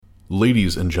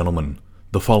Ladies and gentlemen,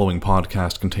 the following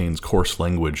podcast contains coarse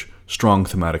language, strong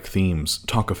thematic themes,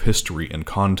 talk of history and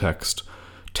context,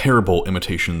 terrible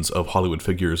imitations of Hollywood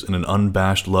figures, and an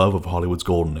unabashed love of Hollywood's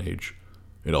golden age.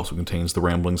 It also contains the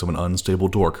ramblings of an unstable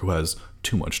dork who has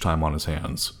too much time on his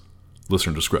hands.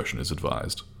 Listener discretion is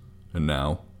advised. And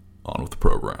now, on with the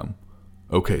program.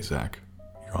 Okay, Zach,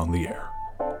 you're on the air.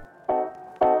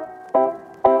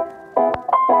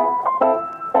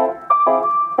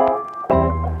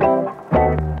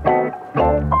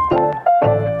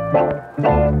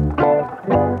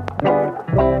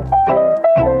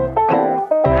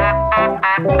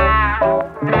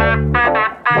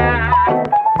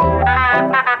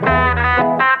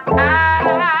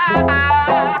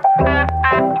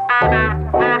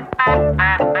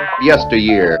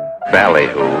 Yesteryear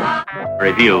Ballyhoo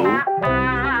Review.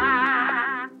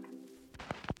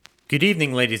 Good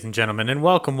evening, ladies and gentlemen, and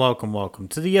welcome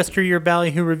to the Yesteryear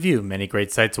Ballyhoo Review. Many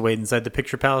great sights await inside the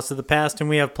picture palace of the past, and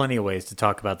we have plenty of ways to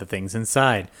talk about the things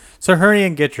inside. So hurry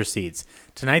and get your seats.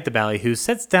 Tonight, the Ballyhoo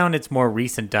sets down its more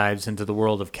recent dives into the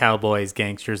world of cowboys,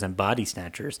 gangsters, and body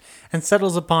snatchers, and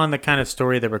settles upon the kind of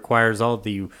story that requires all of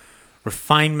the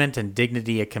refinement and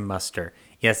dignity it can muster.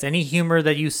 Yes, any humor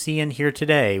that you see and hear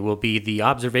today will be the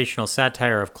observational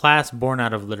satire of class born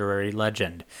out of literary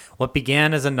legend. What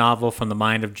began as a novel from the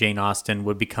mind of Jane Austen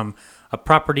would become a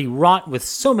property wrought with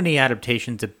so many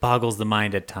adaptations it boggles the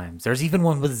mind at times. There's even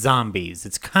one with zombies.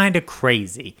 It's kind of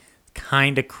crazy.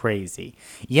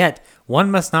 Yet,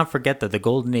 one must not forget that the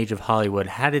golden age of Hollywood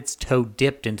had its toe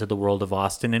dipped into the world of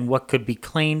Austen in what could be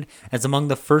claimed as among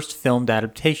the first filmed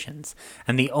adaptations,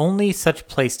 and the only such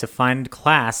place to find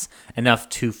class enough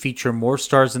to feature more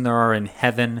stars than there are in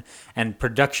heaven and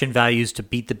production values to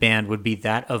beat the band would be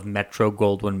that of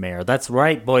Metro-Goldwyn-Mayer. That's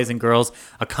right, boys and girls,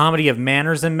 a comedy of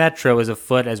manners and Metro is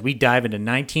afoot as we dive into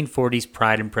 1940s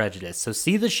Pride and Prejudice. So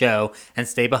see the show and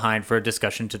stay behind for a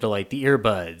discussion to delight the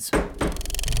earbuds.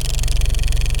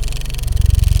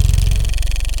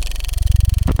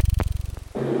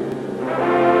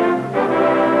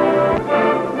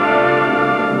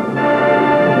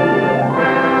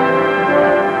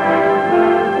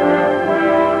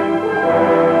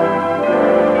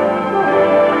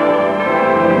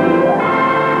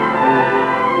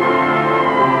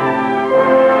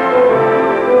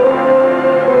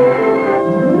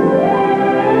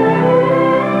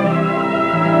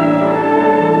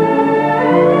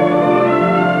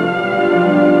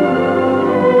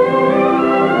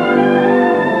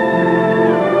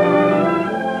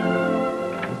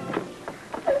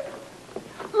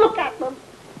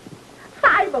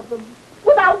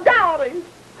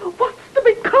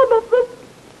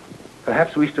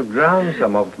 Perhaps we should have drowned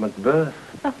some of them at birth.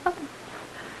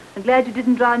 I'm glad you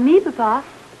didn't drown me, Papa.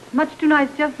 Much too nice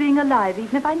just being alive,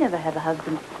 even if I never have a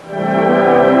husband.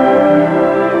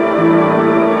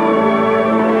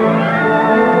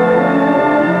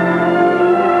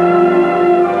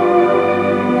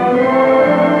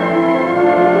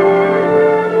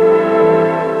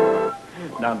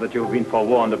 Now that you've been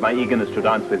forewarned of my eagerness to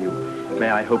dance with you, may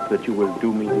I hope that you will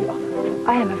do me the honor?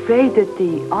 I am afraid that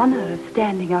the honor of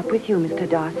standing up with you, Mr.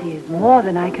 Darcy, is more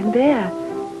than I can bear.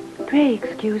 Pray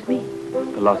excuse me.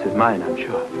 The loss is mine, I'm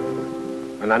sure.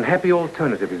 An unhappy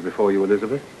alternative is before you,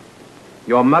 Elizabeth.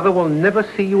 Your mother will never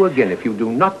see you again if you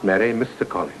do not marry Mr.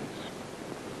 Collins.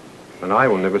 And I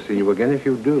will never see you again if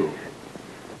you do.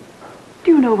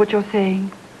 Do you know what you're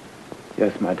saying?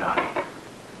 Yes, my darling.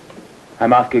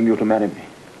 I'm asking you to marry me.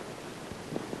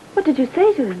 What did you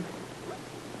say to him?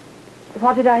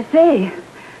 What did I say?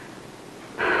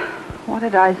 What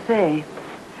did I say?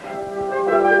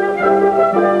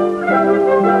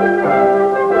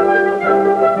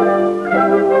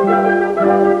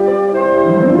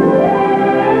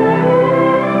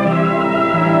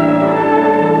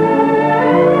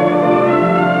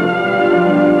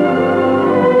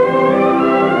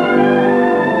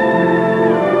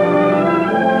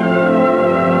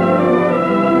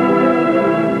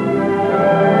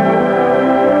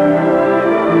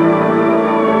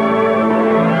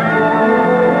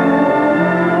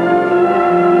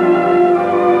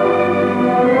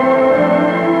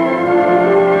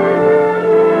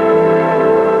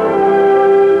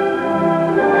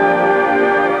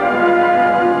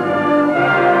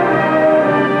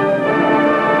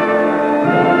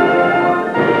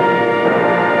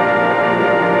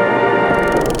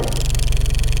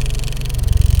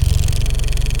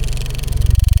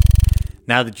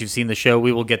 Now that you've seen the show,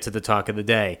 we will get to the talk of the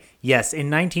day. Yes, in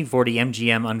 1940,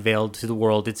 MGM unveiled to the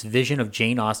world its vision of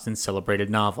Jane Austen's celebrated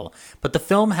novel, but the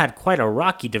film had quite a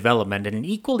rocky development and an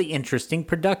equally interesting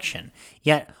production.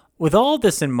 Yet, With all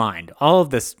this in mind, all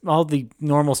the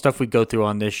normal stuff we go through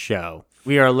on this show,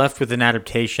 we are left with an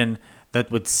adaptation that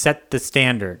would set the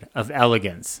standard of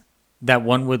elegance that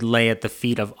one would lay at the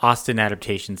feet of Austen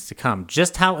adaptations to come.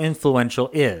 Just how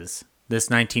influential is this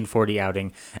 1940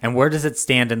 outing, and where does it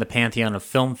stand in the pantheon of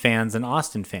film fans and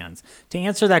Austen fans? To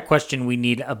answer that question, we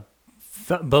need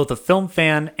both a film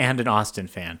fan and an Austen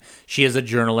fan. She is a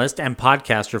journalist and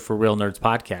podcaster for Real Nerds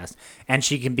Podcast, and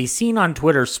she can be seen on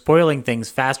Twitter spoiling things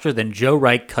faster than Joe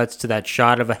Wright cuts to that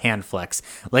shot of a hand flex.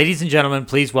 Ladies and gentlemen,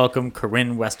 please welcome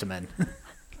Corinne Westerman.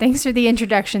 Thanks for the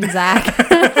introduction, Zach.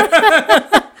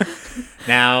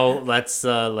 Now let's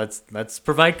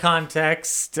provide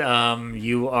context.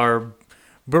 You are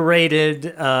berated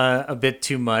a bit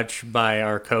too much by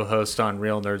our co-host on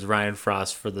Real Nerds, Ryan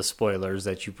Frost, for the spoilers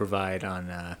that you provide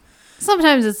on.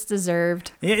 Sometimes it's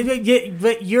deserved. Yeah,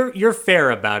 but you're fair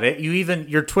about it. You even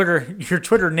your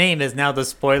Twitter name is now the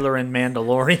Spoiler in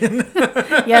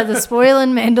Mandalorian. Yeah, the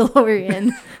Spoilin'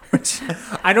 Mandalorian. Which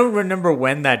I don't remember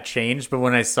when that changed, but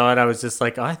when I saw it, I was just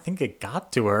like, oh, I think it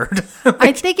got to her.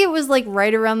 I think it was like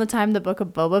right around the time the Book of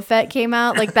Boba Fett came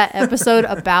out, like that episode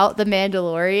about the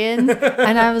Mandalorian.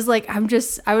 And I was like, I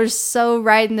was so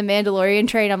riding the Mandalorian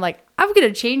train. I'm like, I'm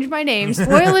going to change my name.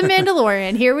 Spoilin'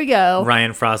 Mandalorian. Here we go.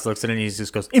 Ryan Frost looks at it and he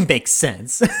just goes, it makes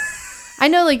sense. I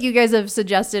know like you guys have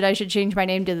suggested I should change my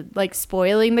name to like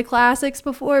Spoiling the Classics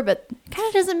before, but it kind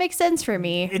of doesn't make sense for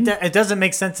me. It doesn't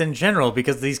make sense in general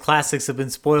because these classics have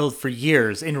been spoiled for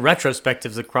years in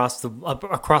retrospectives across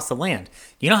the land.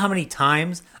 You know how many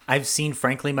times I've seen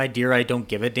Frankly My Dear, I Don't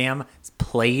Give a Damn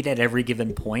played at every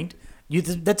given point?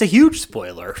 That's a huge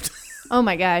spoiler. Oh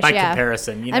my gosh, By yeah.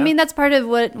 comparison, you know? I mean, that's part of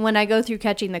what, when I go through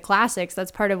catching the classics,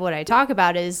 that's part of what I talk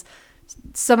about is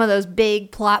some of those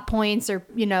big plot points or,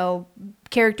 you know,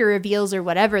 character reveals or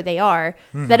whatever they are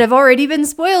that have already been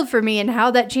spoiled for me and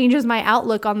how that changes my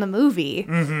outlook on the movie.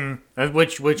 Mm-hmm.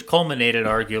 Which culminated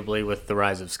arguably with The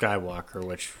Rise of Skywalker,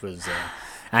 which was,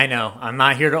 I know, I'm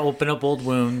not here to open up old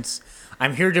wounds.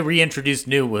 I'm here to reintroduce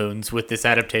new wounds with this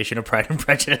adaptation of Pride and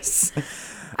Prejudice.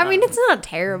 I mean, it's not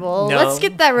terrible. No. Let's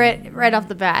get that right off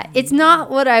the bat. It's not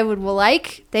what I would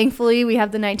like. Thankfully, we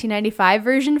have the 1995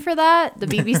 version for that, the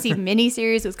BBC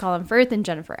miniseries with Colin Firth and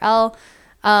Jennifer L.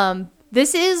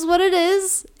 This is what it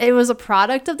is. It was a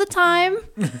product of the time,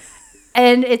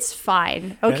 and it's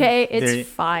fine. Okay, it's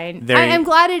fine. I am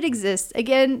glad it exists.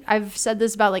 Again, I've said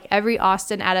this about like every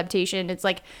Austen adaptation. It's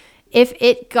like if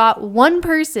it got one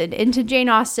person into Jane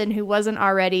Austen who wasn't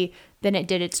already, then it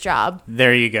did its job.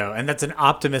 There you go. And that's an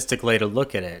optimistic way to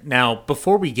look at it. Now,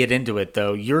 before we get into it,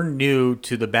 though, you're new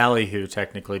to the Ballyhoo,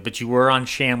 technically, but you were on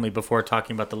Shamley before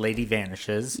talking about The Lady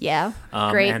Vanishes. Yeah.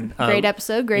 Great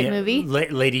episode. Great movie.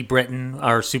 Lady Britain,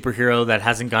 our superhero that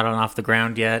hasn't gotten off the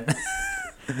ground yet.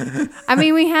 I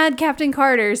mean, we had Captain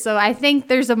Carter, so I think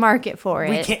there's a market for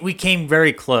it. We came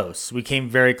very close. We came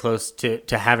very close to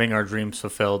having our dreams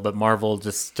fulfilled, but Marvel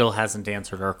just still hasn't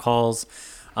answered our calls.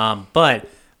 But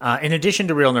in addition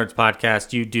to Real Nerds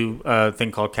Podcast, you do a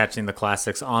thing called Catching the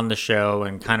Classics on the show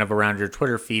and kind of around your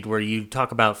Twitter feed where you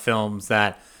talk about films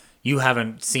that you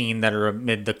haven't seen that are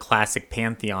amid the classic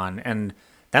pantheon. And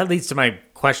that leads to my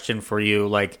question for you.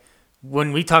 Like,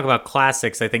 when we talk about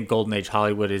classics, I think Golden Age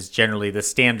Hollywood is generally the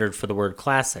standard for the word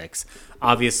classics.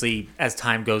 Obviously, as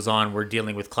time goes on, we're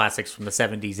dealing with classics from the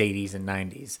 70s, 80s, and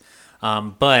 90s.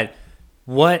 But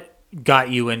what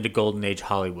got you into Golden Age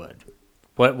Hollywood?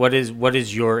 What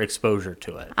is your exposure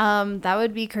to it? That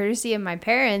would be courtesy of my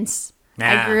parents.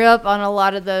 Nah. I grew up on a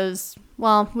lot of those,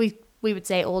 well, we would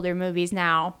say older movies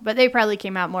now, but they probably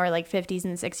came out more like 50s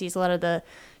and 60s. A lot of the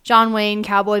John Wayne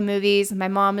cowboy movies. My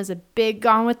mom is a big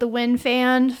Gone with the Wind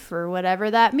fan for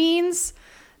whatever that means.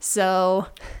 So,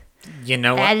 you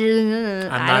know what? I don't know.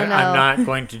 I'm not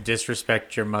going to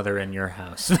disrespect your mother in your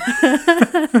house.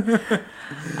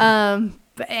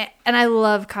 And I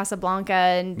love Casablanca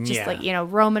and just like, you know,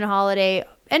 Roman Holiday,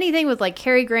 anything with like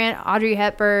Cary Grant, Audrey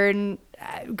Hepburn,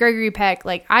 Gregory Peck,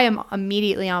 like I am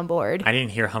immediately on board. I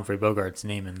didn't hear Humphrey Bogart's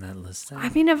name in that list. I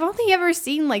mean, I've only ever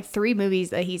seen like 3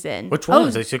 movies that he's in. Which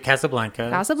ones? I said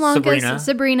Casablanca,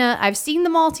 Sabrina. I've seen The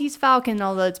Maltese Falcon,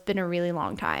 although it's been a really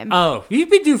long time. Oh, you'd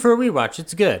be due for a rewatch.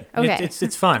 It's good. Okay.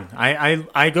 It's fun.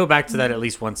 I go back to that at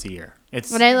least once a year.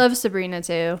 And I love Sabrina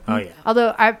too. Oh yeah.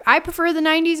 Although I prefer the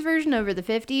 90s version over the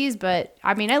 50s, but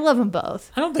I mean I love them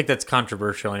both. I don't think that's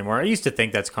controversial anymore. I used to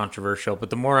think that's controversial, but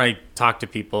the more I talk to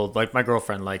people, like my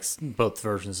girlfriend likes both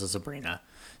versions of Sabrina.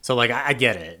 So like I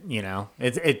get it, you know.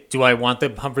 Do I want the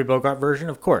Humphrey Bogart version?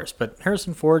 Of course, but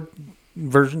Harrison Ford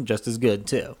version just as good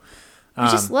too.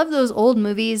 I just love those old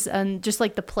movies and just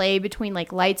like the play between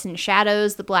like lights and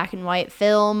shadows, the black and white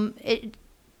film.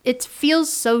 it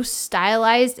feels so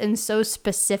stylized and so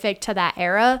specific to that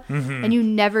era, and you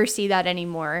never see that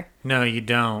anymore. No, you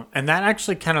don't. And that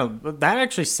actually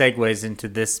segues into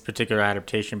this particular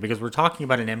adaptation, because we're talking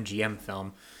about an MGM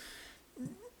film.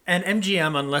 And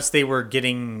MGM, unless they were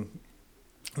getting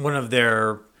one of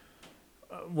their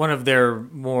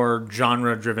more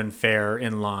genre-driven fare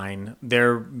in line,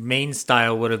 their main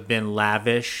style would have been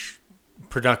lavish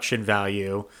production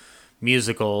value.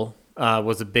 Musical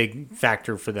was a big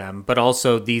factor for them, but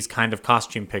also these kind of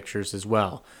costume pictures as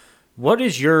well. What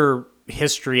is your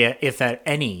history, if at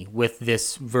any, with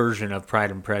this version of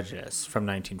Pride and Prejudice from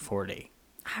 1940?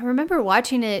 I remember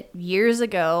watching it years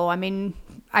ago. I mean,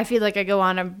 I feel like I go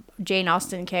on a Jane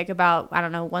Austen kick about, I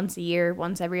don't know, once a year,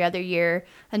 once every other year,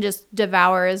 and just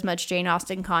devour as much Jane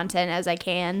Austen content as I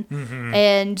can.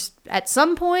 And at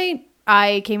some point,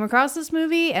 I came across this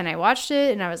movie and I watched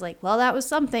it and I was like, well, that was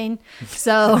something.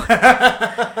 So,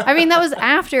 I mean, that was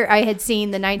after I had seen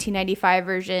the 1995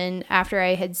 version, after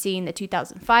I had seen the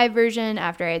 2005 version,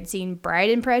 after I had seen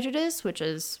Bride and Prejudice, which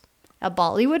is a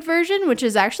Bollywood version, which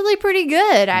is actually pretty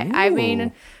good. I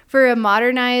mean, for a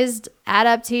modernized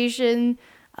adaptation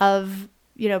of,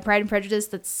 you know, Pride and Prejudice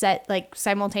that's set like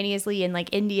simultaneously in like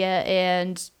India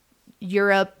and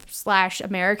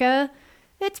Europe/America,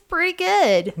 it's pretty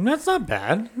good. That's not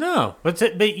bad. No. But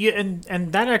you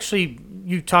and that actually,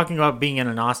 you talking about being in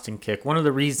an Austen kick, one of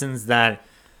the reasons that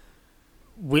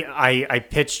I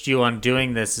pitched you on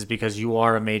doing this is because you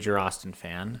are a major Austen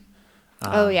fan.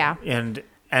 Oh yeah.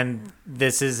 And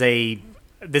this is a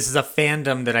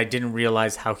fandom that I didn't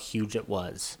realize how huge it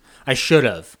was. I should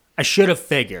have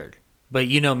figured, but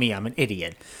you know me, I'm an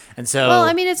idiot. And so, well,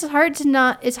 I mean, it's hard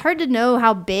to know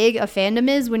how big a fandom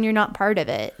is when you're not part of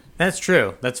it. That's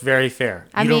true. That's very fair.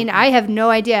 I mean, I have no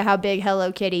idea how big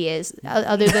Hello Kitty is,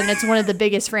 other than it's one of the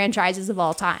biggest franchises of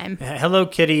all time. Hello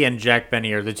Kitty and Jack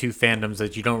Benny are the two fandoms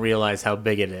that you don't realize how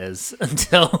big it is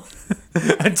until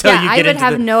yeah, you get I would into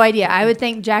have no idea. I would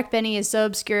think Jack Benny is so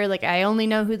obscure, like I only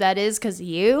know who that is because of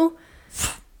you.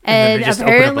 And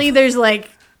apparently there's like,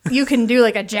 you can do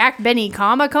like a Jack Benny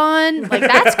Comic-Con. Like,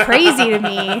 that's crazy to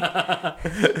me.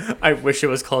 I wish it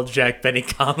was called Jack Benny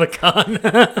Comic-Con.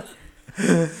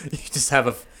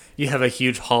 You have a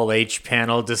huge Hall H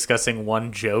panel discussing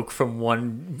one joke from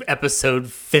one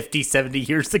episode 50, 70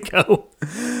 years ago.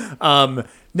 No,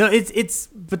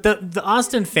 but the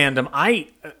Austen fandom, I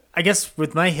guess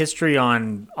with my history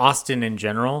on Austen in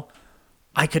general,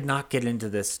 I could not get into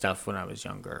this stuff when I was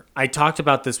younger. I talked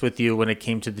about this with you when it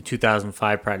came to the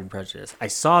 2005 Pride and Prejudice. I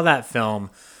saw that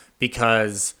film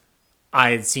because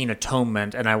I had seen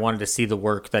Atonement and I wanted to see the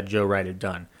work that Joe Wright had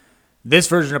done. This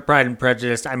version of Pride and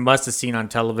Prejudice I must have seen on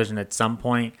television at some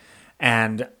point,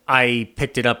 and I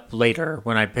picked it up later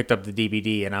when I picked up the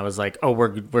DVD, and I was like, oh, we're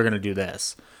going to do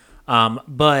this.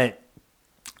 But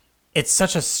it's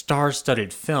such a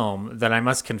star-studded film that I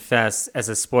must confess, as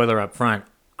a spoiler up front,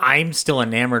 I'm still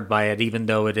enamored by it, even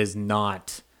though it is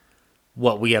not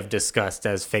what we have discussed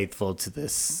as faithful to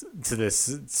this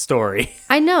story.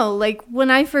 I know, like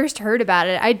when I first heard about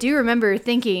it, I do remember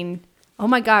thinking, oh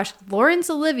my gosh, Laurence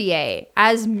Olivier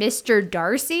as Mr.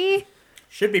 Darcy?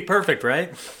 Should be perfect,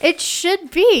 right? It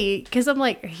should be, because I'm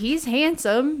like, he's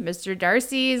handsome. Mr.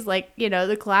 Darcy's like, you know,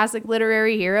 the classic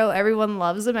literary hero. Everyone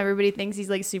loves him. Everybody thinks he's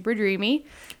like super dreamy.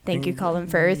 Thank you, Colin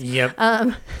Firth. Yep.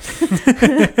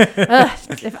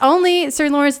 If only Sir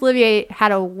Laurence Olivier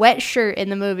had a wet shirt in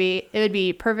the movie, it would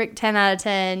be perfect 10 out of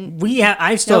 10.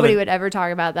 Nobody would ever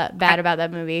talk about that about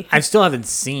that movie. I still haven't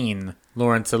seen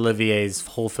Laurence Olivier's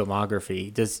whole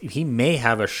filmography. He may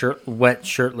have a wet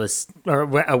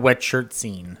shirt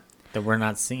scene that we're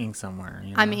not seeing somewhere.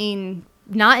 You know? I mean,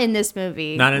 not in this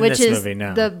movie. Not in which this is movie,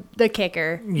 no. The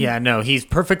kicker. Yeah, no, he's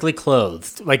perfectly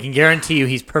clothed. I can guarantee you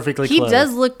he's perfectly clothed. He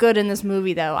does look good in this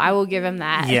movie, though. I will give him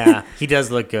that. Yeah, he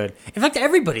does look good. In fact,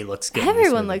 everybody looks good.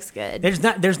 Everyone looks good. There's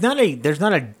not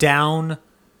a down,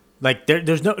 like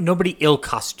there's nobody ill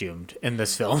costumed in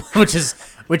this film,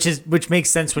 which makes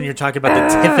sense when you're talking about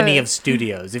the Tiffany of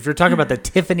Studios. If you're talking about the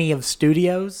Tiffany of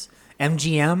Studios,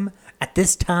 MGM at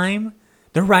this time,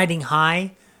 they're riding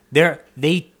high.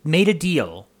 They made a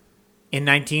deal in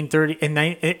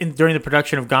 1930 during the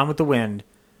production of Gone with the Wind.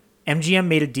 MGM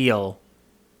made a deal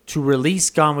to release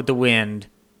Gone with the Wind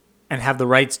and have the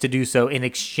rights to do so in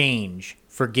exchange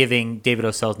for giving David O.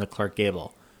 Selznick Clark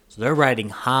Gable. So they're riding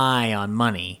high on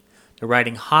money. They're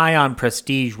riding high on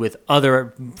prestige with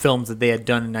other films that they had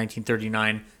done in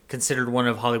 1939, considered one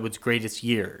of Hollywood's greatest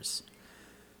years.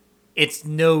 It's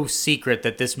no secret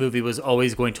that this movie was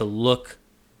always going to look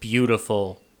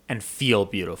beautiful and feel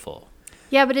beautiful.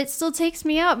 Yeah, but it still takes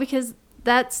me out because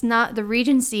that's not the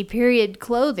Regency period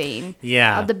clothing.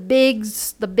 Yeah. The big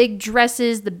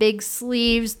dresses, the big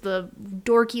sleeves, the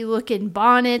dorky looking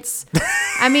bonnets.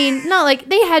 I mean, not like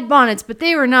they had bonnets, but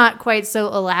they were not quite so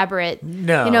elaborate.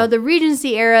 No. You know, the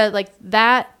Regency era, like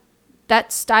that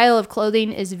style of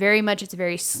clothing is it's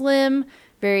very slim,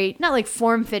 very, not like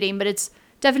form fitting, but it's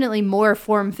definitely more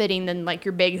form fitting than like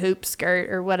your big hoop skirt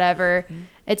or whatever.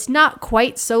 It's not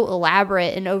quite so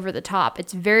elaborate and over the top.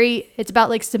 It's about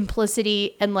like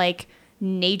simplicity and like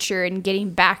nature and getting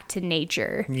back to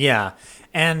nature. Yeah.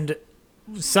 And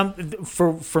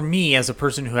for me as a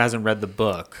person who hasn't read the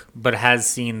book but has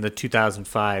seen the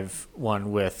 2005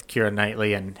 one with Keira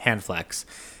Knightley and Handflex,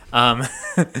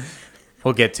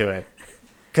 we'll get to it.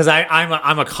 Because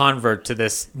I'm a convert to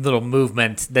this little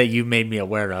movement that you made me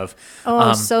aware of.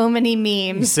 Oh, so many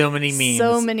memes. So many memes.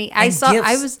 So many.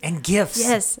 And GIFs.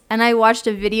 Yes. And I watched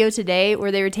a video today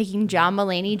where they were taking John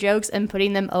Mulaney jokes and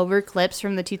putting them over clips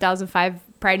from the 2005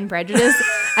 Pride and Prejudice.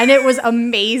 And it was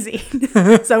amazing.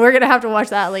 So we're going to have to watch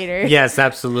that later. Yes,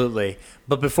 absolutely.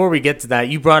 But before we get to that,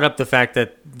 you brought up the fact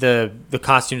that the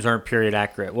costumes aren't period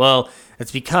accurate. Well,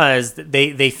 it's because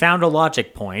they found a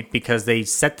logic point because they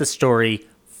set the story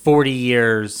 40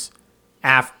 years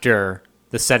after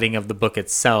the setting of the book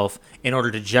itself in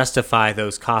order to justify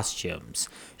those costumes.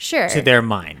 Sure. To their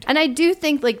mind. And I do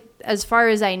think, like, as far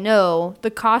as I know,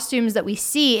 the costumes that we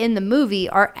see in the movie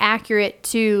are accurate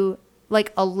to,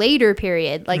 like, a later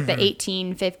period, like the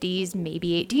 1850s,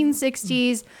 maybe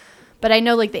 1860s. But I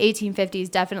know, like, the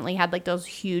 1850s definitely had, like, those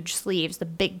huge sleeves, the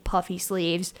big puffy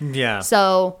sleeves. Yeah.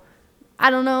 So, I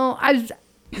don't know.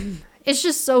 It's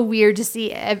just so weird to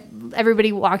see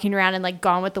everybody walking around in like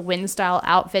Gone with the Wind style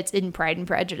outfits in Pride and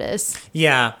Prejudice.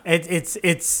 Yeah,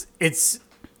 it's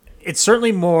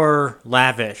certainly more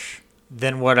lavish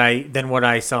than what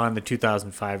I saw in the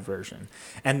 2005 version.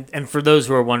 And for those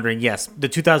who are wondering, yes, the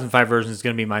 2005 version is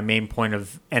going to be my main point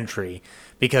of entry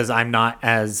because I'm not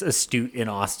as astute in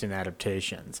Austen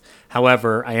adaptations.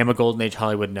 However, I am a Golden Age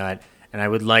Hollywood nut. And I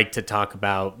would like to talk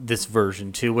about this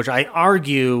version too, which I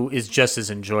argue is just as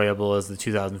enjoyable as the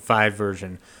 2005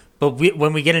 version. But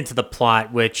when we get into the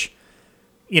plot, which,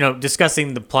 you know,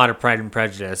 discussing the plot of Pride and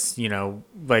Prejudice, you know,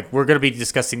 like we're going to be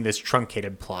discussing this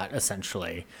truncated plot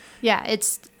essentially. Yeah,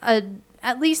 it's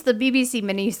at least the BBC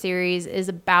miniseries is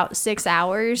about 6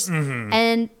 hours,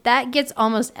 and that gets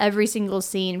almost every single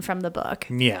scene from the book.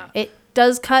 Yeah. It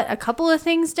does cut a couple of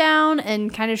things down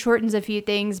and kind of shortens a few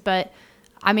things, but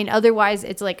I mean, otherwise,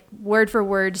 it's like word for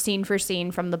word, scene for scene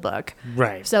from the book.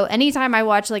 Right. So anytime I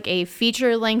watch like a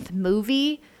feature-length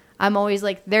movie, I'm always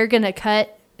like, they're going to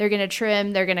cut, they're going to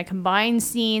trim, they're going to combine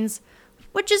scenes,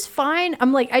 which is fine.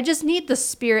 I'm like, I just need the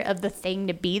spirit of the thing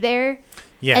to be there.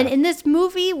 Yeah. And in this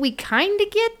movie, we kind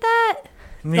of get that.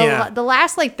 The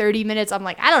last like 30 minutes, I'm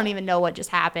like, I don't even know what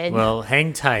just happened. Well,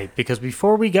 hang tight because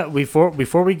before we go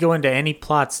into any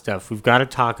plot stuff, we've got to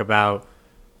talk about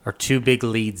our two big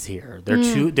leads here.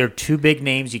 They're two big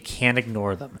names. You can't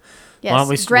ignore them.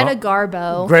 Yes, Greta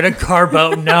Garbo. Greta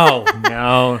Garbo.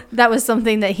 No. That was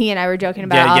something that he and I were joking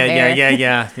about.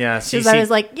 Yeah. Because I was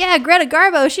like, yeah, Greta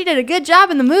Garbo, she did a good job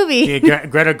in the movie. Yeah,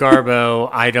 Greta Garbo,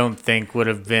 I don't think would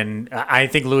have been. I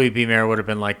think Louis B. Mayer would have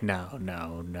been like,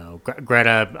 no.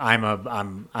 Greta, I'm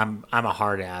a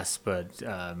hard ass, but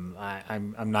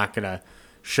I'm not gonna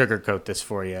sugarcoat this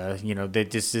for you. You know,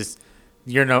 this is.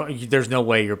 There's no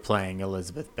way you're playing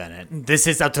Elizabeth Bennet. This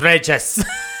is outrageous.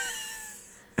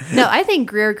 No, I think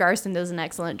Greer Garson does an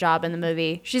excellent job in the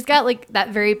movie. She's got like that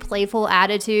very playful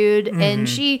attitude, and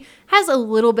she has a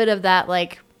little bit of that,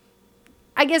 like,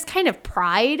 I guess, kind of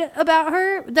pride about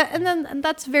her. And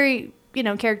that's very,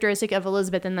 characteristic of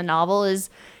Elizabeth in the novel is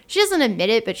she doesn't admit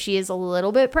it, but she is a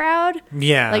little bit proud.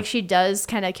 Yeah. Like she does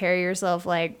kind of carry herself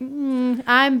like,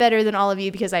 I'm better than all of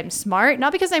you because I'm smart.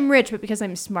 Not because I'm rich, but because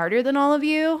I'm smarter than all of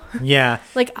you. Yeah.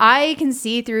 Like I can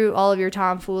see through all of your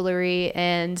tomfoolery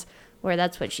and where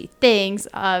that's what she thinks.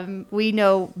 We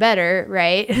know better,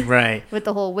 right? Right. With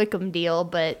the whole Wickham deal,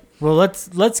 but... Well,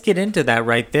 let's get into that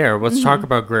right there. Let's talk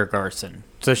about Greer Garson.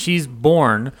 So she's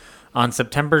born on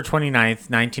September 29th,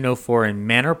 1904 in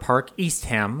Manor Park,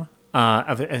 Eastham,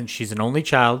 and she's an only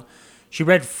child. She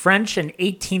read French and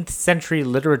 18th century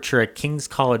literature at King's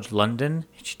College London.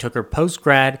 She took her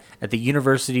post-grad at the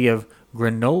University of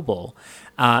Grenoble.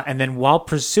 And then while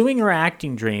pursuing her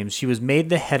acting dreams, she was made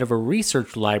the head of a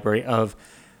research library of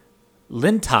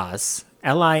Lintas,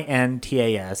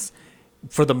 Lintas,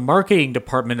 for the marketing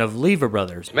department of Lever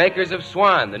Brothers. Makers of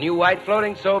Swan, the new white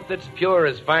floating soap that's pure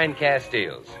as fine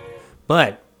Castiles.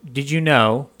 But did you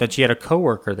know that she had a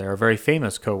coworker there, a very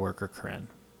famous coworker, Corinne?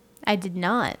 I did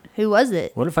not. Who was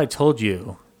it? What if I told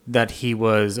you that he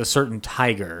was a certain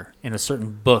tiger in a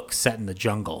certain book set in the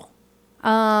jungle.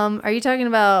 Are you talking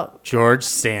about George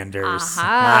Sanders.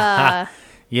 Aha.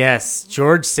 Yes,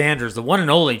 George Sanders, the one and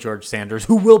only George Sanders,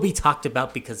 who will be talked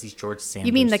about because he's George Sanders.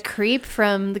 You mean the creep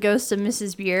from The Ghost of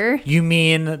Mrs. Buer? You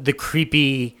mean the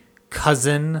creepy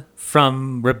cousin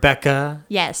from Rebecca?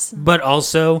 Yes. But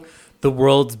also the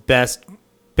world's best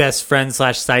friend /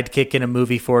 sidekick in a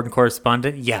movie, Foreign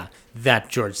Correspondent? Yeah, that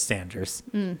George Sanders.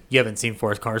 You haven't seen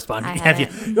Foreign Correspondent, have you?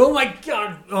 Oh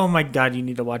my God, you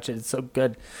need to watch it. It's so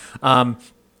good.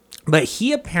 But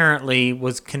he apparently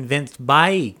was convinced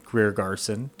by Greer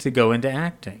Garson to go into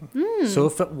acting. So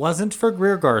if it wasn't for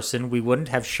Greer Garson, we wouldn't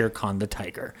have Shere Khan the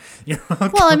tiger. You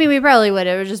know? Well, I mean, we probably would.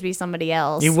 It would just be somebody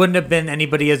else. He wouldn't have been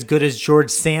anybody as good as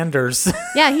George Sanders.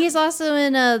 Yeah, he's also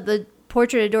in the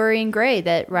Portrait of Dorian Gray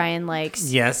that Ryan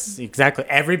likes. Yes, exactly.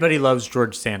 Everybody loves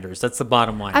George Sanders. That's the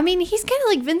bottom line. I mean, he's kind of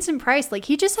like Vincent Price. Like,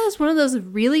 he just has one of those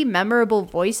really memorable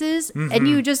voices, and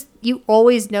you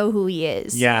always know who he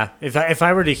is. Yeah, if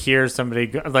I were to hear somebody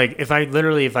like if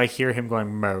I hear him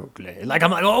going Mowgli, like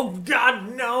I'm like, oh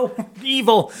God, no,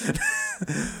 evil.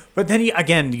 But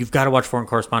then you've got to watch Foreign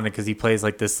Correspondent because he plays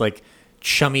like this like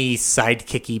chummy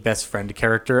sidekicky best friend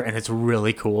character, and it's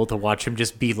really cool to watch him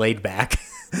just be laid back.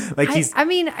 Like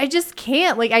I just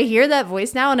can't. Like, I hear that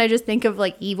voice now, and I just think of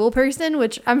like evil person,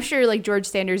 which I'm sure like George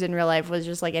Sanders in real life was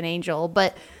just like an angel,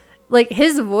 but like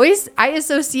his voice I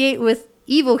associate with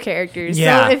evil characters.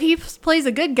 Yeah. So if he plays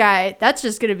a good guy, that's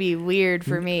just gonna be weird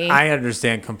for me. I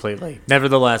understand completely.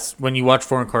 Nevertheless, when you watch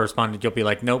Foreign Correspondent, you'll be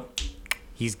like, nope,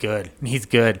 he's good. He's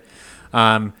good.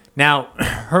 Now,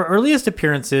 her earliest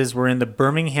appearances were in the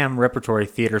Birmingham Repertory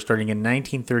Theater starting in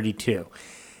 1932.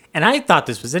 And I thought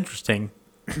this was interesting.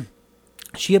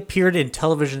 She appeared in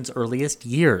television's earliest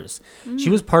years. She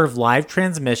was part of live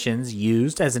transmissions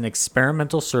used as an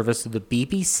experimental service of the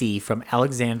BBC from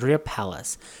Alexandria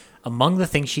Palace. Among the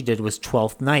things she did was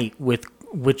Twelfth Night,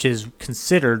 which is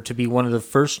considered to be one of the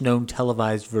first known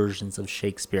televised versions of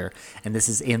Shakespeare. And this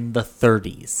is in the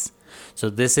 30s. So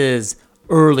this is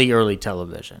early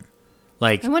television.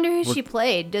 Like, I wonder who she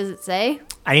played. Does it say?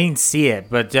 I didn't see it,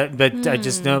 but I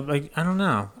just know. Like, I don't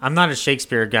know. I'm not a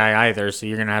Shakespeare guy either, so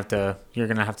you're gonna have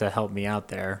to help me out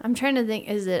there. I'm trying to think.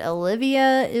 Is it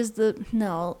Olivia? Who's the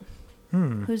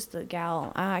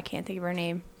gal? I can't think of her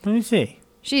name. Let me see.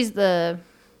 She's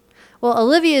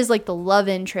Olivia is like the love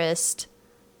interest,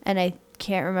 and I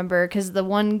can't remember because the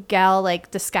one gal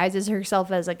like disguises herself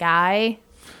as a guy.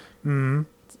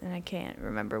 And I can't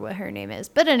remember what her name is.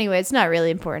 But anyway, it's not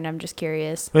really important. I'm just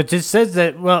curious. But it says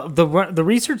that, well, the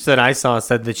research that I saw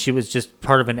said that she was just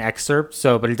part of an excerpt,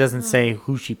 but it doesn't say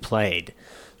who she played.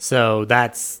 So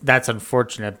that's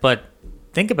unfortunate. But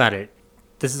think about it.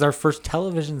 This is our first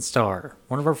television star.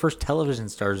 One of our first television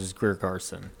stars is Greer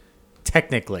Garson.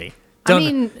 Technically.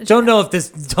 Don't know if this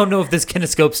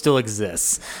kinescope still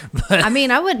exists. But I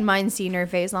mean, I wouldn't mind seeing her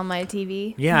face on my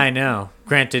TV. Yeah, I know.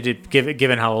 Granted,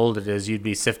 given how old it is, you'd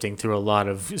be sifting through a lot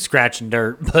of scratch and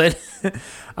dirt. But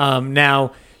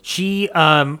now she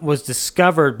was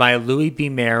discovered by Louis B.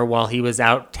 Mayer while he was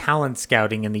out talent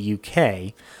scouting in the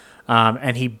UK.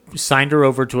 And he signed her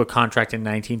over to a contract in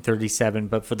 1937.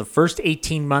 But for the first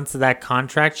 18 months of that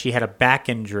contract, she had a back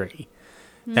injury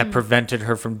that prevented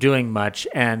her from doing much,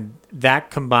 and that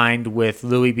combined with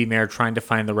Louis B. Mayer trying to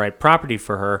find the right property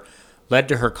for her led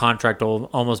to her contract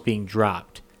almost being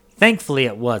dropped. Thankfully,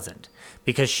 it wasn't,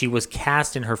 because she was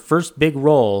cast in her first big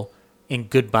role in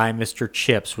Goodbye, Mr.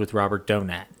 Chips with Robert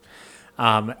Donat.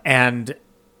 And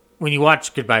when you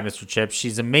watch Goodbye, Mr. Chips,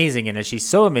 she's amazing in it. She's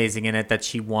so amazing in it that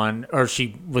she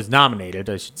was nominated,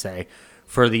 I should say,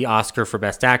 for the Oscar for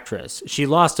Best Actress. She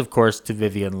lost, of course, to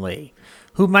Vivian Leigh,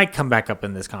 who might come back up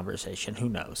in this conversation. Who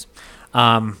knows?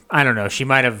 I don't know. She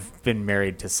might have been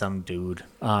married to some dude.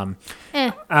 But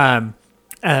then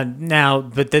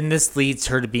this leads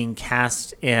her to being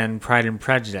cast in Pride and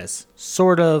Prejudice.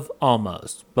 Sort of,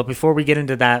 almost. But before we get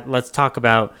into that, let's talk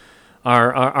about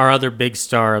our other big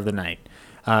star of the night.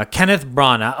 Kenneth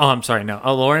Branagh. Oh, I'm sorry. No.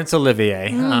 Laurence Olivier.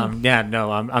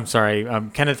 I'm sorry.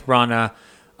 Kenneth Branagh.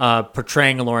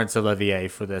 Portraying Laurence Olivier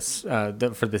for this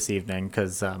evening,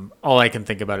 because all I can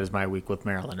think about is my week with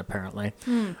Marilyn, apparently.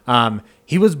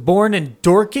 He was born in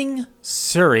Dorking,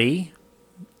 Surrey.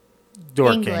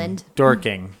 England.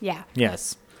 Dorking. Yeah.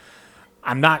 Yes.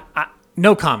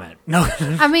 No comment. No.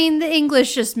 I mean, the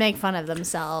English just make fun of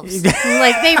themselves.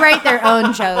 Like, they write their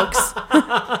own jokes.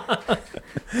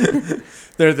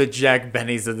 They're the Jack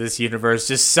Bennies of this universe.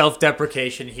 Just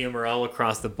self-deprecation humor all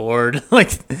across the board.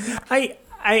 Like,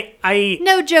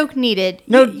 no joke needed.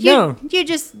 No.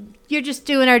 You You're just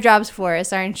doing our jobs for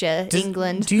us, aren't you,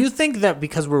 England? Do you think that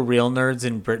because we're real nerds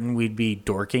in Britain, we'd be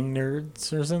dorking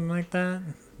nerds or something like that?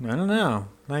 I don't know.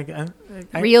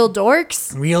 Real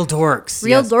dorks? Real dorks.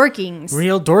 Real yes. dorkings.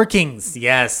 Real dorkings.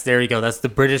 Yes, there you go. That's the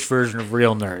British version of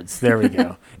real nerds. There we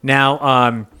go.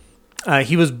 Now,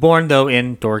 he was born, though,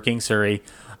 in Dorking, Surrey,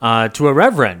 to a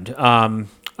reverend,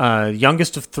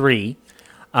 youngest of three.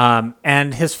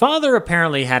 And his father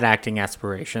apparently had acting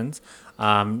aspirations.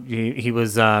 He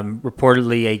was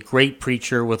reportedly a great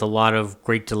preacher with a lot of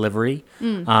great delivery.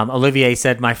 Olivier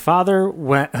said, "My father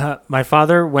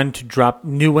knew when to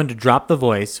drop the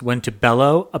voice, when to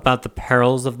bellow about the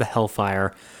perils of the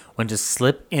hellfire, when to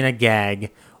slip in a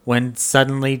gag, when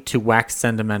suddenly to wax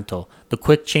sentimental. The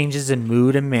quick changes in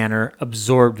mood and manner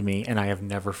absorbed me, and I have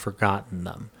never forgotten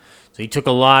them." So he took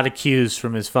a lot of cues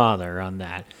from his father on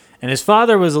that. And his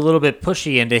father was a little bit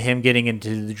pushy into him getting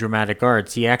into the dramatic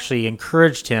arts. He actually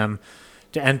encouraged him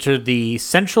to enter the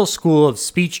Central School of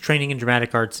Speech Training and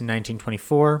Dramatic Arts in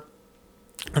 1924.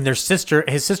 And his sister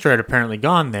had apparently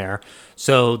gone there,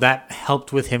 so that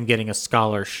helped with him getting a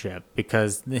scholarship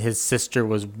because his sister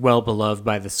was well beloved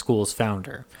by the school's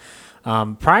founder.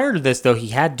 Prior to this, though, he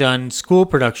had done school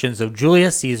productions of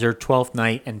Julius Caesar, Twelfth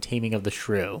Night, and Taming of the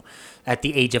Shrew at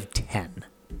the age of 10.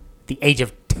 The age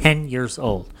of 10 years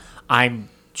old. I'm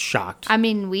shocked. I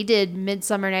mean, we did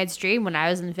Midsummer Night's Dream when I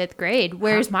was in 5th grade.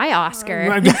 Where's my Oscar?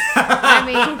 I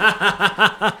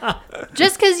mean,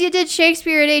 just because you did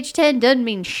Shakespeare at age 10 doesn't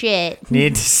mean shit.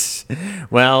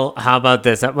 Well, how about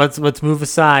this? Let's move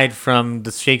aside from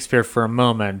the Shakespeare for a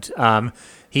moment.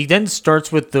 He then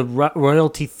starts with the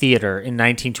Royalty Theatre in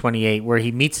 1928, where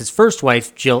he meets his first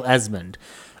wife, Jill Esmond.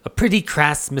 "A pretty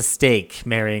crass mistake,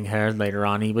 marrying her," later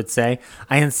on he would say.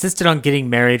 "I insisted on getting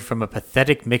married from a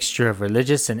pathetic mixture of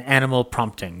religious and animal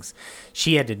promptings.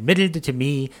 She had admitted to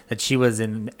me that she was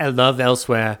in love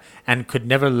elsewhere and could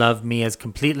never love me as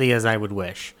completely as I would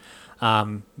wish."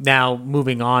 Now,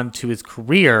 moving on to his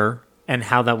career and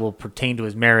how that will pertain to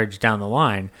his marriage down the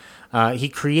line, he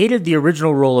created the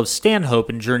original role of Stanhope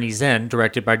in Journey's End,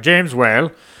 directed by James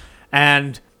Whale,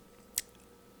 and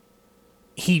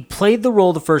he played the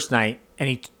role the first night, and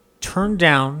he turned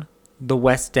down the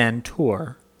West End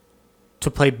tour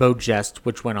to play Beau Geste,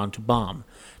 which went on to bomb.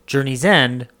 Journey's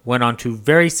End went on to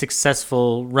very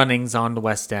successful runnings on the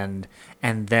West End,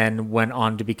 and then went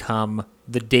on to become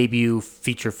the debut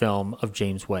feature film of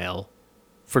James Whale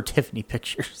for Tiffany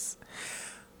Pictures.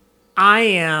 I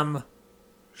am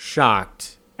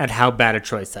shocked at how bad a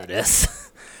choice that is.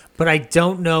 But I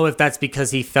don't know if that's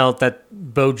because he felt that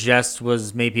Beau Geste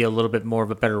was maybe a little bit more of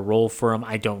a better role for him.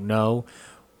 I don't know.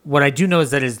 What I do know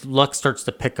is that his luck starts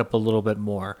to pick up a little bit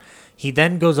more. He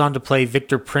then goes on to play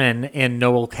Victor Prynne in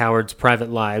Noel Coward's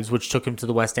Private Lives, which took him to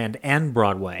the West End and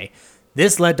Broadway.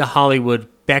 This led to Hollywood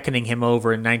beckoning him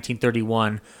over in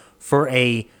 1931 for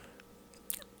a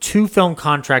 2-film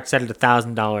contract set at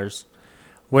 $1,000,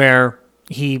 where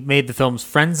he made the films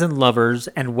Friends and Lovers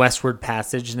and Westward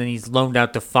Passage, and then he's loaned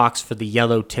out to Fox for The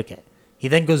Yellow Ticket. He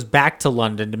then goes back to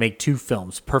London to make 2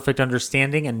 films, Perfect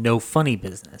Understanding and No Funny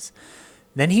Business.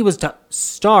 Then he was to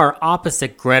star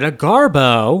opposite Greta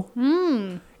Garbo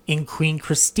in Queen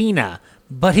Christina,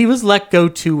 but he was let go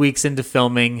 2 weeks into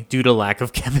filming due to lack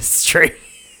of chemistry.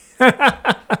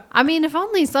 I mean, if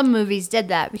only some movies did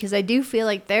that, because I do feel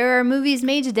like there are movies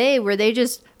made today where they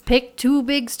just pick 2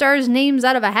 big stars' names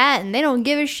out of a hat and they don't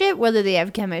give a shit whether they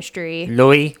have chemistry.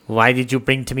 Louis, why did you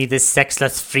bring to me this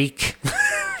sexless freak?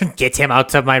 Get him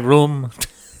out of my room.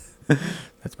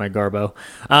 That's my Garbo.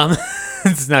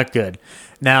 It's not good.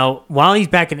 Now, while he's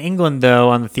back in England, though,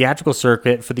 on the theatrical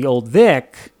circuit for the Old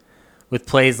Vic, with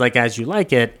plays like As You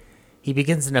Like It, he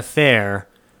begins an affair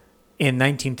in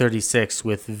 1936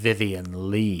 with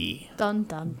Vivian Leigh. Dun,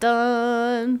 dun,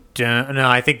 dun. No,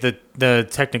 I think the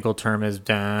technical term is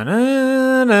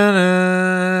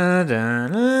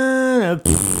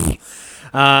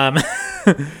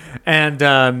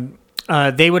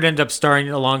they would end up starring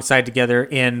alongside together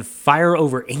in Fire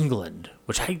Over England,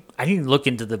 which I didn't look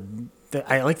into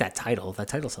I like that title. That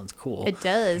title sounds cool. It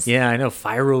does. Yeah, I know.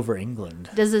 Fire Over England.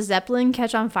 Does a Zeppelin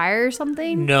catch on fire or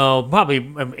something? No,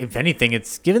 probably. If anything,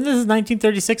 it's given this is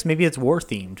 1936. Maybe it's war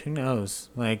themed. Who knows?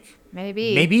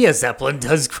 Maybe a Zeppelin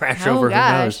does crash over.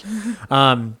 Gosh. Who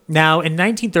knows? Now, in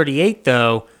 1938,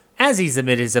 though, as he's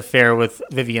amid his affair with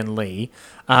Vivian Leigh,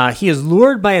 he is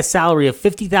lured by a salary of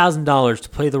 $50,000 to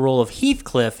play the role of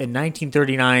Heathcliff in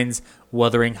 1939's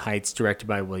Wuthering Heights, directed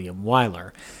by William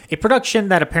Wyler. A production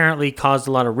that apparently caused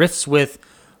a lot of rifts with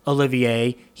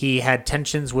Olivier. He had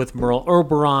tensions with Merle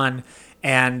Oberon,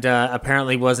 and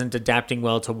apparently wasn't adapting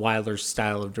well to Wyler's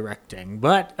style of directing.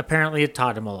 But apparently it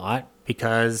taught him a lot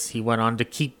because he went on to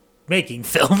keep making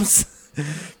films.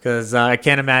 Because I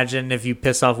can't imagine if you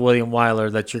piss off William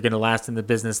Wyler that you're going to last in the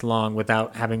business long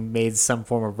without having made some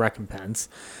form of recompense.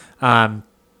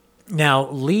 Now,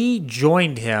 Lee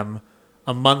joined him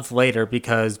a month later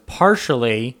because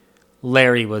partially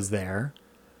Larry was there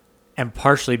and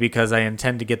partially because I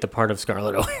intend to get the part of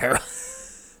Scarlett O'Hara.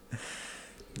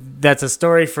 That's a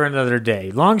story for another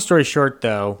day. Long story short,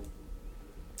 though,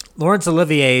 Laurence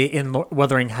Olivier in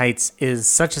Wuthering Heights is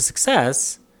such a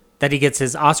success that he gets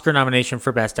his Oscar nomination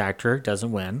for Best Actor,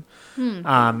 doesn't win.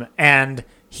 And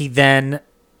he then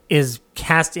is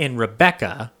cast in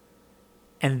Rebecca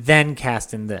and then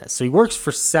cast in this. So he works for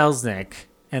Selznick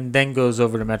and then goes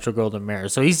over to Metro-Goldwyn-Mayer.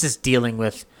 So he's just dealing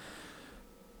with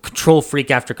control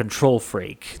freak after control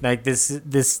freak. Like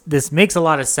this makes a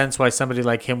lot of sense why somebody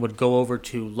like him would go over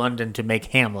to London to make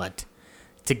Hamlet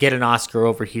to get an Oscar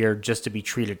over here just to be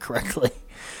treated correctly.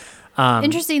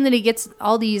 Interesting that he gets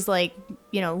all these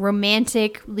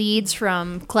romantic leads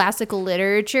from classical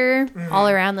literature all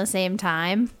around the same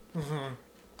time.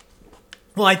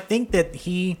 Well, I think that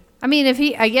if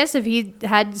he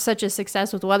had such a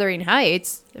success with Wuthering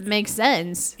Heights, it makes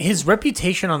sense. His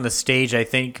reputation on the stage, I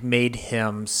think, made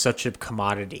him such a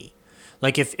commodity.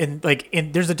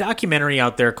 There's a documentary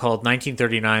out there called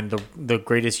 1939, the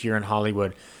Greatest Year in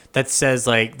Hollywood, that says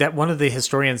that one of the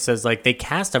historians says they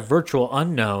cast a virtual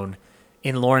unknown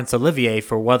in Laurence Olivier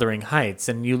for Wuthering Heights,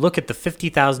 and you look at the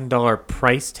 $50,000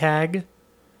 price tag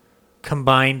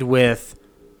combined with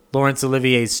Laurence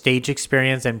Olivier's stage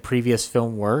experience and previous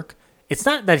film work. It's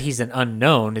not that he's an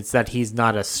unknown, it's that he's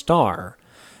not a star.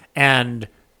 And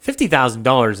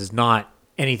 $50,000 is not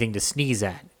anything to sneeze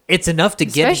at. It's enough to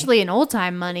especially in old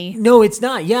time money. No, it's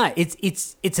not. Yeah,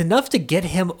 it's enough to get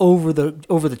him over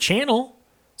the channel.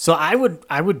 So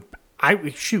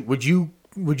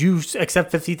would you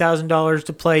accept $50,000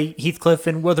 to play Heathcliff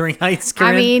in Wuthering Heights,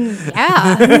 Corinne? I mean,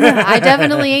 yeah. I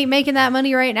definitely ain't making that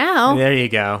money right now. There you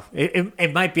go.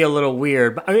 It might be a little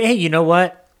weird, but hey, you know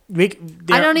what? I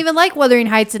don't even like Wuthering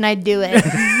Heights, and I'd do it.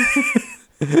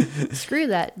 Screw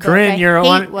that.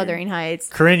 Corinne, Wuthering Heights.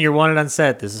 Corinne, you're wanted on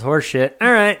set. This is horseshit.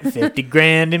 All right,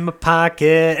 $50,000 in my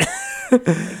pocket.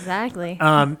 Exactly.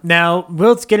 Now,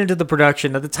 let's get into the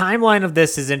production. Now, the timeline of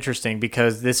this is interesting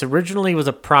because this originally was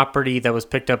a property that was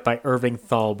picked up by Irving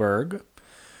Thalberg.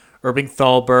 Irving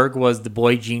Thalberg was the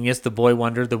boy genius, the boy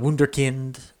wonder, the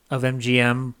wunderkind of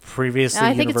MGM, previously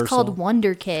I think Universal. it's called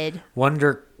Wonder Kid.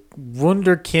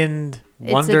 Wunderkind.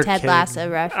 It's a Ted Lasso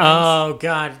reference. Oh,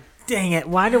 God. Dang it.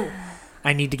 Why do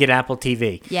I need to get Apple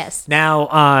TV? Yes.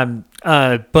 Now,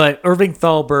 but Irving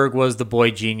Thalberg was the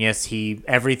boy genius.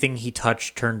 Everything he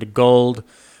touched turned to gold.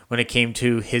 When it came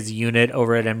to his unit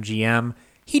over at MGM,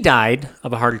 he died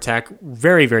of a heart attack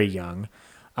very, very young,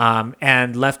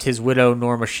 and left his widow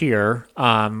Norma Shear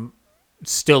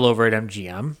still over at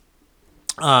MGM.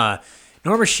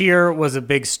 Norma Shear was a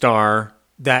big star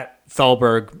that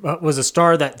Thalberg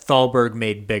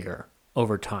made bigger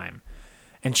over time.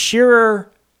 And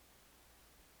Shearer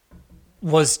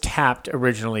was tapped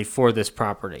originally for this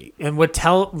property. And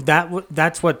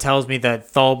that's what tells me that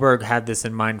Thalberg had this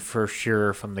in mind for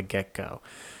Shearer from the get-go.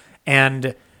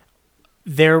 And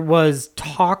there was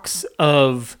talks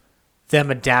of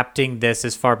them adapting this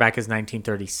as far back as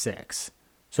 1936.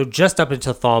 So just up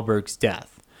until Thalberg's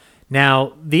death.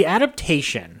 Now, the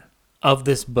adaptation of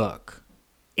this book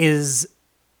is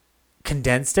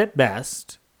condensed at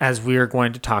best, as we are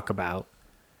going to talk about.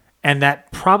 And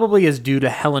that probably is due to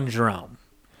Helen Jerome.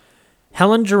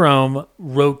 Helen Jerome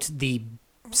wrote the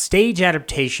stage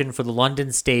adaptation for the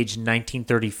London stage in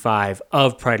 1935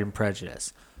 of Pride and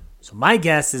Prejudice. So my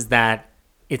guess is that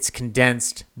it's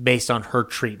condensed based on her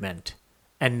treatment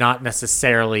and not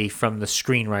necessarily from the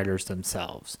screenwriters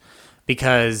themselves.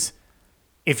 Because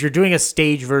if you're doing a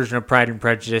stage version of Pride and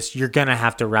Prejudice, you're going to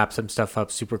have to wrap some stuff up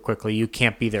super quickly. You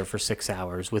can't be there for 6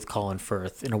 hours with Colin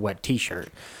Firth in a wet t-shirt.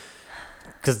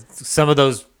 Because some of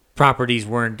those properties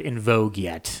weren't in vogue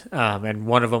yet, and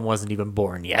one of them wasn't even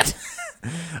born yet.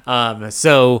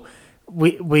 So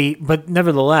but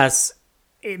nevertheless,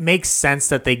 it makes sense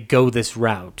that they go this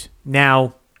route.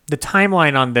 Now, the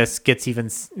timeline on this gets even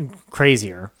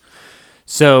crazier.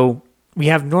 So we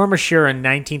have Norma Shearer in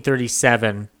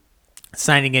 1937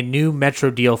 signing a new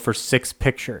Metro deal for 6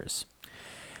 pictures.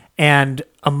 And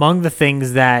among the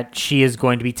things that she is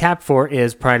going to be tapped for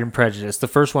is Pride and Prejudice, the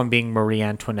first one being Marie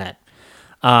Antoinette.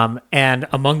 And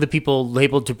among the people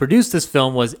labeled to produce this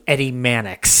film was Eddie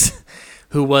Mannix,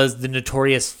 who was the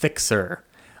notorious fixer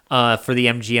for the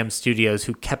MGM studios,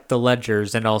 who kept the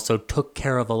ledgers and also took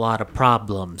care of a lot of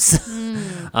problems.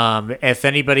 If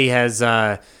anybody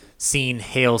has seen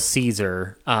Hail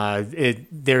Caesar,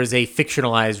 there's a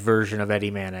fictionalized version of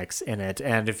Eddie Mannix in it.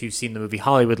 And if you've seen the movie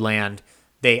Hollywoodland,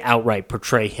 they outright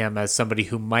portray him as somebody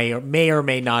who may or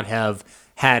may not have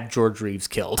had George Reeves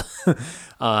killed.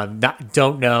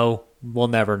 Don't know. We'll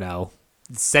never know.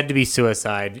 It's said to be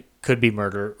suicide. Could be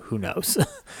murder. Who knows?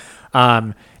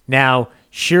 Now,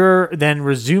 Shearer then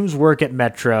resumes work at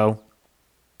Metro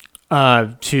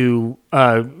to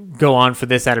go on for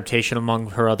this adaptation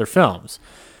among her other films.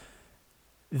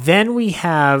 Then we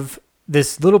have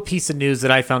this little piece of news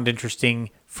that I found interesting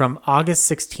from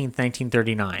August 16th,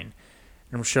 1939. And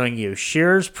I'm showing you.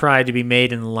 Shearer's Pride to be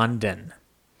made in London.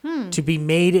 To be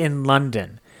made in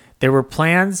London. There were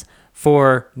plans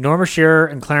for Norma Shearer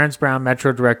and Clarence Brown,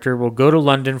 Metro director, will go to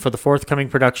London for the forthcoming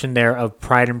production there of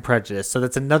Pride and Prejudice. So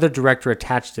that's another director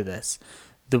attached to this.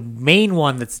 The main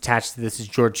one that's attached to this is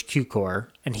George Cukor,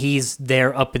 and he's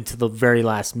there up until the very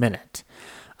last minute.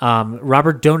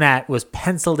 Robert Donat was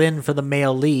penciled in for the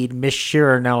male lead. Miss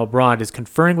Shearer, now abroad, is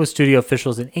conferring with studio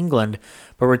officials in England,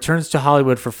 but returns to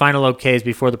Hollywood for final okays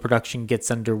before the production gets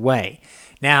underway.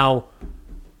 Now,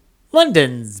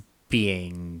 London's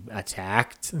being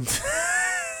attacked.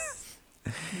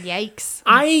 Yikes.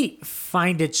 I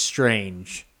find it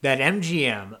strange that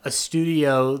MGM, a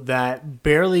studio that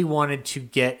barely wanted to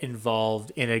get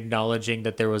involved in acknowledging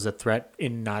that there was a threat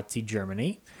in Nazi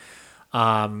Germany,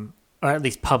 or at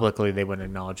least publicly they wouldn't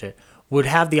acknowledge it, would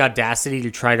have the audacity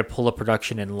to try to pull a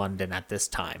production in London at this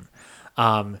time.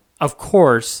 Of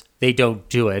course, they don't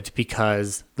do it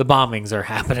because the bombings are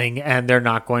happening and they're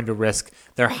not going to risk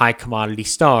their high commodity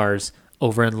stars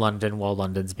over in London while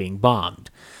London's being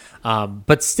bombed.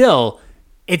 But still,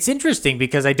 it's interesting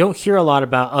because I don't hear a lot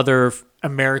about other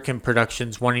American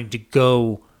productions wanting to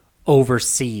go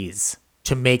overseas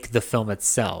to make the film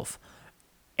itself.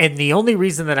 And the only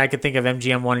reason that I could think of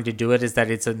MGM wanting to do it is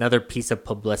that it's another piece of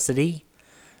publicity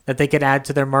that they could add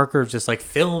to their marker of just like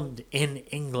filmed in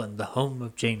England, the home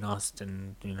of Jane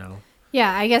Austen, you know.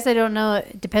 Yeah, I guess I don't know.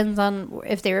 It depends on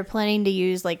if they were planning to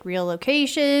use like real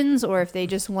locations or if they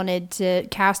just wanted to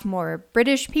cast more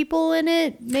British people in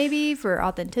it, maybe for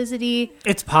authenticity.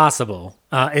 It's possible.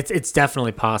 It's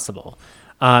definitely possible.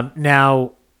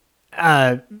 Now,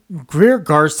 Greer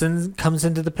Garson comes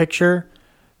into the picture.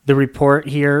 The report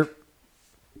here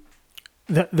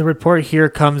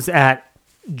comes at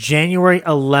January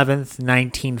 11th,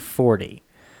 1940.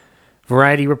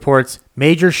 Variety reports,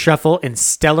 major shuffle in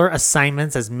stellar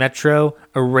assignments as Metro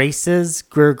erases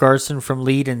Greer Garson from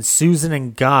lead in Susan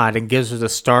and God and gives her the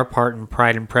star part in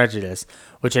Pride and Prejudice,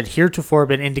 which had heretofore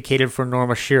been indicated for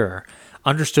Norma Shearer.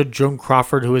 Understood Joan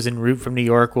Crawford, who is en route from New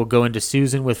York, will go into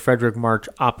Susan with Frederick March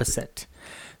opposite.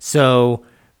 So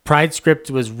Pride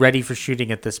script was ready for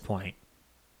shooting at this point.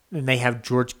 And they have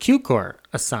George Cukor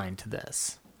assigned to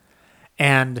this.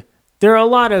 And there are a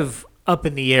lot of up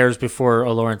in the airs before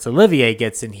Laurence Olivier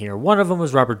gets in here. One of them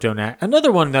was Robert Donat.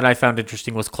 Another one that I found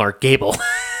interesting was Clark Gable,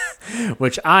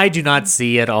 which I do not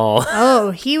see at all.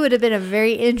 Oh, he would have been a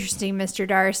very interesting Mr.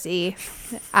 Darcy.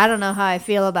 I don't know how I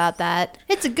feel about that.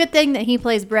 It's a good thing that he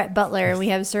plays Brett Butler and we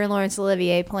have Sir Laurence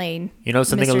Olivier playing You know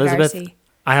something, Mr. Elizabeth? Darcy.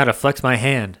 I had to flex my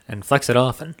hand and flex it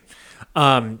often.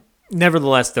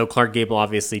 Nevertheless, though, Clark Gable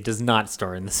obviously does not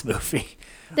star in this movie.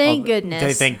 Thank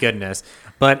goodness. Thank goodness.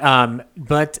 But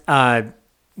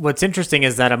what's interesting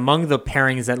is that among the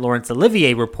pairings that Laurence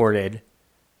Olivier reported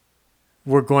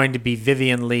were going to be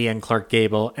Vivien Leigh and Clark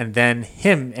Gable, and then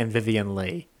him and Vivien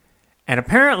Leigh. And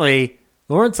apparently,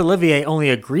 Laurence Olivier only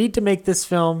agreed to make this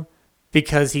film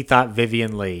because he thought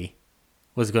Vivien Leigh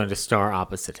was going to star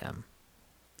opposite him.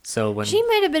 So when She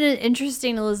might have been an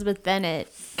interesting Elizabeth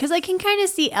Bennet, because I can kind of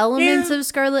see elements of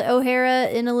Scarlett O'Hara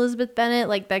in Elizabeth Bennet,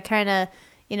 like that kind of,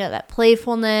 you know, that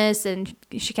playfulness, and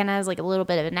she kind of has like a little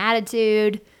bit of an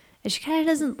attitude, and she kind of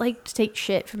doesn't like to take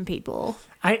shit from people.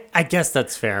 I guess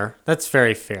that's fair. That's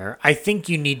very fair. I think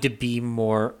you need to be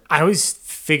more. I always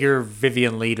figure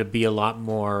Vivien Leigh to be a lot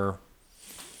more.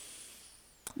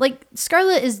 Like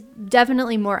Scarlett is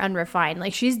definitely more unrefined.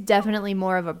 Like she's definitely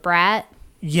more of a brat.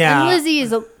 Yeah. And Lizzie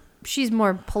she's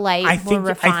more polite, more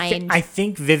refined. I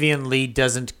think Vivien Leigh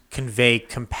doesn't convey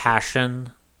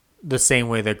compassion the same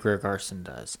way that Greer Garson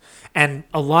does. And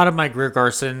a lot of my Greer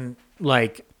Garson,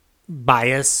 like,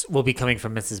 bias will be coming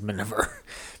from Mrs. Miniver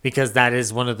because that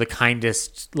is one of the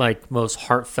kindest, like, most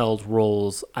heartfelt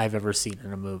roles I've ever seen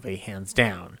in a movie, hands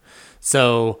down.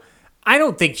 So I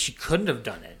don't think she couldn't have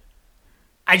done it.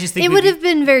 I just think It would have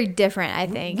been very different, I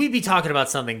think. we'd be talking about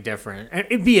something different.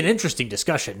 It'd be an interesting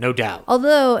discussion, no doubt.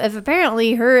 Although, if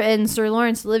apparently her and Sir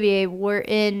Laurence Olivier were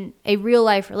in a real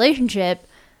life relationship,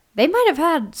 they might have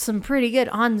had some pretty good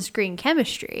on-screen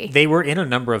chemistry. They were in a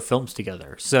number of films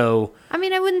together, so I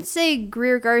mean, I wouldn't say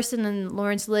Greer Garson and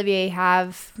Laurence Olivier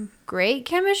have great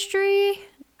chemistry.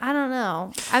 I don't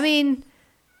know. I mean,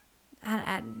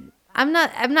 I'm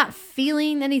not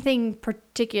feeling anything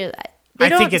particular. They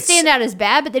don't stand out as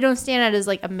bad, but they don't stand out as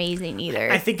like amazing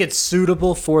either. I think it's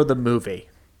suitable for the movie.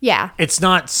 Yeah. It's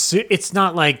not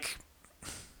like,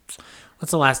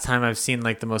 what's the last time I've seen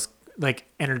like the most like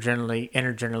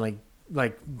intergenerally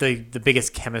like the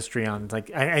biggest chemistry on,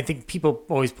 like I think people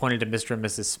always pointed to Mr. and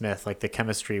Mrs. Smith, like the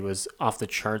chemistry was off the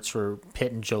charts for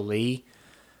Pitt and Jolie,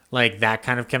 like that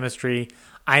kind of chemistry.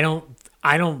 I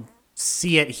don't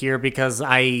see it here because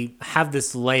I have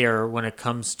this layer when it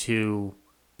comes to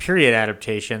period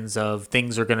adaptations of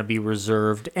things are going to be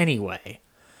reserved anyway.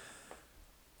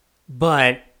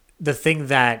 But the thing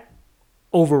that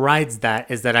overrides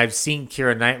that is that I've seen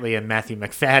Keira Knightley and Matthew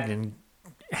McFadden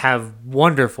have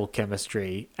wonderful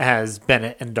chemistry as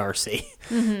Bennett and Darcy.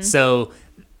 Mm-hmm. So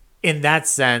in that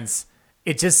sense,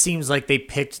 it just seems like they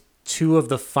picked two of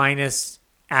the finest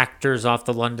actors off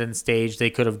the London stage they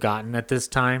could have gotten at this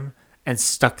time and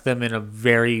stuck them in a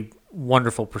very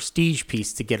wonderful prestige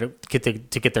piece to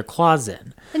get their claws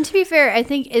in. And to be fair, I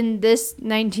think in this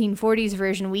 1940s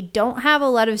version, we don't have a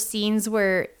lot of scenes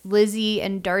where Lizzie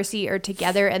and Darcy are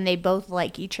together and they both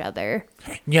like each other.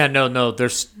 Yeah, no.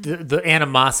 There's the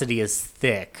animosity is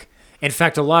thick. In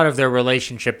fact, a lot of their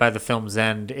relationship by the film's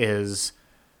end is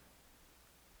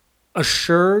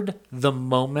assured the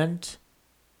moment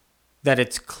that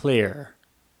it's clear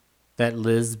that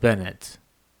Liz Bennet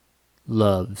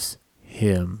loves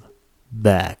him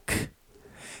back.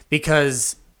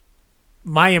 Because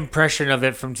my impression of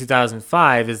it from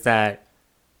 2005 is that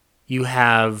you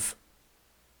have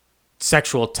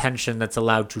sexual tension that's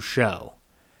allowed to show.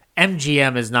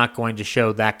 MGM is not going to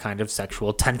show that kind of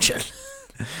sexual tension.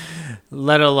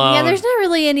 Let alone... Yeah, there's not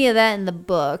really any of that in the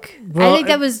book. Well, I think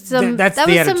that was some... That's that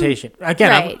the was adaptation.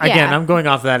 I'm going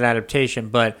off of that adaptation,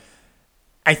 but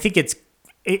I think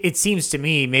it seems to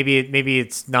me, maybe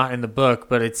it's not in the book,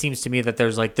 but it seems to me that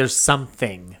there's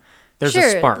something. There's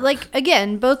a spark. Like,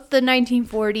 again, both the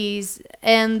 1940s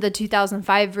and the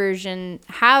 2005 version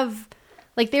have,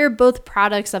 like, they're both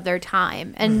products of their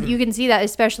time. And you can see that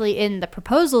especially in the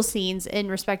proposal scenes in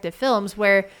respective films,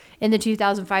 where in the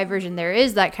 2005 version, there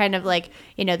is that kind of like,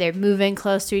 they're moving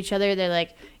close to each other. They're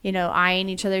like, eyeing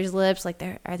each other's lips. Like,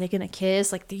 are they going to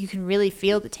kiss? Like, you can really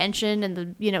feel the tension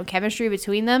and the, chemistry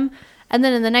between them. And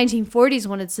then in the 1940s,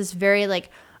 when it's this very like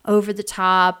over the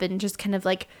top and just kind of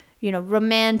like,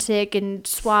 romantic and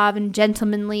suave and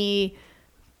gentlemanly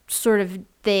sort of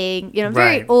thing, very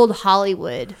right. old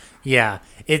Hollywood. Yeah,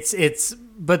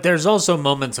 but there's also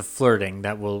moments of flirting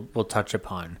that we'll touch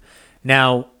upon.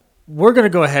 Now, we're going to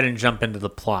go ahead and jump into the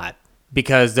plot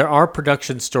because there are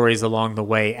production stories along the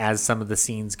way as some of the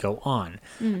scenes go on.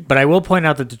 But I will point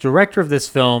out that the director of this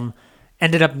film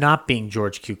ended up not being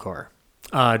George Cukor.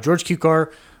 George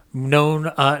Cukor,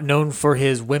 known for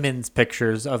his women's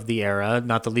pictures of the era,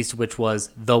 not the least of which was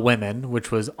The Women,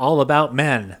 which was all about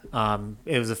men.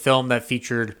 It was a film that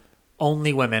featured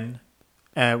only women,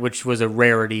 which was a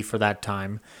rarity for that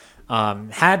time.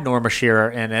 Had Norma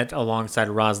Shearer in it, alongside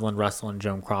Rosalind Russell and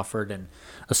Joan Crawford and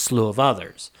a slew of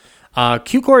others.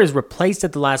 Cukor is replaced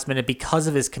at the last minute because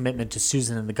of his commitment to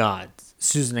Susan and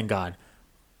God,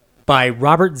 by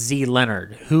Robert Z.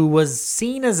 Leonard, who was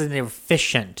seen as an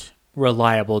efficient,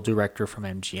 reliable director from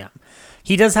MGM.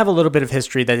 He does have a little bit of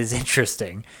history that is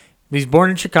interesting. He was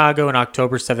born in Chicago on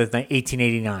October 7th,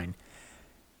 1889.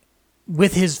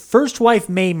 With his first wife,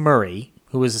 Mae Murray,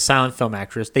 who was a silent film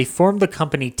actress, they formed the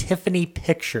company Tiffany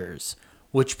Pictures,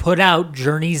 which put out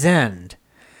Journey's End.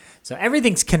 So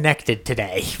everything's connected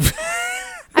today.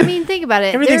 I mean, think about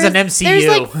it. Everything's an MCU. There's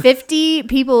like 50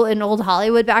 people in old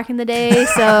Hollywood back in the day.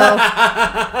 So,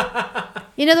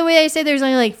 the way I say there's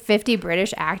only like 50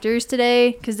 British actors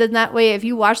today? Because then that way, if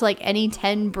you watch like any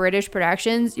 10 British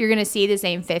productions, you're going to see the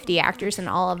same 50 actors in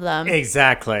all of them.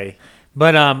 Exactly.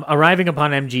 But arriving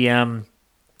upon MGM,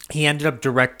 he ended up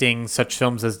directing such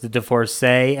films as The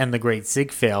Divorcee and The Great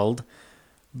Ziegfeld,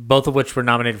 both of which were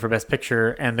nominated for Best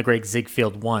Picture, and The Great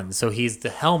Ziegfeld won. So he's the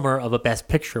helmer of a Best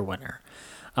Picture winner.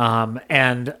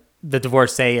 And The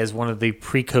Divorcee is one of the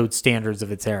pre-code standards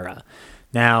of its era.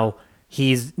 Now,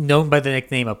 he's known by the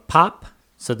nickname of Pop,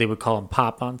 so they would call him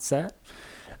Pop on set.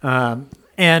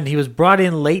 And he was brought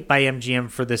in late by MGM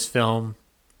for this film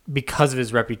because of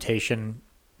his reputation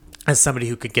as somebody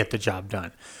who could get the job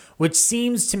done. Which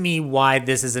seems to me why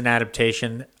this is an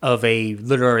adaptation of a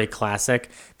literary classic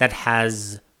that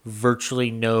has virtually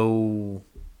no...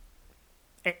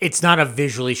 It's not a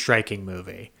visually striking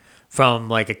movie from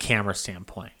like a camera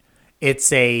standpoint.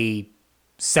 It's a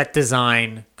set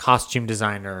design, costume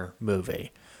designer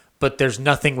movie. But there's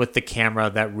nothing with the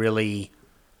camera that really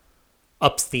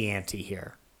ups the ante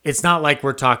here. It's not like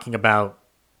we're talking about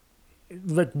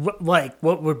like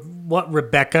what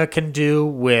Rebecca can do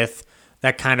with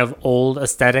that kind of old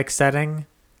aesthetic setting.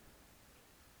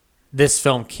 This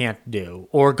film can't do,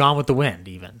 or Gone with the Wind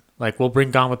even. Like we'll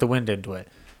bring Gone with the Wind into it.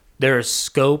 There is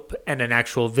scope and an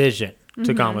actual vision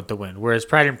to Gone with the Wind, whereas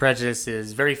Pride and Prejudice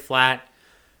is very flat,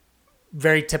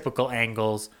 very typical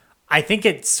angles. I think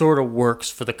it sort of works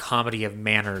for the comedy of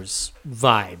manners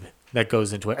vibe that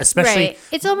goes into it, especially right.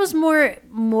 It's almost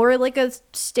more like a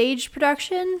stage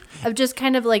production of just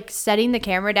kind of like setting the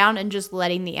camera down and just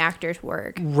letting the actors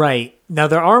work. Right. Now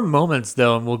there are moments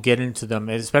though, and we'll get into them,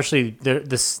 especially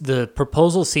the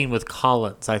proposal scene with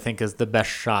Collins, I think is the best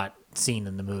shot scene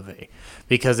in the movie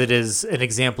because it is an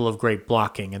example of great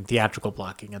blocking and theatrical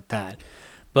blocking at that.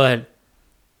 But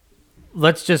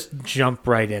let's just jump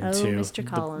right into Mr.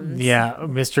 Collins.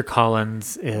 Mr.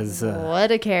 Collins is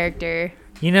what a character.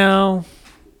 You know,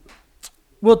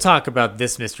 we'll talk about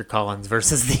this Mr. Collins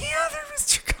versus the other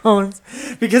Mr. Collins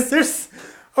because there's...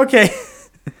 Okay,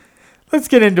 let's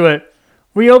get into it.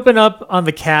 We open up on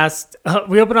the cast.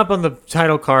 We open up on the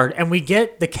title card, and we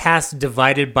get the cast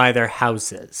divided by their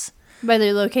houses. By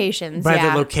their locations, By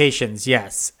their locations,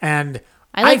 yes. And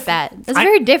I like that. That's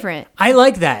very different. I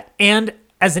like that. And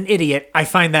as an idiot, I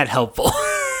find that helpful.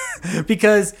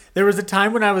 Because there was a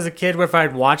time when I was a kid where if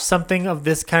I'd watched something of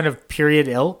this kind of period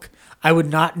ilk, I would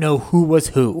not know who was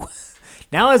who.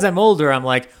 Now as I'm older, I'm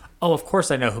like, oh, of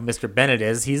course I know who Mr. Bennett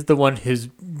is. He's the one who's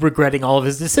regretting all of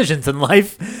his decisions in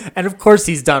life. And of course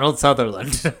he's Donald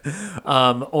Sutherland.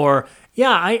 I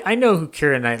know who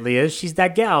Keira Knightley is. She's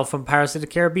that gal from Pirates of the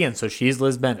Caribbean, so she's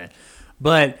Liz Bennett.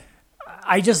 But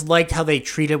I just liked how they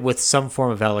treat it with some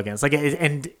form of elegance.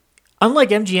 And unlike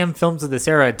MGM films of this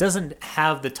era, it doesn't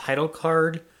have the title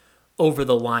card over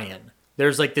the lion.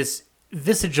 There's like this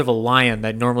visage of a lion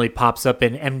that normally pops up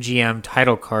in MGM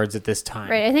title cards at this time.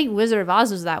 Right, I think Wizard of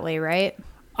Oz was that way, right?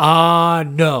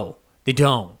 No, they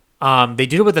don't. They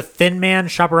did it with a Thin Man,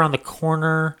 Shop Around the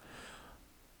Corner.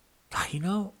 God, you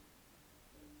know,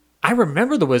 I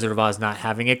remember the Wizard of Oz not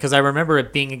having it because I remember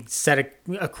it being set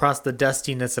across the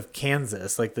dustiness of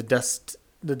Kansas, like the dust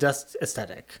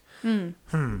aesthetic. Well,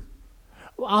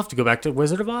 I'll have to go back to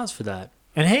Wizard of Oz for that.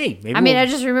 And hey, maybe I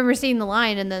just remember seeing the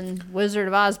line, and then Wizard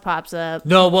of Oz pops up.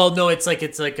 No, it's like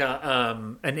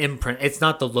a an imprint. It's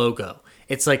not the logo.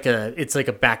 It's like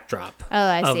a backdrop. Oh,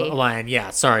 I of see. A lion.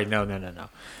 Yeah, sorry, no.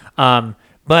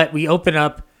 But we open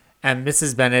up, and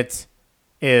Mrs. Bennett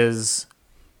is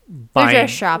buying. They're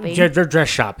dress shopping. They're dress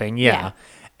shopping. Yeah,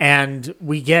 and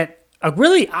we get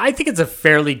I think it's a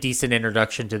fairly decent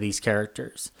introduction to these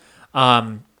characters.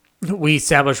 We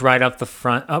establish right off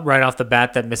the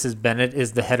bat that Mrs. Bennett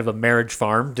is the head of a marriage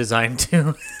farm designed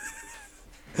to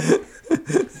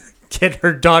get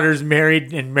her daughters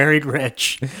married and married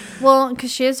rich. Well,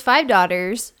 because she has 5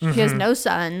 daughters. She has no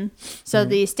son. So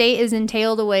the estate is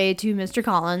entailed away to Mr.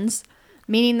 Collins,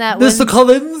 meaning that Mr.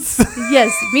 Collins?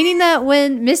 Yes, meaning that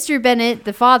when Mr. Bennett,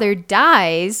 the father,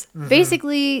 dies,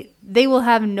 basically they will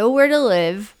have nowhere to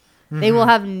live. They will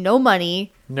have no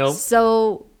money. Nope.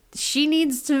 So she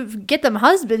needs to get them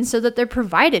husbands so that they're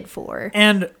provided for.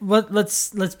 And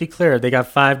let's be clear. They got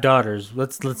 5 daughters.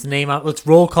 Let's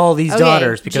roll call these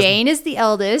daughters because Jane is the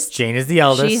eldest.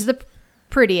 She's the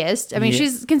prettiest. I mean,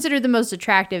 she's considered the most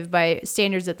attractive by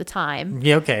standards at the time.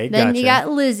 Yeah, okay. Then gotcha. you got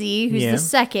Lizzie, who's the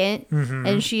second,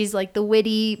 and she's like the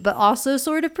witty but also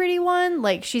sort of pretty one.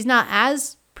 Like she's not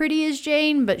as pretty as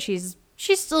Jane, but she's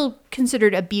still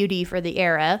considered a beauty for the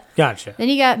era. Gotcha. Then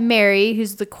you got Mary,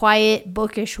 who's the quiet,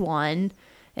 bookish one.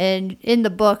 And in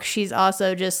the book, she's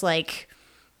also just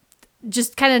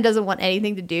kind of doesn't want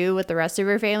anything to do with the rest of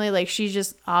her family. Like, she's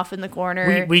just off in the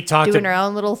corner we talked doing her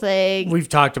own little thing. We've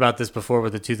talked about this before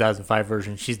with the 2005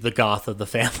 version. She's the goth of the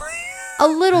family. A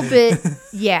little bit,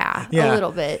 yeah, a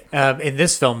little bit. In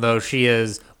this film, though, she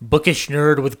is bookish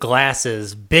nerd with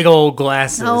glasses, big old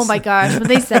glasses. Oh my gosh, when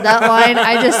they said that line,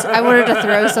 I wanted to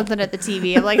throw something at the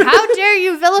TV. I'm like, how dare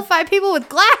you vilify people with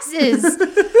glasses?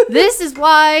 This is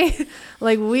why,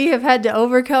 we have had to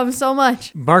overcome so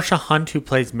much. Marsha Hunt, who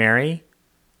plays Mary,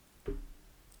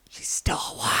 she's still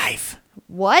alive.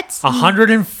 What?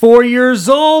 104 years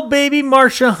old, baby.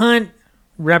 Marsha Hunt,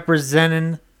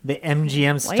 representing the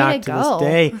MGM stock to this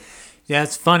day. Yeah,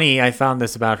 it's funny. I found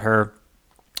this about her.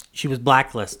 She was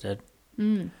blacklisted.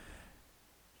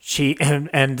 She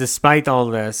and despite all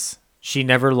this, she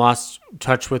never lost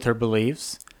touch with her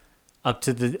beliefs. Up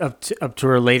to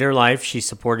her later life, she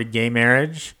supported gay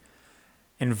marriage,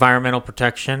 environmental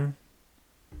protection,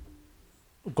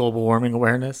 global warming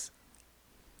awareness.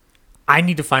 I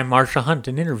need to find Marsha Hunt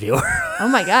and interview her. Oh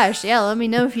my gosh, yeah, let me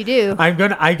know if you do.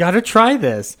 I gotta try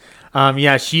this.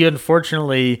 She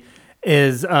unfortunately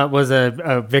was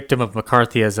a victim of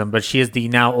McCarthyism, but she is the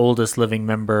now oldest living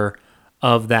member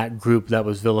of that group that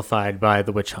was vilified by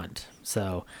the witch hunt.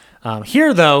 So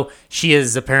here, though, she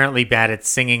is apparently bad at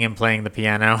singing and playing the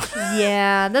piano.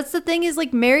 Yeah, that's the thing is,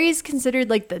 like, Mary's considered,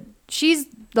 like, she's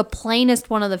the plainest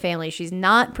one of the family. She's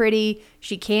not pretty.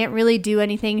 She can't really do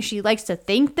anything. She likes to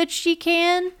think that she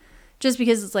can, just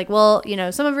because it's like, well, you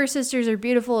know, some of her sisters are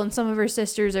beautiful and some of her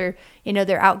sisters are, you know,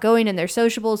 they're outgoing and they're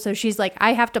sociable. So she's like,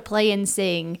 I have to play and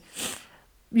sing.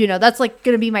 You know, that's, like,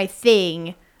 going to be my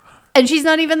thing. And she's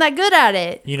not even that good at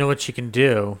it. You know what she can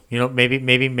do? You know,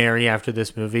 maybe Mary, after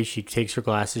this movie, she takes her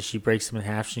glasses, she breaks them in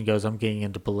half, she goes, I'm getting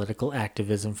into political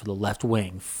activism for the left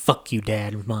wing. Fuck you,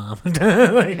 Dad and Mom.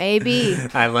 Maybe.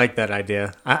 I like that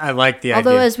idea. I like the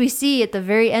Although, idea. as we see at the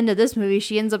very end of this movie,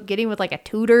 she ends up getting with, like, a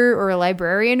tutor or a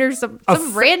librarian or some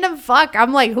random fuck.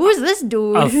 I'm like, who is this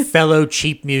dude? A fellow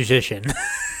cheap musician.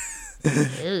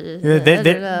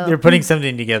 They're putting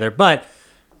something together. But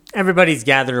everybody's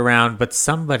gathered around, but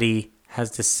somebody has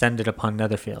descended upon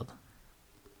Netherfield.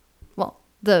 Well,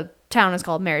 the town is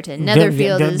called Meryton.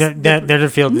 Netherfield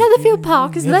Netherfield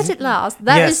Park is let at last.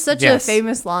 That is such a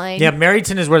famous line. Yeah,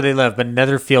 Meryton is where they live, but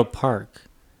Netherfield Park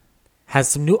has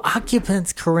some new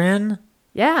occupants, Corinne.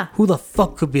 Yeah. Who the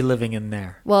fuck could be living in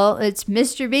there? Well, it's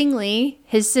Mr. Bingley,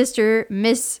 his sister,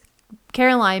 Miss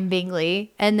Caroline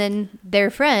Bingley, and then their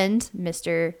friend,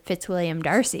 Mr. Fitzwilliam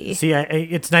Darcy. See,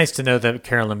 it's nice to know that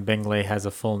Carolyn Bingley has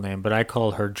a full name, but I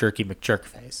call her Jerky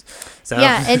McJerkface. So.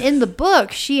 Yeah, and in the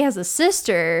book, she has a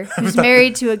sister who's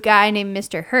married to a guy named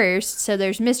Mr. Hurst. So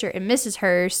there's Mr. and Mrs.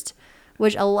 Hurst,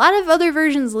 which a lot of other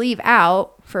versions leave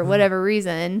out for whatever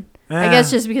reason. I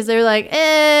guess just because they're like,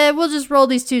 we'll just roll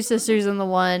these two sisters in the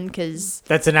one, because...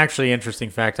 That's an actually interesting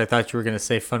fact. I thought you were going to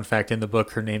say, fun fact, in the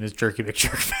book, her name is Jerky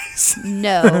McJerkface.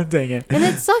 No. Dang it. And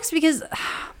it sucks because,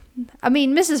 I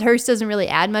mean, Mrs. Hurst doesn't really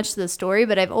add much to the story,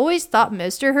 but I've always thought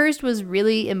Mr. Hurst was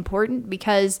really important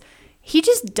because he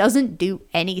just doesn't do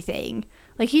anything.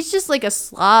 Like, he's just like a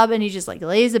slob, and he just like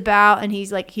lays about, and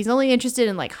he's only interested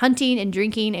in like hunting and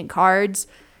drinking and cards.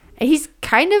 And he's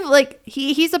kind of like,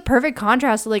 he's a perfect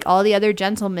contrast to like all the other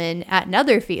gentlemen at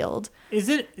Netherfield. Is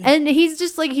it? And he's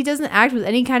just like, he doesn't act with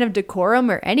any kind of decorum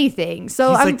or anything.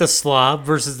 So he's like the slob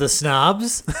versus the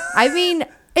snobs. I mean,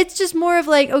 it's just more of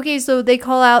like, okay, so they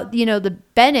call out, you know, the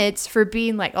Bennets for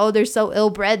being like, oh, they're so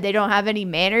ill-bred, they don't have any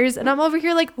manners. And I'm over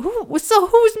here like, who's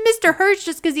Mr. Hurst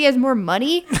just because he has more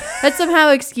money? That somehow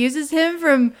excuses him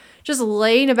from just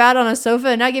laying about on a sofa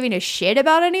and not giving a shit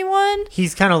about anyone.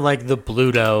 He's kind of like the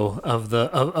Bluto of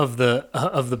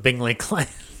the Bingley clan.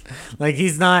 Like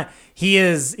he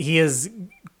is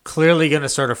clearly going to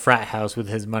start a frat house with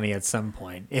his money at some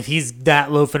point. If he's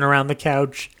that loafing around the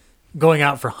couch, going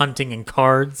out for hunting and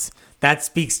cards, that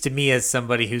speaks to me as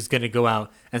somebody who's going to go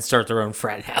out and start their own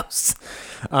frat house.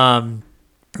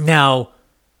 Now,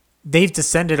 they've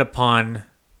descended upon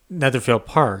Netherfield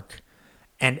Park,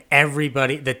 and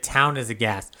everybody, the town is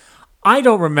aghast. I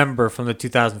don't remember from the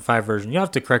 2005 version. You'll have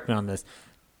to correct me on this.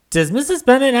 Does Mrs.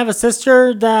 Bennet have a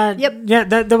sister that? Yep. Yeah,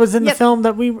 that was in the film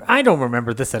that I don't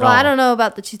remember this at all. Well, I don't know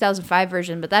about the 2005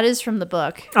 version, but that is from the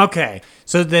book. Okay,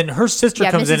 so then her sister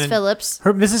comes Mrs. in. Phillips.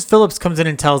 Mrs. Phillips comes in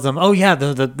and tells them, "Oh yeah,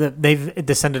 they've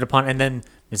descended upon," and then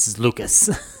Mrs. Lucas.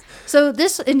 So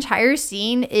this entire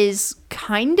scene is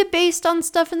kind of based on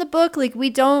stuff in the book. Like, we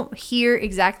don't hear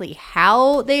exactly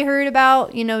how they heard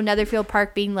about, you know, Netherfield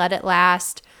Park being let at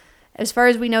last. As far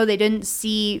as we know, they didn't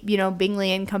see, you know,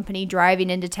 Bingley and company driving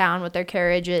into town with their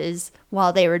carriages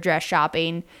while they were dress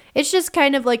shopping. It's just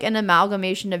kind of like an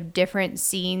amalgamation of different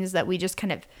scenes that we just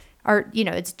kind of are, you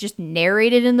know, it's just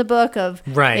narrated in the book of,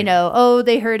 right. You know, oh,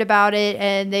 they heard about it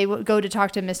and they would go to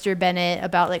talk to Mr. Bennet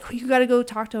about like, you got to go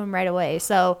talk to him right away.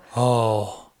 So,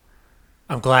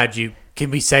 I'm glad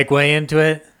can we segue into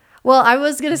it? Well, I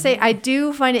was going to say, I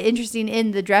do find it interesting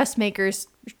in the dressmaker's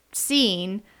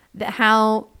scene that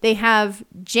how they have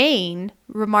Jane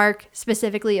remark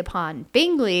specifically upon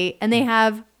Bingley and they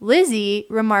have Lizzie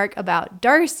remark about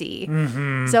Darcy.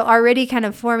 Mm-hmm. So already kind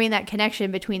of forming that connection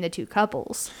between the two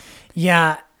couples.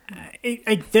 Yeah.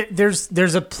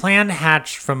 There's a plan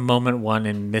hatched from moment one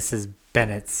in Mrs.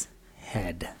 Bennet's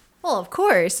head. Well, of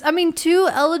course. I mean, two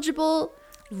eligible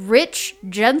rich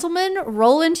gentlemen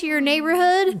roll into your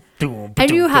neighborhood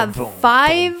and you have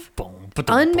 5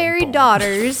 unmarried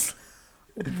daughters,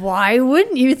 why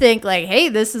wouldn't you think like, hey,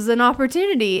 this is an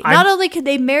opportunity? Not only could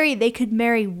they marry, they could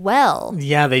marry well.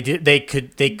 Yeah, they do. They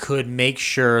could make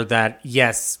sure that,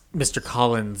 yes, Mr.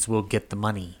 Collins will get the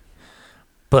money,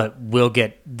 but we'll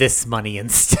get this money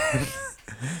instead.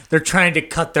 They're trying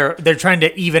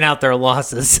to even out their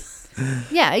losses.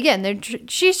 Yeah, again,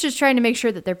 she's just trying to make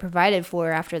sure that they're provided for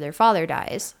after their father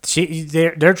dies.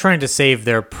 They're trying to save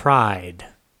their pride.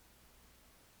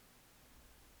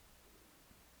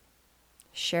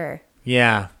 Sure.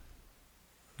 Yeah.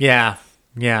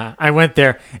 I went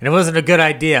there, and it wasn't a good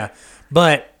idea.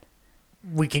 But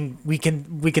we can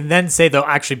then say, though,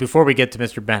 actually, before we get to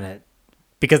Mr. Bennett,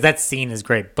 because that scene is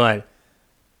great, but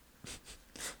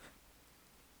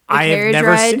I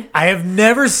have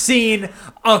never seen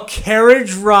a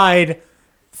carriage ride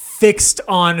fixed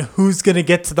on who's gonna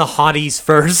get to the hotties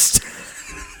first.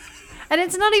 And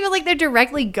it's not even like they're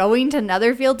directly going to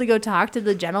Netherfield to go talk to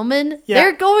the gentleman. Yeah.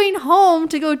 They're going home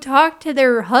to go talk to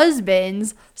their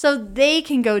husbands so they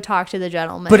can go talk to the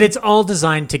gentleman. But it's all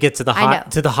designed to get to the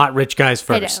hot rich guys I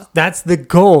first. know. That's the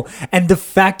goal. And the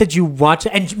fact that you watch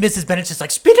it, and Mrs. Bennett's just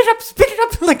like, speed it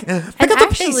up, like, And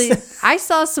actually, I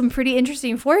saw some pretty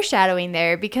interesting foreshadowing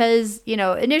there because,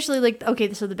 initially, like,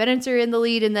 okay, so the Bennetts are in the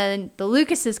lead, and then the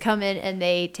Lucases come in and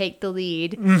they take the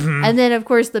lead. Mm-hmm. And then, of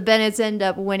course, the Bennetts end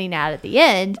up winning out at the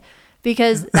end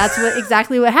because that's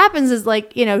exactly what happens is,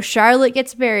 like, Charlotte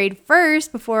gets married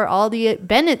first before all the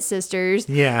Bennett sisters.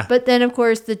 Yeah. But then, of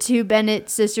course, the 2 Bennett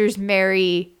sisters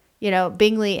marry,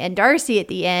 Bingley and Darcy at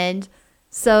the end.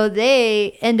 So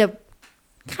they end up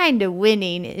kind of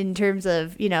winning in terms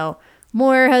of,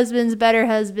 more husbands, better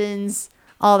husbands,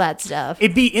 all that stuff.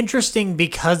 It'd be interesting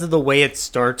because of the way it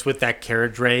starts with that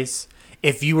carriage race.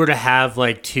 If you were to have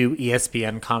like 2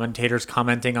 ESPN commentators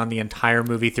commenting on the entire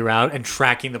movie throughout and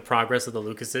tracking the progress of the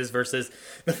Lucases versus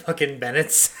the fucking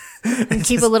Bennetts. And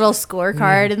keep a little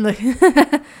scorecard in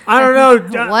the I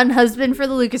don't know. One husband for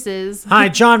the Lucases. Hi,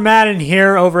 John Madden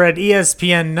here over at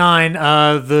ESPN 9,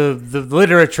 the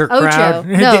literature crowd. Ocho.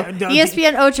 No,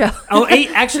 ESPN Ocho.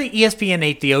 Actually, ESPN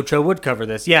 8 The Ocho would cover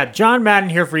this. Yeah, John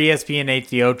Madden here for ESPN 8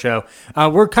 The Ocho.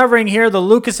 We're covering here the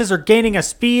Lucases are gaining a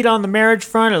speed on the marriage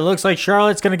front. It looks like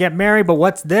Charlotte's going to get married, but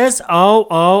what's this?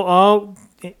 Oh.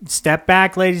 Step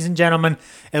back, ladies and gentlemen.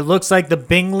 It looks like the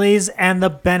Bingleys and the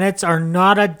Bennetts are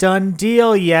not a done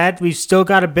deal yet. We've still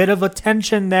got a bit of a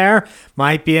tension there.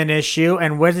 Might be an issue.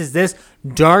 And what is this?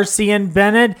 Darcy and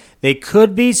Bennett? They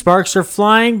could be. Sparks are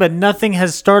flying, but nothing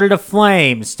has started a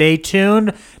flame. Stay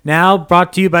tuned. Now,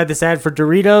 brought to you by this ad for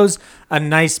Doritos. A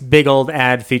nice big old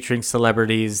ad featuring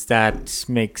celebrities that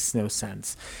makes no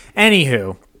sense.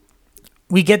 Anywho,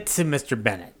 we get to Mr.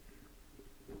 Bennett.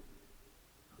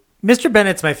 Mr.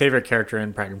 Bennett's my favorite character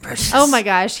in Pride and Prejudice. Oh my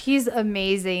gosh, he's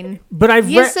amazing. But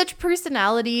he has such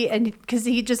personality, and because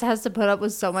he just has to put up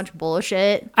with so much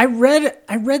bullshit. I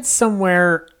read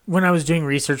somewhere when I was doing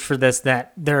research for this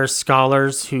that there are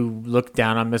scholars who look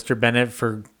down on Mr. Bennett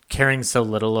for caring so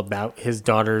little about his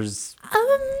daughter's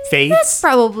fates. That's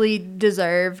probably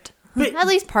deserved. But, at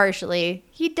least partially.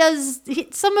 He does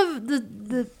some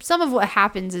of what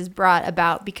happens is brought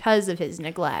about because of his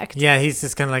neglect. Yeah, he's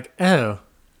just kind of like, oh.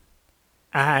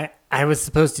 I was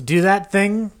supposed to do that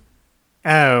thing?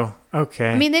 Oh, okay.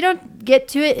 I mean, they don't get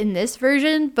to it in this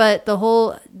version, but the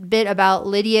whole bit about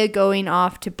Lydia going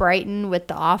off to Brighton with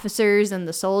the officers and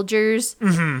the soldiers,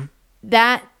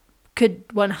 that could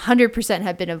 100%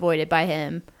 have been avoided by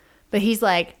him. But he's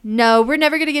like, no, we're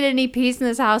never going to get any peace in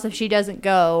this house if she doesn't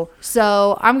go.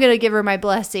 So I'm going to give her my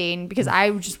blessing because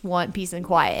I just want peace and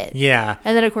quiet. Yeah.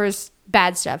 And then, of course,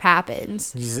 bad stuff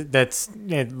happens. That's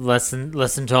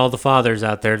lesson to all the fathers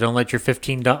out there. Don't let your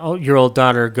 15-year-old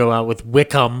daughter go out with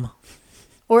Wickham.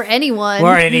 Or anyone.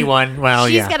 Well,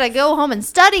 She's got to go home and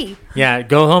study. Yeah,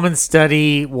 go home and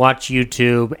study, watch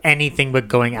YouTube, anything but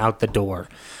going out the door.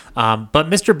 But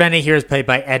Mr. Bennett here is played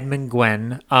by Edmund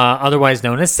Gwenn, otherwise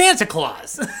known as Santa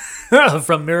Claus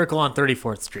from Miracle on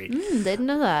 34th Street. Didn't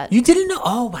know that. You didn't know?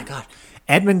 Oh, my God.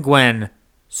 Edmund Gwenn,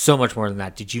 so much more than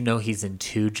that. Did you know he's in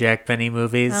 2 Jack Benny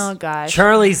movies? Oh, gosh.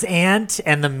 Charlie's Aunt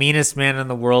and The Meanest Man in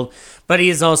the World. But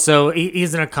he's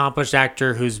an accomplished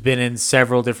actor who's been in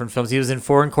several different films. He was in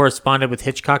Foreign Correspondent with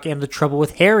Hitchcock and The Trouble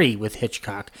with Harry with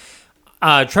Hitchcock.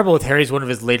 Trouble with Harry is one of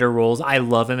his later roles. I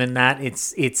love him in that.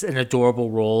 It's an adorable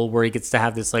role where he gets to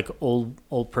have this like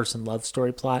old person love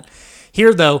story plot.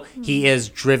 Here, though, he is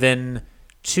driven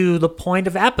to the point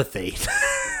of apathy,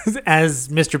 as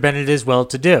Mr. Bennett is well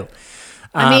to do.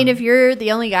 I mean, if you're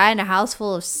the only guy in a house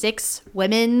full of 6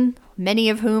 women, many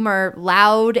of whom are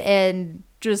loud and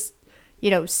just,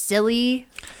 silly.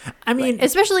 I mean,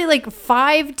 Especially like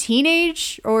 5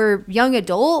 teenage or young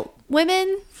adult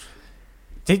women.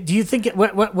 do you think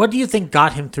what do you think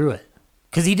got him through it?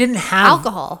 Because he didn't have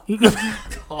Alcohol.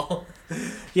 Alcohol.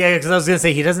 Yeah, because I was gonna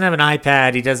say he doesn't have an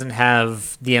iPad. He doesn't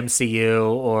have the MCU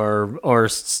or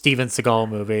Steven Seagal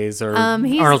movies or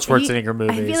Arnold Schwarzenegger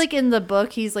movies. I feel like in the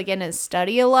book he's like in his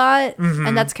study a lot,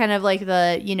 and that's kind of like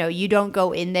the you don't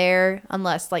go in there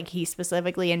unless like he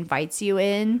specifically invites you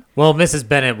in. Well, Mrs.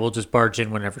 Bennett will just barge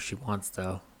in whenever she wants,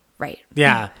 though. Right.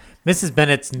 Yeah. Mrs.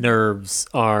 Bennett's nerves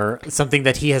are something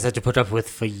that he has had to put up with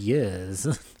for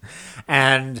years.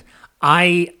 And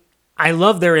I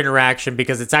love their interaction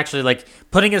because it's actually like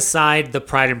putting aside the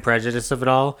Pride and Prejudice of it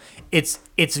all. It's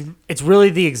really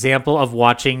the example of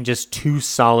watching just 2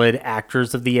 solid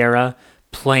actors of the era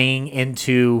playing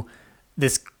into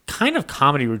this kind of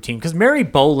comedy routine. Because Mary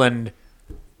Boland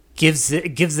gives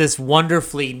this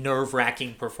wonderfully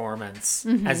nerve-wracking performance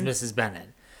as Mrs. Bennet.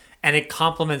 And it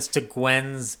complements to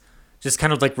Gwen's just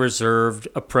kind of like reserved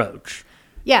approach.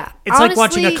 Yeah. It's like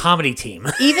watching a comedy team.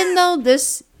 even though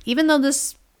this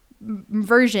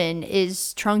version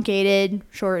is truncated,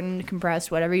 shortened,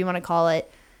 compressed, whatever you want to call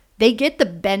it, they get the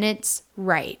Bennets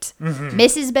right.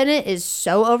 Mrs. Bennet is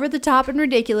so over the top and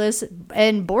ridiculous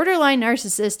and borderline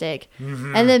narcissistic.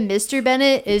 And then Mr.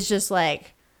 Bennet is just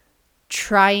like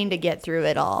trying to get through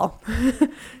it all.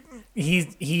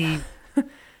 He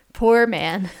Poor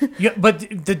man. Yeah,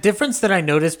 but the difference that I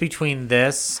noticed between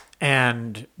this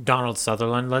and Donald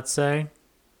Sutherland, let's say,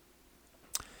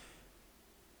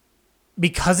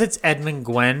 because it's Edmund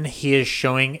Gwenn, he is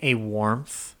showing a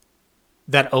warmth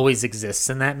that always exists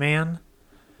in that man.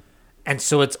 And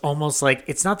so it's almost like,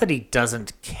 it's not that he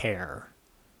doesn't care.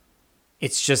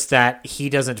 It's just that he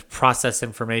doesn't process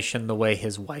information the way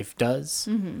his wife does.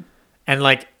 And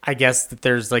like, I guess that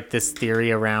there's like this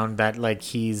theory around that like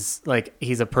he's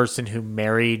a person who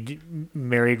married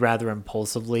rather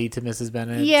impulsively to Mrs.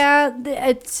 Bennet. Yeah,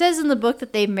 it says in the book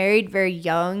that they married very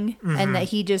young and that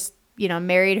he just,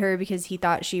 married her because he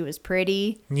thought she was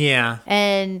pretty. Yeah.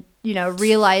 And,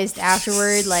 realized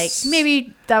afterward, like,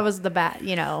 maybe that was a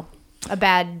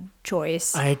bad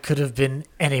choice. I could have been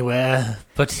anywhere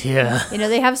but here.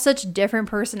 They have such different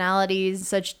personalities,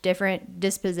 such different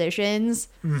dispositions.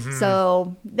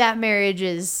 So that marriage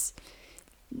is,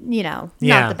 not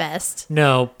the best.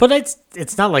 No, but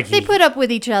it's not like They put up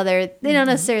with each other. They don't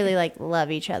necessarily like love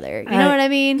each other. You know what I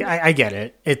mean? I get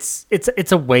it.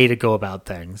 It's a way to go about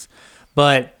things,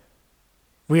 but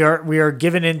we are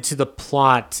given into the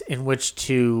plot in which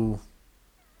to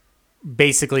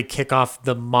basically kick off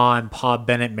the Ma and Pa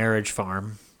Bennett marriage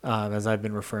farm, as I've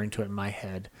been referring to it in my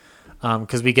head,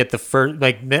 because we get the first,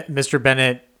 like, Mr.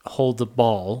 Bennett hold the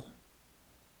ball.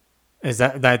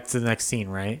 That's the next scene,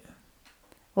 right?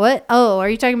 What? Oh, are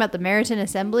you talking about the Meriton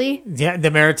Assembly? Yeah,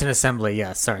 the Meriton Assembly.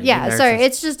 Yeah, sorry. Yeah, sorry.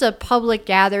 It's just a public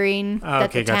gathering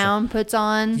that the town puts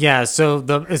on. Yeah, so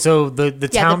the town.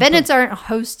 Yeah, the Bennetts aren't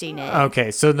hosting it.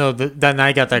 Okay, so no, then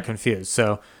I got that confused.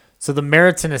 So the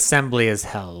Meriton Assembly is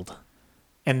held,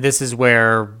 and this is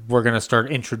where we're gonna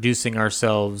start introducing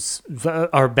ourselves,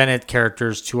 our Bennett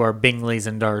characters, to our Bingleys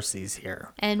and Darcys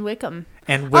here. And Wickham.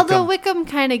 And Although Wickham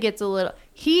kind of gets a little...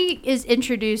 He is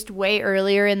introduced way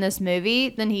earlier in this movie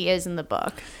than he is in the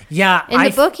book. Yeah. In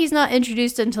the book, he's not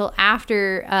introduced until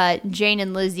after Jane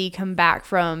and Lizzie come back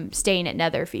from staying at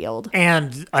Netherfield.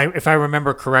 And if I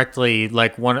remember correctly,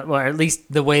 like at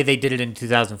least the way they did it in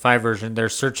 2005 version, they're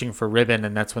searching for Ribbon,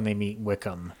 and that's when they meet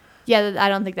Wickham. Yeah, I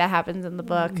don't think that happens in the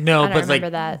book. No, I don't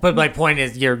remember that. But my point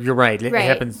is, you're right. It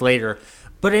happens later.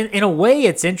 But in a way,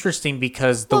 it's interesting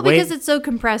because because it's so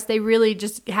compressed, they really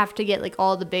just have to get like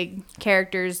all the big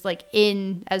characters like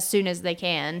in as soon as they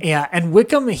can. Yeah, and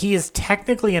Wickham, he is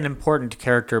technically an important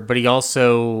character, but he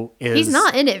also is... He's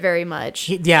not in it very much.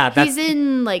 He's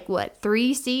in like,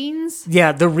 3 scenes?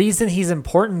 Yeah, the reason he's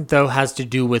important, though, has to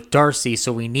do with Darcy,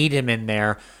 so we need him in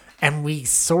there. And we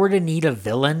sort of need a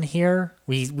villain here.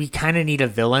 We kind of need a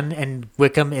villain, and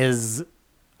Wickham is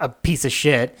a piece of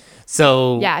shit.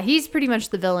 So yeah, he's pretty much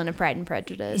the villain of Pride and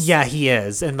Prejudice. Yeah, he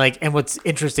is. And what's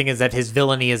interesting is that his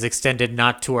villainy is extended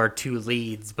not to our 2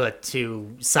 leads, but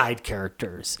to side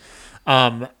characters.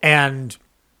 And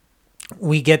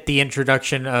we get the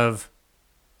introduction of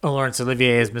Laurence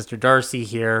Olivier as Mr. Darcy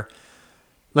here.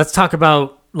 Let's talk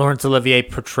about Laurence Olivier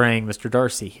portraying Mr.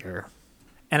 Darcy here.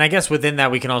 And I guess within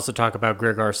that, we can also talk about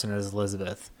Greer Garson as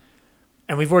Elizabeth.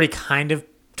 And we've already kind of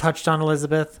touched on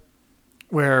Elizabeth,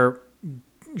 where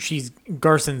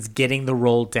Garson's getting the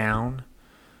role down.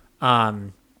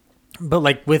 But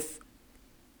like with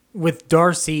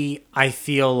Darcy, I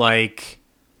feel like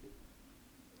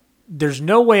there's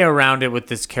no way around it with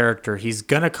this character. He's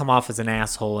going to come off as an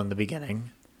asshole in the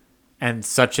beginning, and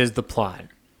such is the plot.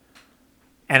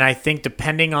 And I think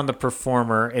depending on the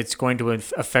performer, it's going to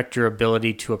affect your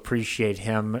ability to appreciate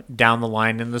him down the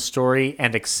line in the story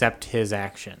and accept his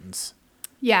actions.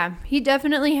 Yeah, he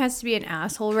definitely has to be an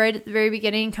asshole right at the very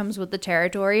beginning. Comes with the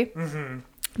territory.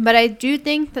 But I do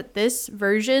think that this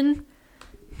version,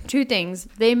 two things.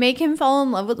 They make him fall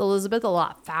in love with Elizabeth a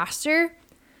lot faster.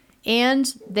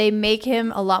 And they make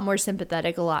him a lot more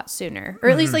sympathetic a lot sooner. Or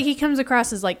at least like he comes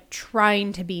across as like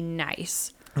trying to be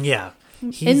nice. Yeah.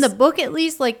 In the book, at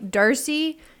least, like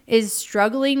Darcy is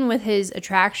struggling with his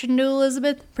attraction to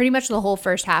Elizabeth pretty much the whole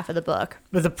first half of the book.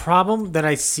 But the problem that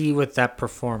I see with that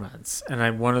performance,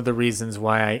 and one of the reasons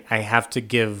why I have to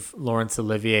give Laurence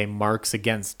Olivier marks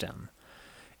against him,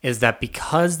 is that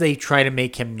because they try to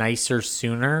make him nicer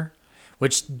sooner,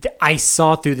 which I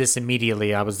saw through this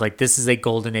immediately, I was like, this is a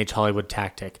Golden Age Hollywood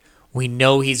tactic. We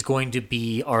know he's going to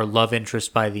be our love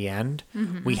interest by the end.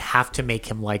 We have to make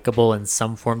him likable in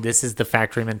some form. This is the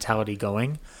factory mentality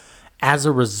going. As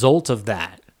a result of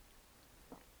that,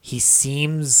 he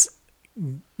seems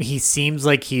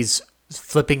like he's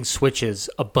flipping switches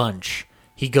a bunch.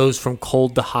 He goes from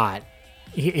cold to hot.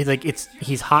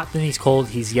 He's hot then he's cold.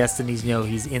 He's yes then he's no.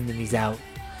 He's in then he's out.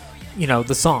 You know,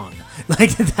 the song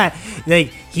like that.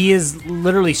 Like he is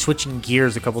literally switching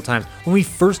gears a couple times. When we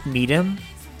first meet him,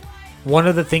 one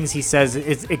of the things he says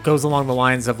is it goes along the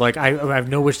lines of like, I have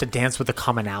no wish to dance with a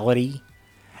commonality.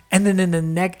 And then in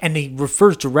the and he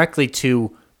refers directly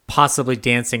to possibly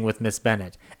dancing with Miss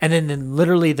Bennet. And then in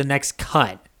literally the next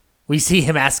cut, we see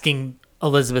him asking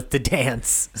Elizabeth to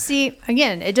dance. See,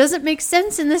 again, it doesn't make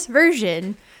sense in this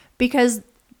version because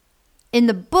in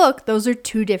the book, those are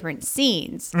two different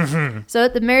scenes. So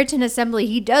at the Meryton Assembly,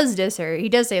 he does diss her. He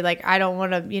does say, like, I don't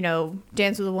want to,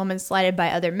 dance with a woman slighted by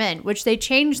other men, which they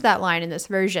changed that line in this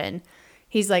version.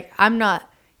 He's like, I'm not,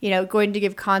 going to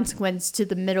give consequence to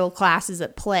the middle classes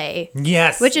at play.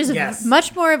 Yes. Which is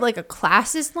much more of like a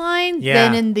classist line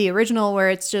than in the original where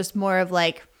it's just more of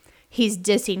like, he's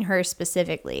dissing her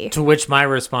specifically. To which my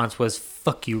response was,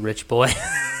 fuck you, rich boy.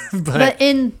 But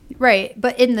in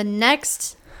the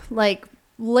next... like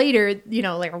later,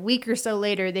 like a week or so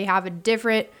later, they have a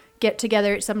different get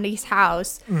together at somebody's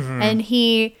house and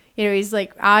he, he's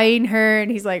like eyeing her and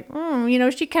he's like,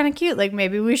 she's kind of cute. Like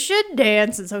maybe we should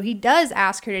dance. And so he does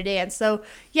ask her to dance. So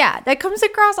yeah, that comes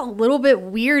across a little bit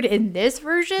weird in this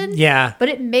version. Yeah. But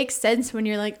it makes sense when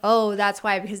you're like, oh, that's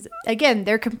why, because again,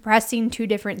 they're compressing two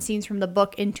different scenes from the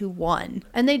book into one.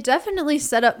 And they definitely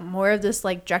set up more of this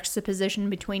like juxtaposition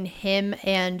between him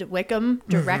and Wickham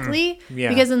directly. Yeah.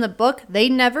 Because in the book, they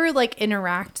never like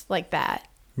interact like that.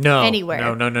 No,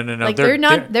 anywhere. No. Like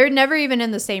they're never even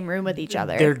in the same room with each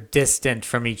other. They're distant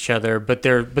from each other, but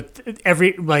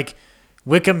every like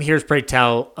Wickham hears pray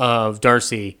tell of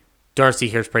Darcy, Darcy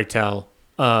hears pray tell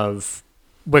of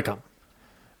Wickham.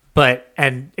 But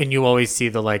and you always see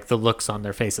the looks on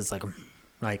their faces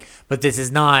like but this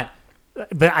is not,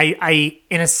 but I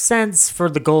in a sense for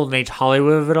the Golden Age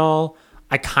Hollywood of it all,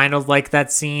 I kind of like that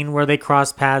scene where they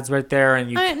cross paths right there.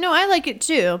 And I like it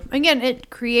too. Again, it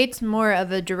creates more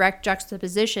of a direct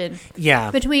juxtaposition.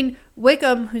 Yeah. Between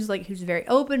Wickham, who's very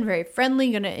open, very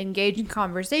friendly, going to engage in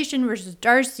conversation, versus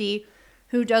Darcy,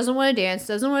 who doesn't want to dance,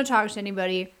 doesn't want to talk to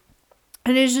anybody,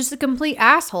 and is just a complete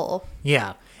asshole.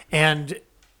 Yeah. And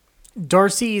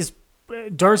Darcy as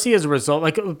a result,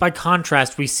 like by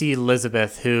contrast, we see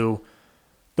Elizabeth, who...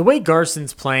 the way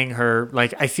Garson's playing her,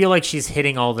 like I feel like she's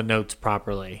hitting all the notes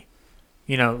properly.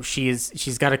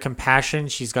 She's got a compassion,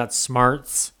 she's got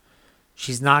smarts.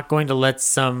 She's not going to let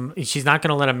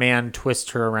a man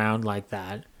twist her around like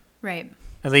that. Right.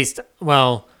 At least,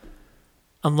 well,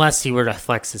 unless he were to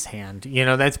flex his hand.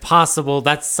 That's possible.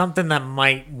 That's something that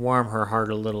might warm her heart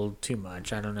a little too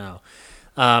much. I don't know.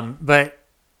 But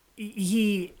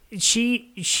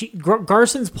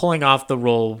Garson's pulling off the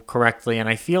role correctly, and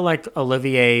I feel like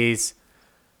Olivier's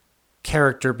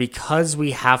character, because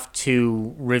we have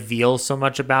to reveal so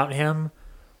much about him,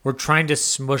 we're trying to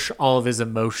smush all of his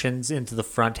emotions into the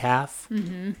front half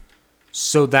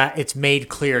so that it's made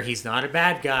clear he's not a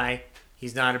bad guy.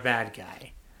 He's not a bad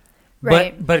guy.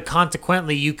 Right. But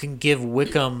consequently, you can give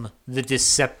Wickham the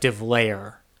deceptive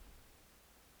layer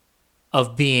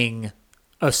of being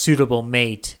a suitable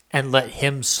mate and let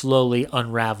him slowly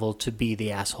unravel to be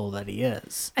the asshole that he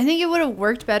is. I think it would have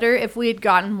worked better if we had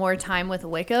gotten more time with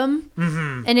Wickham.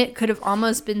 And it could have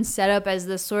almost been set up as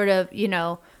this sort of,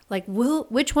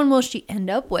 which one will she end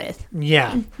up with?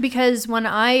 Yeah. Because when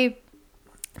I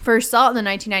first saw it in the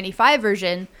 1995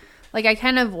 version, I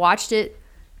kind of watched it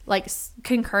like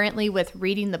concurrently with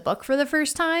reading the book for the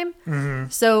first time.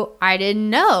 So I didn't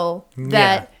know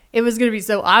that it was going to be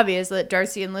so obvious that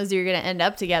Darcy and Lizzie are going to end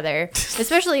up together,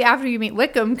 especially after you meet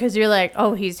Wickham, because you're like,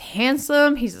 oh, he's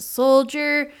handsome, he's a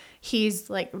soldier, he's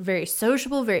like very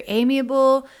sociable, very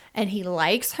amiable, and he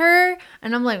likes her.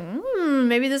 And I'm like,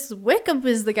 maybe this Wickham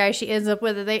is the guy she ends up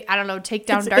with. Or they, I don't know, take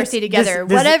down Darcy together,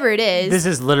 whatever it is. This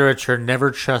is literature.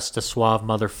 Never trust a suave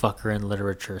motherfucker in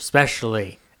literature,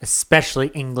 especially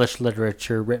English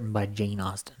literature written by Jane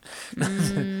Austen.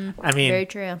 I mean, very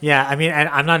true. Yeah, I mean, and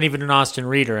I'm not even an Austen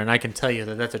reader, and I can tell you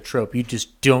that that's a trope. You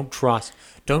just don't trust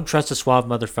a suave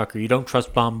motherfucker. You don't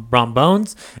trust Brom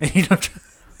Bones, and you don't.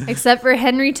 Except for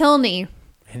Henry Tilney.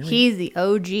 He's the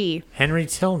OG. Henry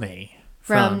Tilney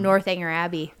from Northanger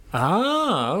Abbey.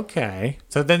 Ah, okay.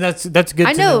 So then that's good.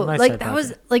 I to know, my like side that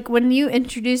was like when you get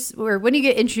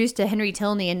introduced to Henry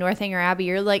Tilney in Northanger Abbey,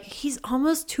 you're like, he's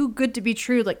almost too good to be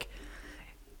true. Like,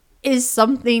 is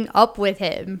something up with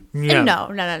him? Yeah. And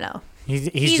no.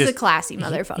 He's just a classy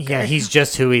motherfucker. Yeah, he's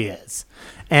just who he is.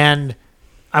 And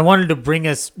I wanted to bring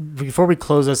us before we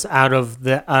close us out of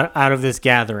this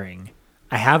gathering.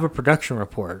 I have a production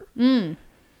report.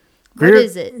 What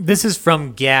is it? This is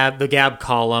from Gab, the Gab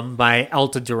column by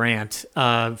Alta Durant.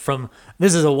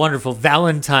 This is a wonderful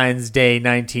Valentine's Day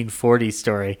 1940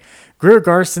 story. Greer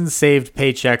Garson saved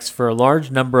paychecks for a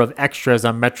large number of extras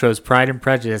on Metro's Pride and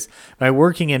Prejudice by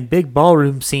working in big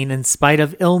ballroom scene in spite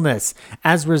of illness.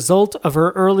 As a result of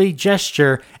her early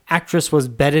gesture, actress was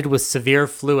bedded with severe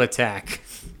flu attack.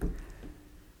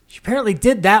 She apparently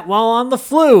did that while on the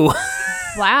flu.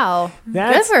 Wow.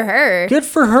 Good for her. Good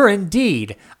for her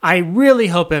indeed. I really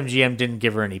hope MGM didn't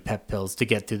give her any pep pills to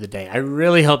get through the day. I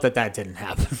really hope that didn't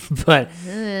happen. But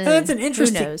that's an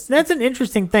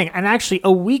interesting thing. And actually,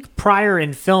 a week prior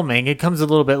in filming, it comes a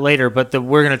little bit later, but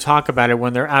we're going to talk about it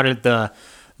when they're out at the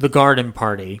garden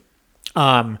party.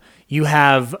 You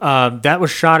have that was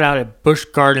shot out at Busch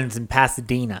Gardens in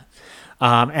Pasadena.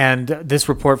 And this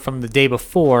report from the day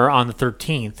before on the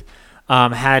 13th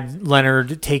had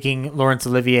Leonard taking Laurence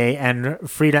Olivier and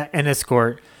Frida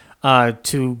Eniscort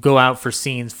to go out for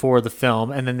scenes for the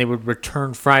film, and then they would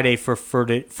return Friday for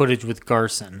footage with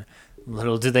Garson.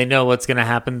 Little do they know what's going to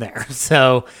happen there.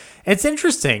 So it's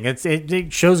interesting.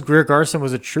 It shows Greer Garson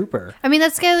was a trooper. I mean,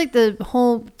 that's kind of like the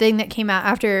whole thing that came out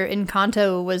after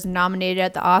Encanto was nominated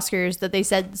at the Oscars, that they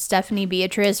said Stephanie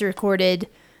Beatriz recorded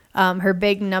her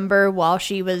big number while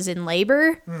she was in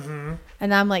labor. Mm-hmm.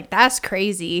 And I'm like, that's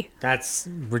crazy. That's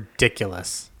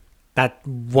ridiculous.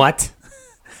 What?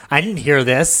 I didn't hear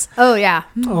this. Oh, yeah.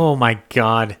 Oh, my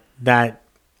God. That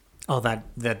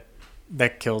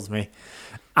kills me.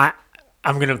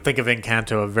 I'm going to think of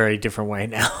Encanto a very different way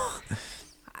now.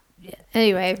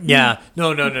 Anyway. Yeah.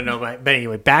 No. But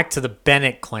anyway, back to the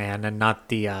Bennett clan and not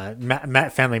the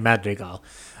family Madrigal.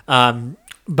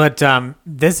 But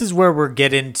this is where we're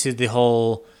getting into the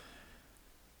whole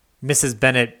Mrs.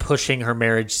 Bennett pushing her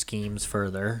marriage schemes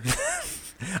further.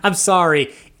 I'm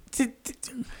sorry.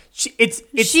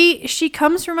 She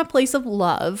comes from a place of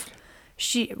love.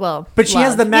 But she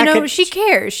has the she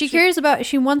cares.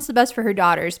 She wants the best for her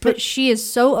daughters, but she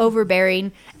is so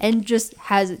overbearing and just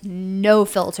has no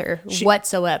filter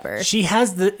whatsoever. She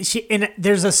has and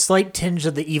there's a slight tinge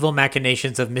of the evil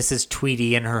machinations of Mrs.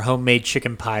 Tweedy and her homemade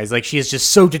chicken pies. Like, she is just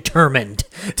so determined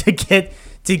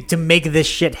to make this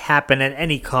shit happen at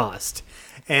any cost.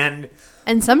 And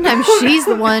sometimes she's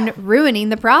the one ruining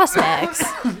the prospects.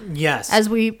 Yes. As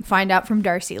we find out from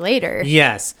Darcy later.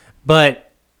 Yes. But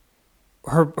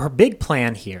her big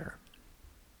plan here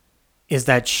is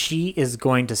that she is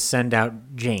going to send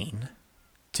out Jane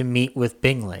to meet with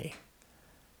Bingley.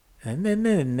 And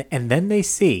then they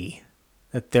see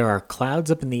that there are clouds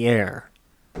up in the air.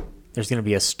 There's going to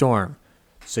be a storm.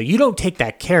 So you don't take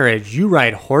that carriage, you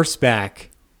ride horseback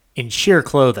in sheer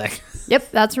clothing. Yep,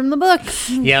 that's from the book.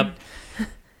 Yep.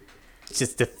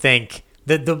 Just to think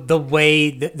the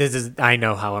way this is, I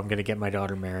know how I'm going to get my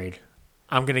daughter married.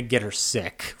 I'm going to get her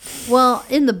sick. Well,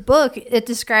 in the book, it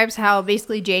describes how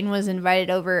basically Jane was invited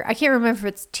over. I can't remember if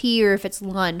it's tea or if it's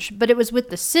lunch, but it was with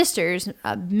the sisters,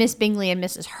 Miss Bingley and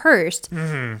Mrs. Hurst.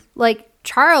 Mm-hmm. Like,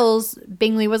 Charles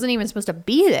Bingley wasn't even supposed to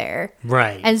be there.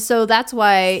 Right. And so that's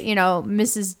why,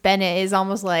 Mrs. Bennett is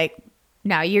almost like,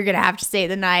 no, you're going to have to stay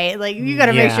the night. Like, you got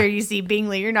to make sure you see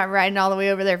Bingley. You're not riding all the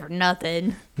way over there for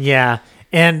nothing. Yeah.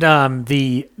 And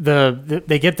they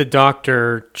get the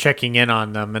doctor checking in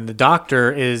on them, and the doctor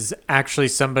is actually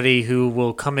somebody who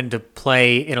will come into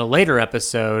play in a later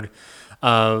episode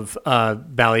of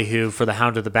Ballyhoo for the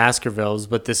Hound of the Baskervilles.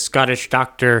 But this Scottish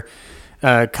doctor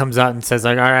comes out and says,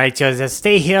 like, all right, just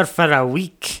stay here for a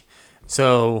week.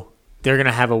 So they're going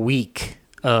to have a week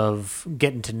of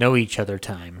getting to know each other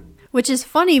time. Which is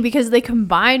funny because they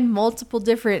combine multiple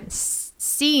different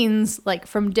scenes, like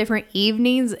from different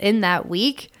evenings in that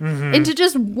week, into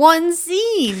just one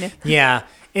scene. Yeah,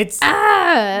 it's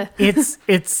That's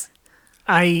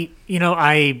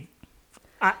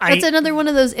another one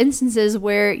of those instances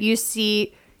where you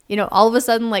see, all of a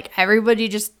sudden, like, everybody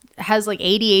just has, like,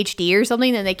 ADHD or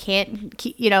something, and they can't,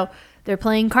 they're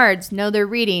playing cards. No, they're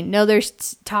reading. No, they're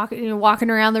talking, walking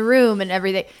around the room and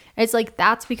everything. It's like,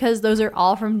 that's because those are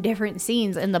all from different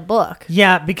scenes in the book.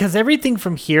 Yeah, because everything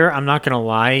from here, I'm not going to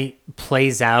lie,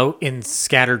 plays out in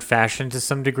scattered fashion to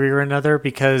some degree or another,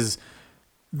 because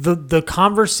the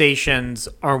conversations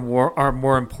are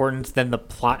more important than the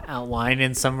plot outline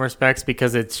in some respects,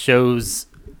 because it shows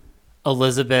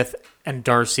Elizabeth and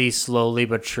Darcy slowly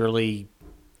but surely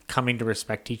coming to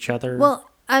respect each other. Well,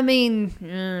 I mean,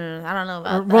 I don't know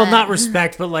about that. Well, not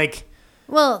respect, but like,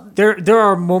 well, there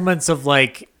are moments of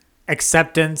like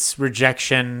acceptance,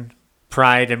 rejection,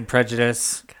 pride, and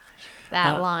prejudice.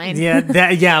 that line.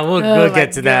 Yeah, we'll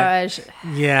get to that.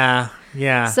 Yeah.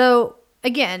 So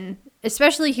again,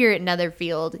 especially here at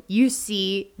Netherfield, you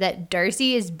see that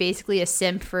Darcy is basically a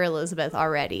simp for Elizabeth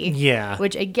already. Yeah.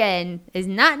 Which, again, is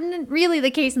not really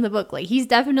the case in the book. Like, he's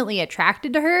definitely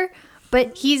attracted to her,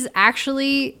 but he's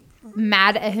actually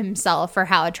mad at himself for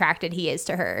how attracted he is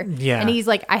to her. Yeah. And he's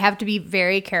like, I have to be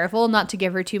very careful not to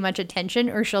give her too much attention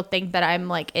or she'll think that I'm,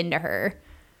 like, into her.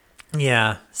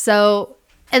 Yeah. So,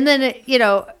 and then,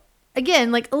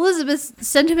 again, like, Elizabeth's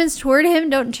sentiments toward him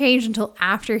don't change until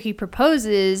after he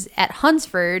proposes at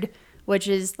Hunsford, which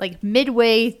is like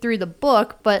midway through the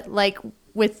book, but like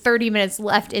with 30 minutes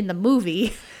left in the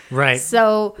movie. Right.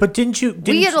 So, but we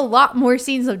get a lot more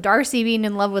scenes of Darcy being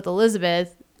in love with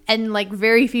Elizabeth and like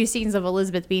very few scenes of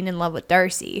Elizabeth being in love with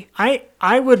Darcy.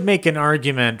 I would make an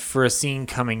argument for a scene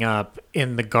coming up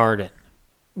in the garden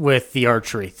with the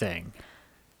archery thing.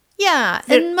 Yeah,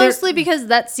 and mostly because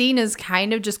that scene is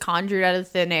kind of just conjured out of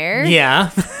thin air. Yeah.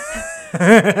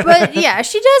 But yeah,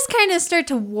 she does kind of start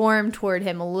to warm toward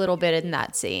him a little bit in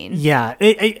that scene. Yeah,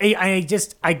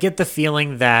 I get the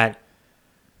feeling that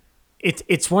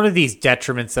it's one of these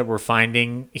detriments that we're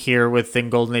finding here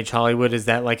within Golden Age Hollywood is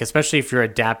that, like, especially if you're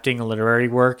adapting a literary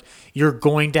work, you're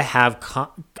going to have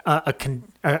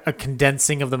a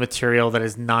condensing of the material that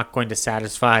is not going to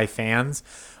satisfy fans.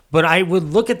 But I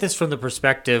would look at this from the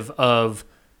perspective of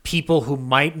people who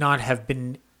might not have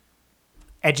been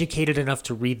educated enough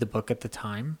to read the book at the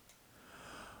time,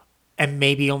 and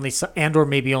maybe only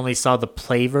saw the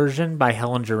play version by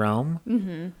Helen Jerome.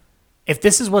 Mm-hmm. If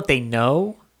this is what they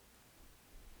know,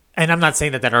 and I'm not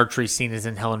saying that archery scene is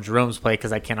in Helen Jerome's play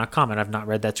because I cannot comment. I've not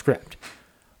read that script,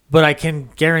 but I can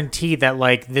guarantee that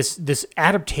like this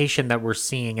adaptation that we're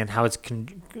seeing and how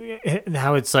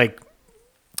it's like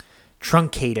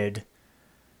truncated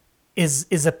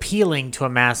is appealing to a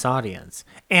mass audience.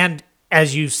 And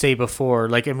as you say before,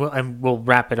 like, and we'll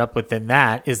wrap it up within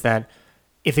that, is that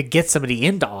if it gets somebody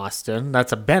into Austen,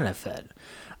 that's a benefit.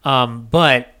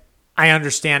 But I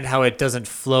understand how it doesn't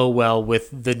flow well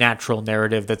with the natural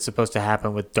narrative that's supposed to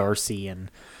happen with Darcy and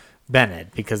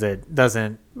Bennett, because it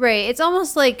doesn't. Right. It's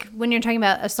almost like when you're talking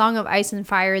about A Song of Ice and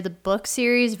Fire, the book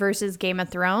series versus Game of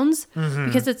Thrones,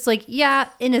 because it's like, yeah,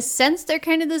 in a sense, they're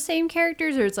kind of the same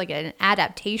characters, or it's like an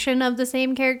adaptation of the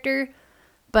same character,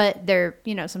 but they're,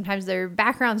 sometimes their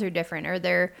backgrounds are different, or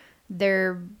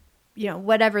their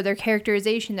whatever, their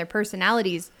characterization, their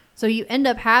personalities. So you end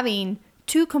up having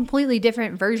two completely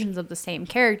different versions of the same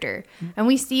character. And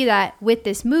we see that with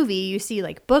this movie. You see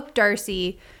like book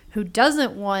Darcy, who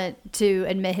doesn't want to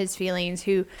admit his feelings,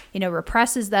 who,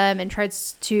 represses them and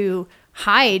tries to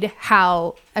hide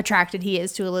how attracted he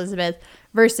is to Elizabeth,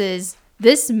 versus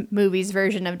this movie's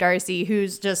version of Darcy,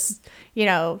 who's just,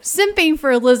 simping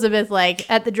for Elizabeth, like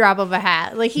at the drop of a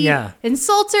hat. Like he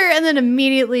insults her and then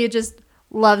immediately just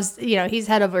loves, he's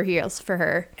head over heels for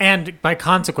her. And by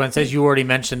consequence, as you already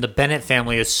mentioned, the Bennett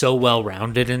family is so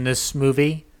well-rounded in this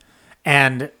movie.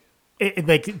 And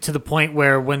like to the point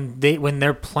where when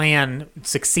their plan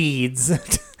succeeds,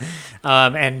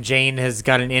 and Jane has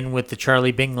gotten in with the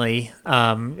Charlie Bingley,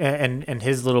 and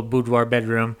his little boudoir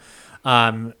bedroom,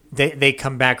 they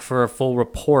come back for a full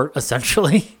report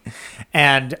essentially.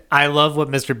 And I love what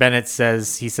Mr. Bennett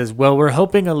says. He says, "Well, we're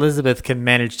hoping Elizabeth can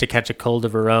manage to catch a cold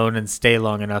of her own and stay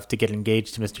long enough to get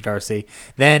engaged to Mr. Darcy.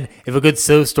 Then, if a good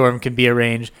snowstorm can be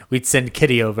arranged, we'd send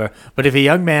Kitty over. But if a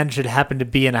young man should happen to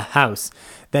be in a house,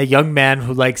 that young man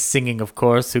who likes singing, of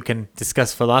course, who can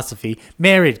discuss philosophy,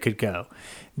 married could go.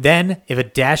 Then, if a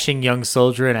dashing young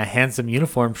soldier in a handsome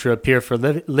uniform should appear for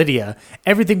Lydia,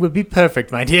 everything would be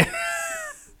perfect, my dear."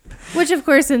 Which, of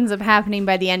course, ends up happening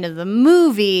by the end of the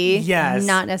movie. Yes.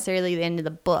 Not necessarily the end of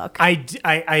the book. I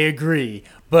agree.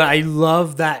 But I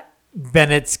love that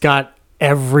Bennett's got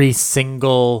every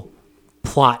single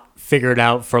plot figured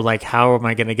out for, like, how am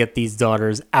I going to get these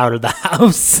daughters out of the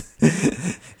house?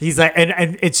 He's like,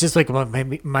 and it's just like, well,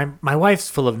 my wife's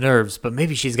full of nerves, but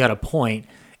maybe she's got a point.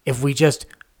 If we just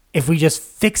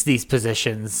fix these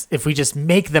positions, if we just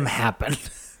make them happen,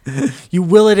 you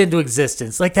will it into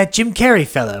existence. Like that Jim Carrey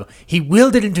fellow. He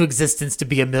willed it into existence to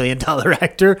be $1 million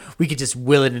actor. We could just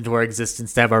will it into our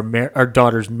existence to have our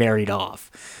daughters married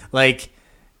off. Like,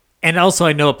 and also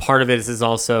I know a part of it is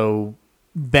also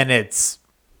Mr.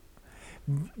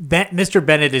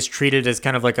 Bennett is treated as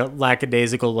kind of like a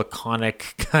lackadaisical,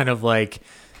 laconic, kind of like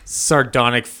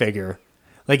sardonic figure.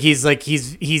 Like he's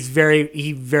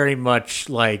very much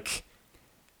like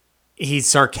he's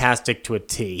sarcastic to a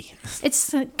T. It's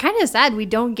kind of sad we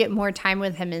don't get more time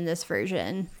with him in this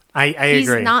version. I agree. He's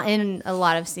not in a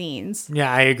lot of scenes.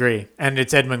 Yeah, I agree. And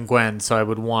it's Edmund Gwenn, so I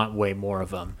would want way more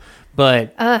of him.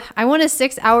 But I want a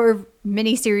 6-hour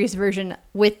miniseries version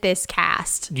with this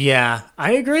cast. Yeah,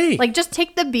 I agree. Like, just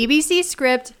take the BBC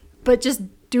script, but just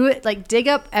do it, like, dig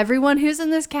up everyone who's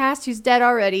in this cast who's dead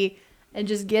already and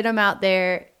just get them out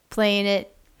there playing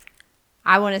it.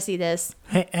 I want to see this.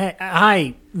 Hey,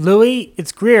 hi, Louis.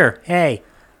 It's Greer. Hey,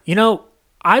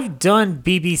 I've done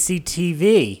BBC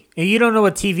TV. You don't know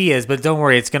what TV is, but don't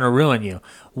worry, it's going to ruin you.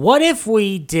 What if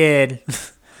we did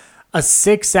a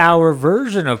 6-hour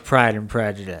version of Pride and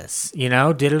Prejudice?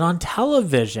 Did it on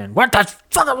television. What the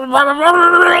fuck?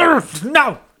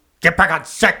 No! Get back on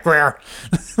set, Greer.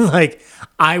 Like,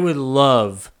 I would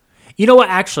love... You know what,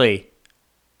 actually,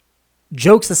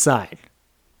 jokes aside,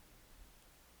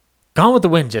 Gone with the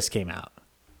Wind just came out.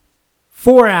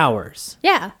 4 hours.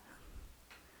 Yeah.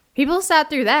 People sat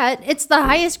through that. It's the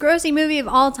highest grossing movie of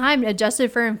all time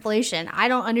adjusted for inflation. I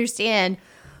don't understand.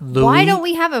 Why don't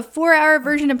we have a 4-hour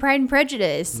version of Pride and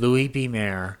Prejudice? Louis B.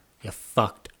 Mayer, you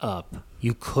fucked up.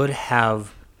 You could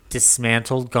have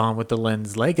dismantled Gone with the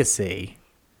Wind's legacy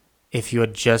if you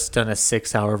had just done a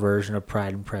 6-hour version of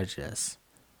Pride and Prejudice.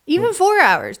 Even 4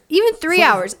 hours. Even 3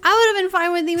 hours. I would have been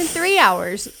fine with even 3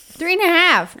 hours.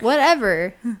 3.5.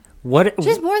 Whatever. What?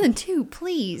 Just more than 2,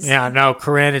 please. Yeah, no,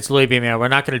 Corinne, it's Louis B. Mayer. We're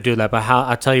not going to do that, but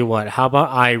I'll tell you what. How about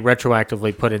I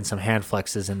retroactively put in some hand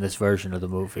flexes in this version of the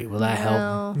movie? Will that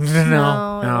help?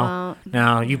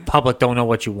 No. You public don't know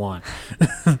what you want.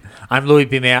 I'm Louis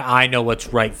B. Mayer. I know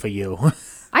what's right for you.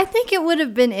 I think it would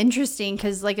have been interesting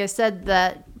because, like I said,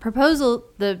 the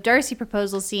Darcy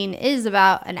proposal scene is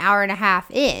about an hour and a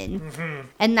half in,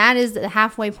 and that is the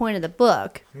halfway point of the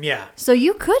book. Yeah. So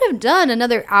you could have done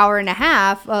another hour and a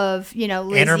half of,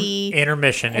 Lizzie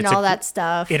intermission and all that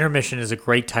stuff. Intermission is a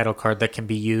great title card that can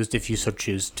be used if you so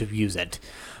choose to use it.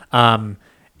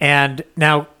 And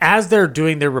now, as they're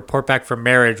doing their report back from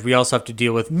marriage, we also have to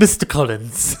deal with Mr.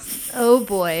 Collins. Oh,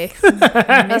 boy.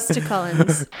 Mr.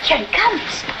 Collins. Here he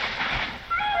comes.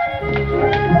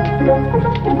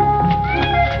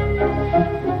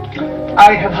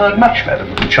 I have heard much, madam,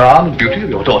 of the charm and beauty of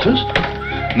your daughters.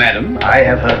 Madam, I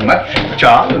have heard much of the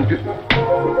charm and beauty...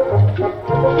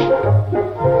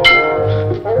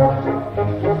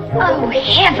 Oh,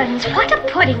 heavens, what a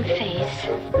pudding face.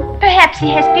 Perhaps he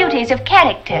has beauties of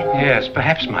character. Yes,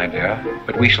 perhaps, my dear,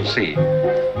 but we shall see.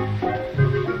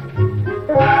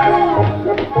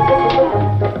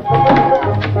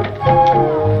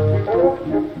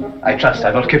 I trust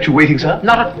I've not kept you waiting, sir?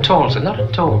 Not at all, sir, not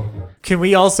at all. Can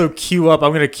we also cue up? I'm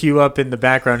going to cue up in the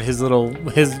background his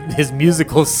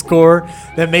musical score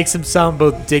that makes him sound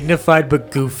both dignified but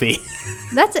goofy.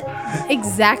 That's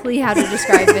exactly how to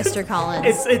describe Mr.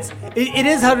 Collins. It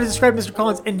is how to describe Mr.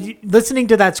 Collins. And listening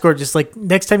to that score, just like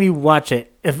next time you watch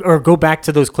it or go back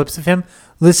to those clips of him,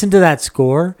 listen to that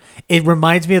score. It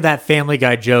reminds me of that Family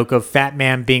Guy joke of Fat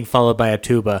Man being followed by a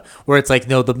tuba, where it's like,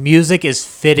 no, the music is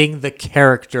fitting the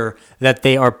character that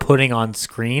they are putting on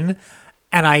screen.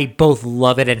 And I both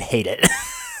love it and hate it.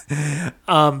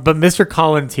 But Mr.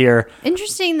 Collins here.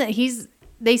 Interesting that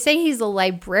they say he's a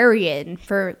librarian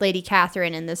for Lady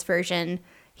Catherine in this version.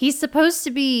 He's supposed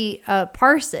to be a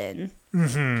parson.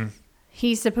 Mm-hmm.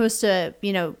 He's supposed to,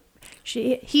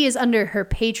 he is under her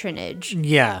patronage.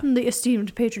 Yeah. The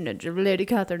esteemed patronage of Lady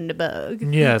Catherine de Bourgh.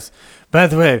 Yes. By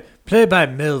the way, played by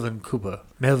Melville Cooper.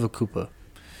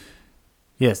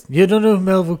 Yes. You don't know who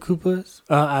Melville Cooper is?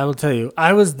 I will tell you.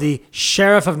 I was the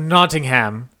Sheriff of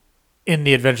Nottingham in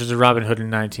The Adventures of Robin Hood in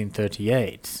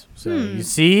 1938. So, you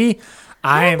see...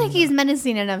 I don't think he's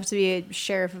menacing enough to be a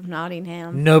Sheriff of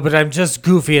Nottingham. No, but I'm just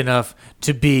goofy enough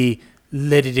to be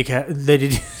Lady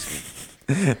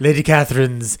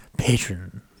Catherine's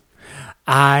patron.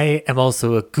 I am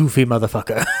also a goofy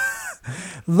motherfucker.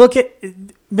 Look at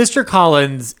Mr.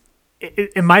 Collins.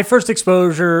 In my first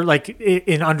exposure,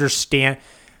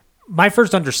 my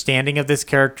first understanding of this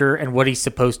character and what he's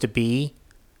supposed to be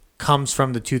comes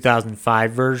from the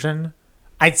 2005 version.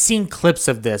 I'd seen clips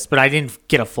of this, but I didn't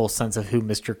get a full sense of who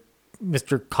Mr.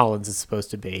 Collins is supposed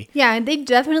to be. Yeah, they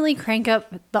definitely crank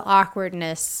up the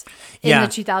awkwardness in the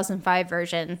 2005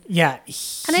 version. Yeah.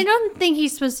 And I don't think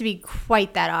he's supposed to be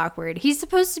quite that awkward. He's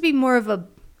supposed to be more of a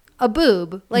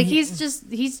boob. Like, he's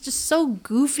just so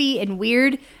goofy and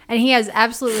weird, and he has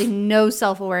absolutely no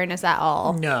self-awareness at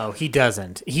all. No, he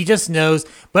doesn't. He just knows.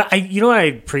 But you know what I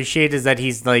appreciate is that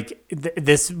he's like,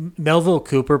 this Melville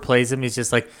Cooper plays him. He's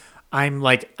just like,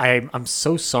 I'm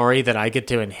so sorry that I get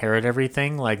to inherit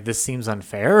everything. Like, this seems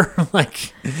unfair.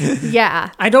 Like, yeah,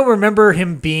 I don't remember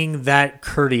him being that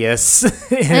courteous.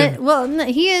 Well, no,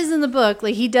 he is in the book.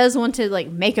 Like, he does want to like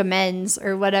make amends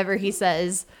or whatever he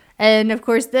says. And of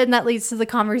course, then that leads to the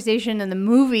conversation in the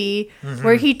movie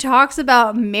where he talks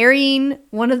about marrying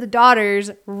one of the daughters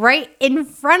right in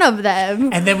front of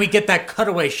them. And then we get that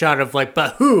cutaway shot of like,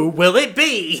 but who will it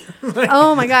be?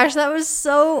 Oh my gosh, that was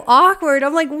so awkward.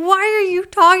 I'm like, why are you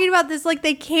talking about this? Like,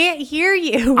 they can't hear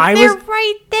you. They're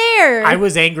right there. I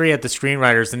was angry at the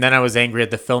screenwriters, and then I was angry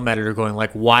at the film editor going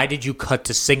like, why did you cut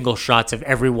to single shots of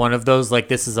every one of those? Like,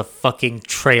 this is a fucking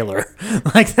trailer.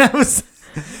 Like,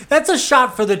 that's a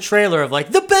shot for the trailer of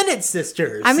like the Bennett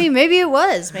sisters. I mean, maybe it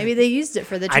was. Maybe they used it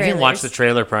for the trailer. I didn't watch the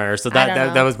trailer prior, so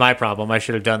that was my problem. I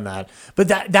should have done that. But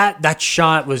that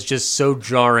shot was just so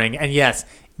jarring. And yes,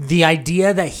 the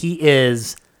idea that he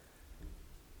is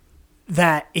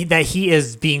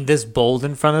being this bold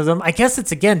in front of them, I guess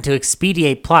it's again to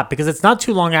expedite plot, because it's not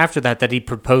too long after that he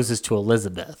proposes to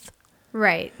Elizabeth.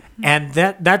 Right. And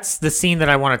that's the scene that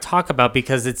I want to talk about,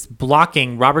 because it's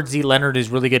blocking. Robert Z. Leonard is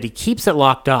really good. He keeps it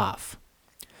locked off,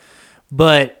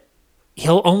 but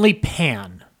he'll only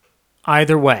pan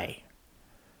either way.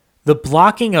 The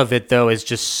blocking of it, though, is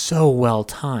just so well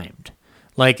timed.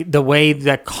 Like the way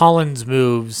that Collins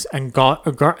moves and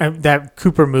that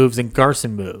Cooper moves and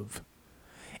Garson move.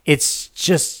 It's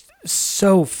just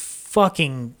so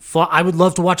fucking I would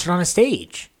love to watch it on a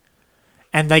stage.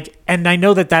 And I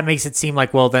know that makes it seem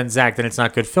like, well, then Zach, then it's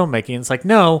not good filmmaking. And it's like,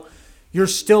 no, you're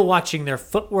still watching their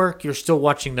footwork. You're still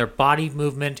watching their body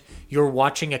movement. You're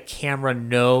watching a camera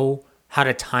know how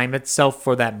to time itself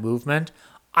for that movement.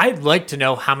 I'd like to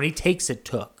know how many takes it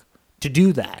took to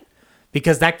do that,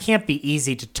 because that can't be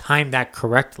easy to time that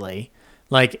correctly,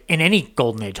 like in any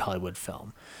Golden Age Hollywood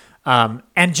film.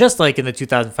 And just like in the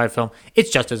 2005 film, it's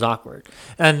just as awkward.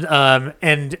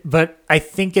 But I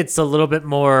think it's a little bit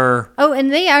more. Oh,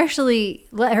 and they actually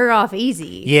let her off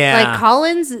easy. Yeah. Like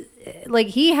Collins, like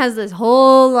he has this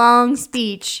whole long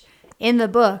speech in the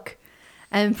book,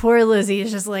 and poor Lizzie is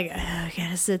just like, I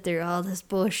gotta sit through all this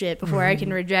bullshit before I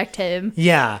can reject him.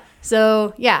 Yeah.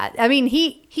 So yeah, I mean,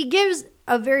 he gives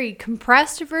a very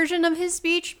compressed version of his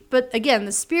speech, but again,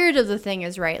 the spirit of the thing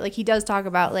is right. Like, he does talk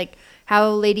about like how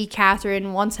Lady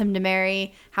Catherine wants him to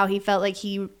marry, how he felt like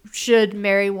he should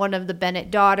marry one of the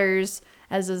Bennett daughters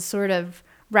as a sort of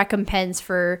recompense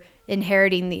for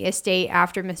inheriting the estate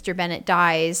after Mr. Bennett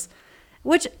dies,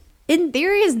 which in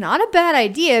theory is not a bad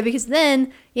idea, because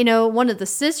then, you know, one of the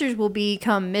sisters will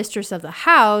become mistress of the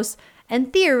house,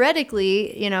 and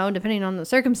theoretically, you know, depending on the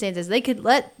circumstances, they could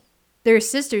let their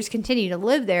sisters continue to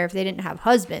live there if they didn't have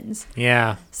husbands.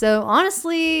 Yeah. So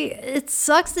honestly, it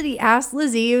sucks that he asked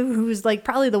Lizzie, who's like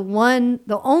probably the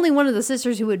only one of the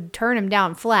sisters who would turn him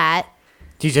down flat.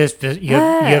 You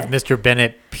have Mr.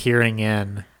 Bennett peering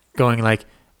in, going like,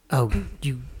 "Oh,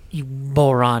 you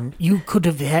moron! You could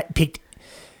have picked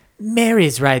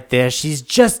Mary's right there. She's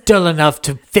just dull enough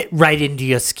to fit right into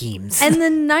your schemes." And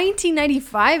the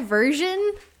 1995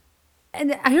 version.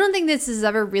 And I don't think this is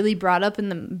ever really brought up in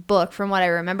the book from what I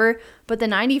remember, but the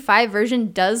 95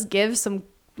 version does give some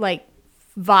like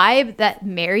vibe that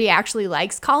Mary actually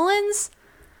likes Collins.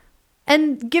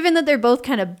 And given that they're both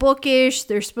kind of bookish,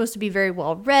 they're supposed to be very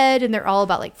well read, and they're all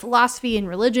about like philosophy and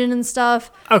religion and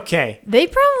stuff. Okay. They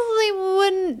probably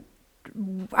wouldn't.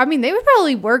 I mean, they would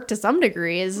probably work to some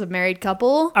degree as a married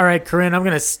couple. All right, Corinne, I'm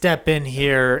going to step in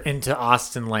here into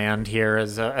Austin land here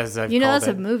as a. You know, that's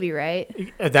a movie,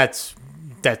 right?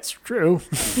 That's true.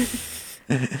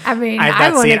 I mean,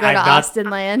 I want to go to Austin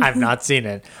land. I've not seen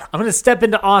it. I'm going to step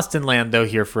into Austin land though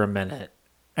here for a minute,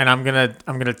 and I'm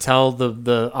gonna tell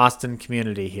the Austin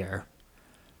community here.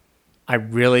 I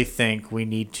really think we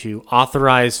need to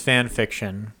authorize fan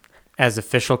fiction as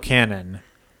official canon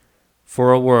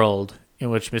for a world in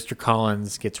which Mr.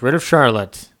 Collins gets rid of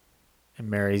Charlotte and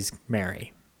marries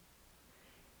Mary.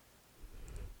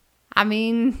 I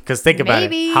mean, Because think about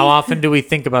maybe. it. How often do we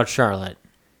think about Charlotte?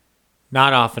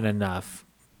 Not often enough,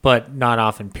 but not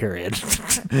often, period.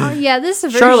 Yeah, this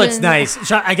version. Charlotte's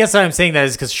nice. I guess what I'm saying that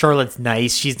is because Charlotte's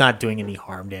nice. She's not doing any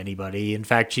harm to anybody. In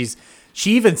fact,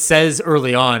 she even says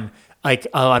early on, like,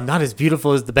 oh, I'm not as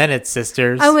beautiful as the Bennett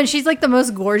sisters. Oh, and she's like the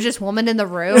most gorgeous woman in the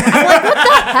room. I'm like, what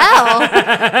the hell?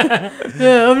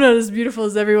 Yeah, I'm not as beautiful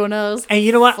as everyone else. And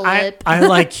you know what? I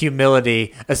like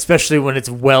humility, especially when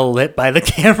it's well lit by the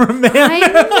cameraman. I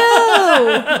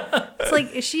know. It's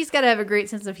like she's got to have a great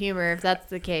sense of humor if that's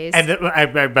the case. And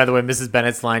by the way, Mrs.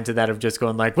 Bennett's line to that of just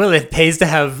going like, "Well, it pays to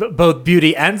have both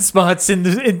beauty and smarts in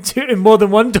more than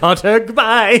one daughter."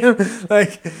 Goodbye,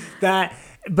 like that.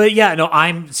 But yeah, no,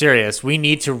 I'm serious. We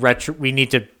need to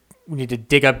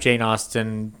dig up Jane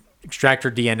Austen, extract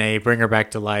her DNA, bring her back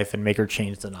to life, and make her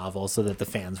change the novel so that the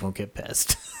fans won't get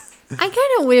pissed. I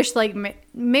kind of wish like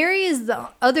Mary is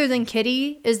other than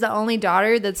Kitty, is the only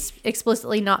daughter that's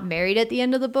explicitly not married at the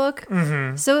end of the book.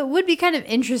 Mm-hmm. So it would be kind of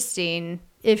interesting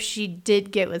if she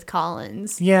did get with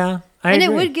Collins. Yeah, I agree.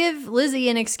 It would give Lizzie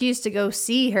an excuse to go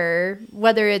see her,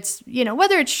 whether it's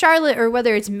Charlotte or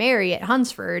whether it's Mary at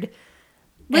Hunsford.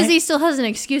 Lizzie still has an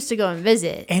excuse to go and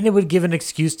visit. And it would give an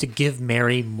excuse to give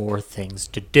Mary more things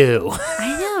to do.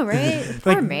 I know, right?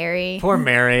 Poor Mary. Poor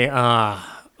Mary.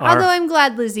 Although I'm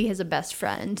glad Lizzie has a best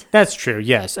friend. That's true,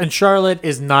 yes. And Charlotte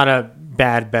is not a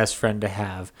bad best friend to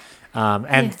have.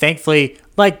 Thankfully,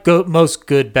 like most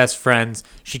good best friends,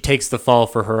 she takes the fall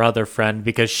for her other friend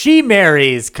because she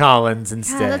marries Collins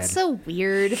instead. Yeah, that's so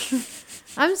weird.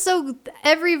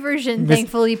 Every version,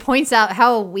 thankfully, points out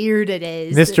how weird it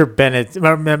is.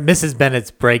 Mrs.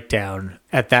 Bennett's breakdown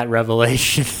at that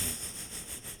revelation.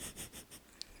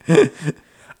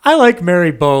 I like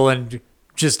Mary Boland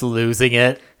just losing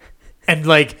it and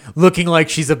like looking like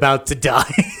she's about to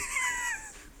die.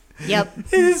 Yep.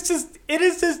 It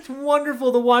is just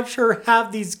wonderful to watch her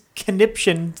have these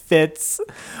conniption fits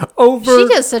over. She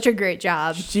does such a great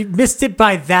job. She missed it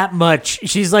by that much.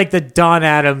 She's like the Dawn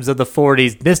Addams of the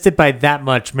 40s. Missed it by that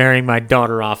much, marrying my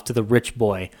daughter off to the rich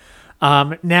boy.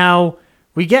 Now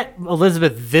we get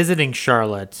Elizabeth visiting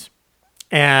Charlotte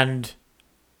and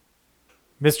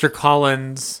Mr.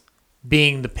 Collins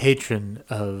being the patron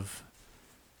of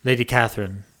Lady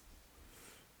Catherine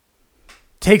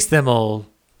takes them all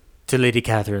to Lady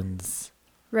Catherine's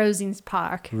Rosings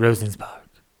Park.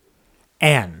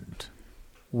 And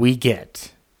we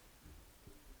get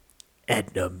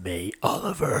Edna May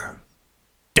Oliver.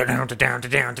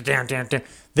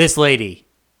 This lady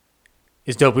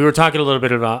is dope. We were talking a little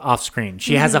bit about off screen.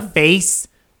 She has a face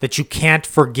that you can't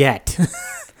forget.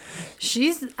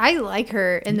 I like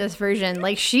her in this version.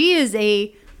 Like, she is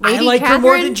a Lady I like Catherine. her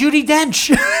more than Judi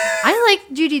Dench. I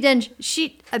like Judi Dench.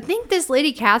 I think this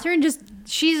Lady Catherine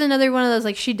she's another one of those,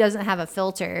 like, she doesn't have a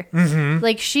filter. Mm-hmm.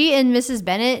 Like, she and Mrs.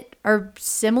 Bennet are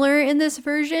similar in this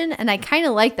version, and I kind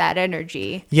of like that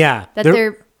energy. Yeah. That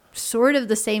they're sort of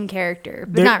the same character,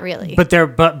 but not really. But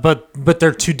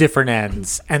they're two different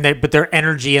ends, but their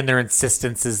energy and their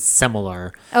insistence is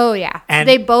similar. Oh yeah, and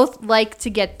they both like to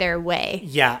get their way.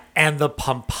 Yeah, and the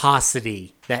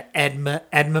pomposity that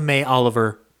Edna May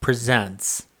Oliver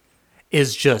presents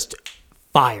is just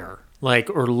fire,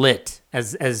 or lit,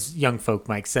 as young folk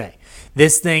might say.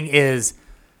 This thing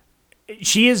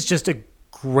she is just a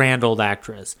grand old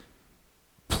actress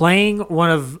playing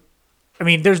one of. I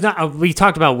mean, we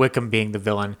talked about Wickham being the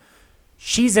villain.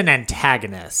 She's an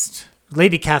antagonist.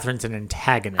 Lady Catherine's an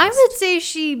antagonist. I would say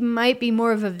she might be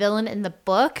more of a villain in the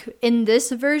book. In this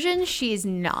version, she's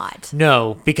not.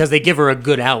 No, because they give her a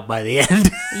good out by the end.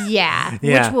 Yeah,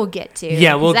 which we'll get to.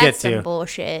 Yeah, we'll get to. That's some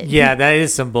bullshit. Yeah, that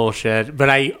is some bullshit.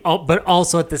 But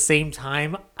also at the same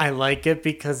time, I like it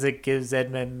because it gives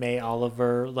Edna May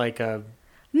Oliver a...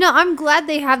 No, I'm glad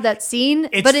they have that scene,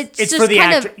 but it's just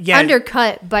kind of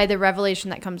undercut by the revelation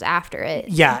that comes after it.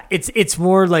 Yeah, it's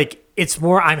more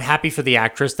I'm happy for the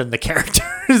actress than the character.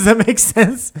 Does that make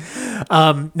sense?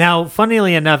 Now,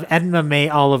 funnily enough, Edna May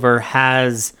Oliver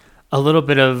has a little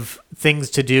bit of things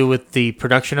to do with the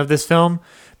production of this film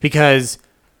because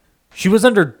she was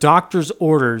under doctor's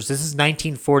orders. This is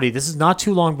 1940. This is not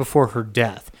too long before her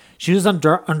death. She was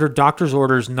under doctor's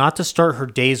orders not to start her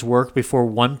day's work before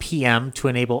 1 p.m. to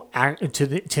enable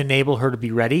her to be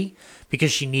ready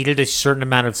because she needed a certain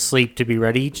amount of sleep to be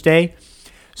ready each day.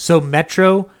 So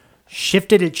Metro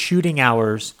shifted its shooting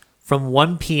hours from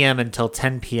 1 p.m. until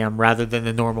 10 p.m. rather than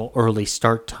the normal early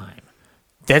start time.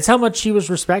 That's how much she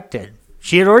was respected.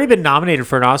 She had already been nominated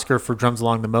for an Oscar for Drums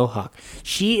Along the Mohawk.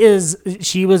 She was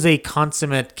a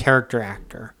consummate character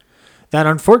actor. That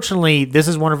unfortunately, this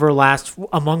is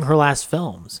among her last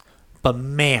films. But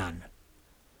man.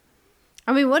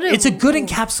 I mean, it's a good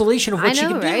encapsulation of what she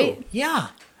can do. Right? Yeah.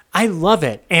 I love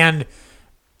it. And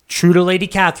true to Lady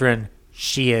Catherine,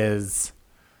 she is,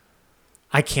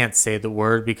 I can't say the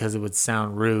word because it would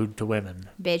sound rude to women.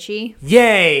 Bitchy.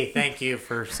 Yay! Thank you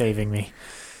for saving me.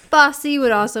 Bossy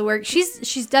would also work.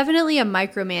 She's definitely a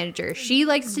micromanager. She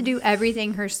likes to do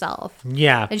everything herself.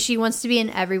 Yeah. And she wants to be in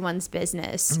everyone's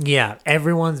business. Yeah,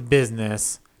 everyone's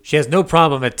business. She has no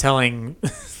problem at telling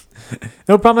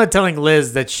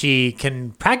Liz that she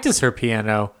can practice her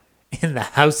piano in the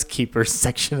housekeeper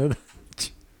section of the...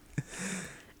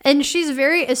 And she's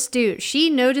very astute. She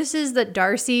notices that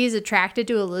Darcy is attracted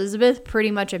to Elizabeth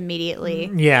pretty much immediately.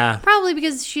 Yeah. Probably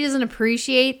because she doesn't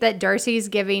appreciate that Darcy's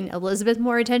giving Elizabeth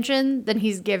more attention than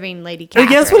he's giving Lady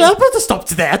Catherine. Yes, well, I'll put a stop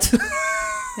to that.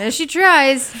 And she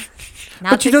tries. Not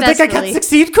but you don't think I can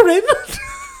succeed, Corinne?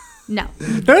 No.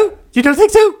 No? You don't think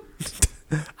so?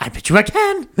 I bet you I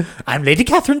can. I'm Lady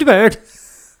Catherine de Bourgh.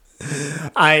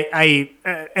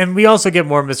 And we also get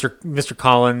more Mr.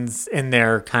 Collins in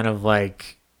there, kind of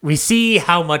like... We see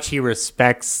how much he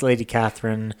respects Lady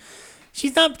Catherine.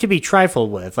 She's not to be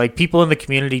trifled with. Like, people in the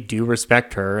community do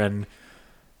respect her, and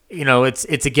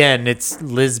it's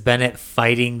Liz Bennet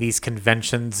fighting these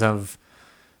conventions of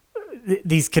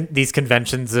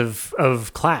conventions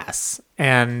of class.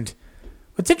 And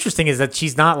what's interesting is that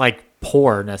she's not like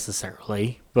poor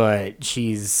necessarily, but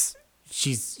she's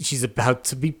about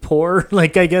to be poor,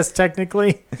 like, I guess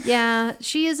technically. Yeah,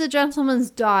 she is a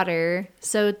gentleman's daughter,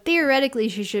 so theoretically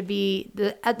she should be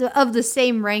of the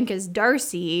same rank as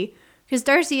Darcy, because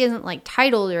Darcy isn't like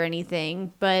titled or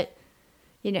anything, but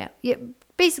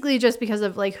basically just because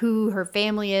of like who her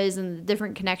family is and the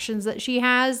different connections that she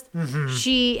has,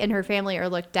 she and her family are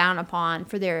looked down upon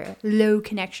for their low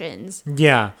connections.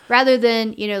 Yeah. Rather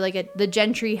than the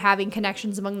gentry having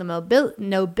connections among the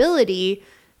nobility.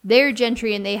 They're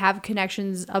gentry and they have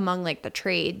connections among like the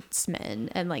tradesmen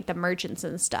and like the merchants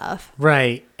and stuff.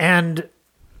 Right. And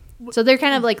so they're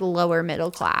kind of like lower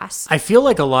middle class. I feel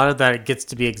like a lot of that gets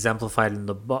to be exemplified in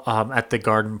the at the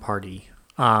garden party,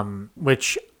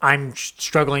 which I'm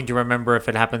struggling to remember if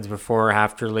it happens before or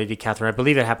after Lady Catherine. I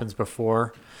believe it happens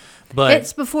before. But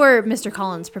it's before Mr.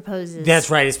 Collins proposes. That's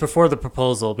right. It's before the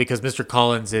proposal because Mr.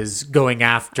 Collins is going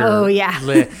after. Oh, yeah.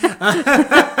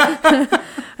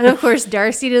 And of course,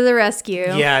 Darcy to the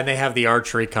rescue. Yeah, and they have the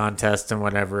archery contest and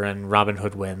whatever, and Robin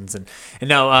Hood wins. And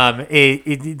no,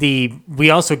 we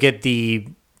also get the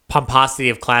pomposity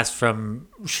of class from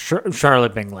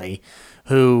Charlotte Bingley,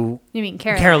 who... You mean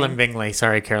Caroline? Caroline Bingley.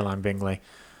 Sorry, Caroline Bingley.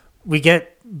 We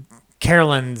get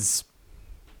Caroline's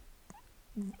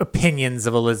opinions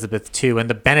of Elizabeth too, and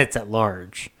the Bennets at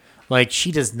large. Like,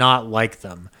 she does not like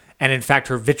them, and in fact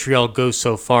her vitriol goes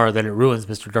so far that it ruins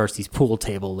Mr. Darcy's pool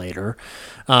table later.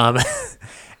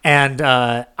 And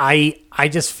I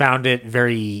just found it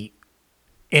very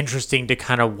interesting to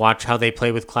kind of watch how they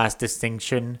play with class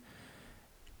distinction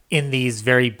in these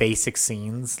very basic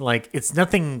scenes. Like, it's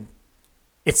nothing,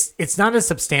 it's not as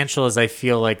substantial as I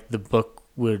feel like the book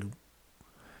would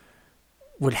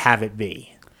have it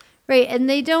be. Right, and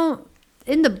they don't,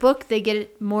 in the book, they get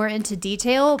it more into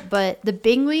detail, but the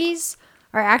Bingleys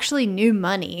are actually new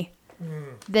money.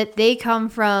 That they come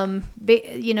from,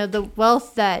 the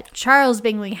wealth that Charles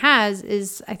Bingley has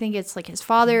is, I think it's like his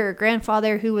father or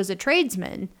grandfather who was a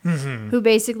tradesman, who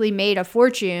basically made a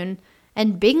fortune,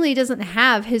 and Bingley doesn't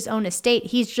have his own estate.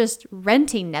 He's just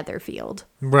renting Netherfield.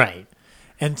 Right.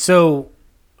 And so...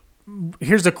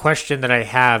 here's a question that I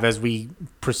have as we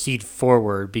proceed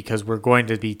forward, because we're going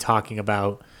to be talking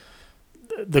about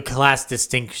the class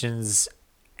distinctions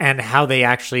and how they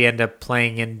actually end up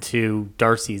playing into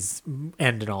Darcy's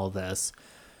end in all of this.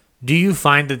 Do you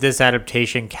find that this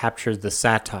adaptation captures the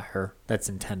satire that's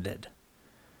intended?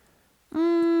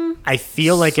 I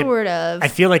feel like I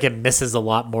feel like it misses a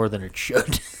lot more than it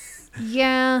should.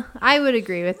 Yeah, I would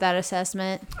agree with that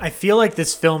assessment. I feel like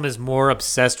this film is more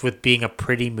obsessed with being a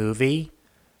pretty movie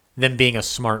than being a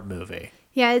smart movie.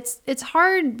 Yeah, it's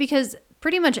hard because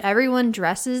pretty much everyone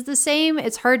dresses the same.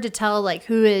 It's hard to tell like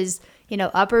who is,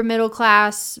 upper middle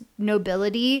class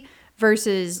nobility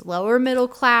versus lower middle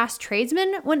class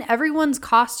tradesmen when everyone's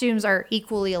costumes are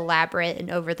equally elaborate and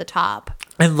over the top.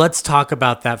 And let's talk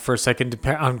about that for a second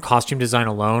on costume design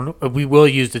alone. We will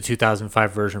use the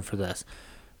 2005 version for this.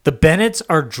 The Bennets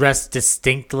are dressed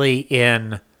distinctly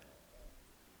in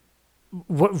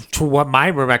what my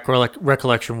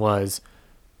recollection was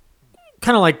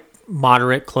kind of like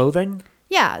moderate clothing.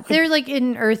 Yeah, they're like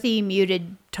in earthy,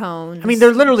 muted tones. I mean,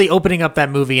 they're literally opening up that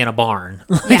movie in a barn,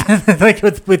 like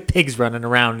with pigs running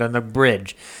around on the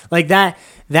bridge, like that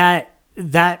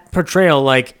portrayal.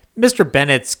 Like Mr.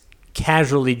 Bennet's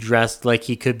casually dressed like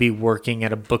he could be working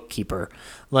at a bookkeeper.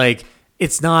 Like,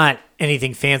 it's not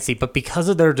anything fancy, but because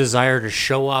of their desire to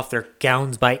show off their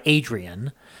gowns by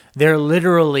Adrian, they're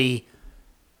literally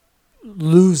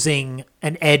losing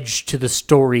an edge to the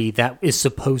story that is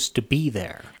supposed to be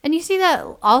there. And you see that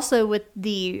also with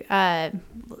the, I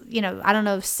don't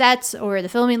know, sets or the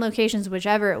filming locations,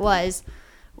 whichever it was,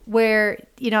 where,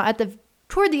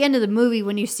 toward the end of the movie,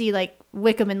 when you see like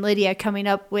Wickham and Lydia coming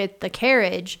up with the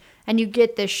carriage, and you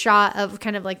get this shot of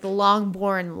kind of like the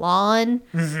Longbourn lawn,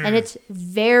 and it's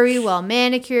very well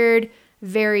manicured,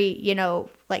 very,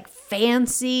 like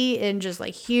fancy and just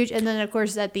like huge. And then of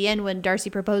course at the end when Darcy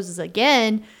proposes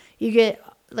again, you get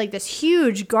like this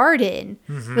huge garden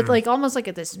with like almost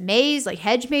like this maze, like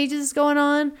hedge mazes going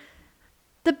on.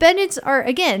 The Bennets are,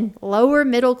 again, lower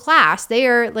middle class. They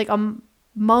are like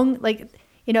among, like,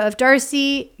 if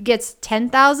Darcy gets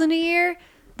 $10,000 a year,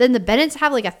 then the Bennets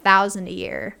have like $1,000 a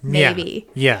year, maybe.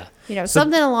 Yeah.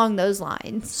 Something along those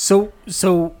lines. So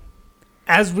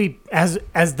as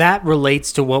that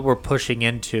relates to what we're pushing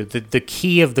into, the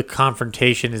key of the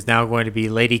confrontation is now going to be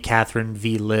Lady Catherine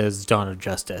v. Liz, Dawn of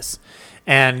Justice.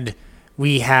 And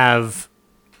we have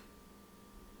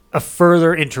a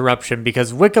further interruption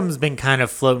because Wickham's been kind of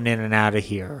floating in and out of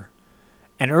here.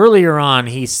 And earlier on,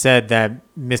 he said that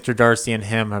Mr. Darcy and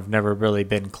him have never really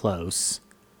been close.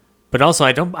 But also,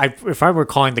 if I'm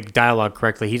recalling the dialogue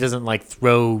correctly, he doesn't like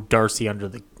throw Darcy under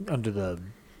the.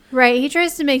 Right, he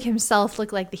tries to make himself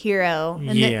look like the hero.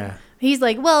 And yeah. He's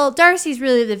like, well, Darcy's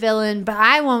really the villain, but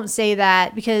I won't say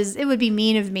that because it would be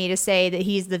mean of me to say that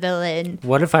he's the villain.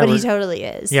 But he totally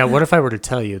is. Yeah, what if I were to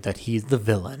tell you that he's the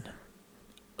villain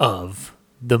of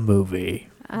the movie?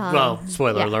 Well,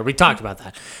 spoiler alert, we talked about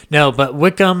that. No, but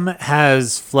Wickham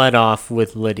has fled off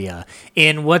with Lydia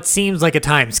in what seems like a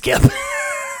time skip.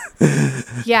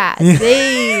 Yeah,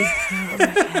 oh my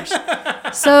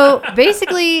gosh. So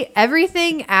basically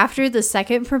everything after the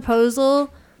second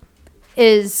proposal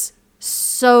is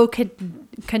so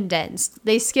condensed.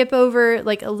 They skip over,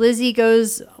 like, Lizzie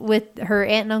goes with her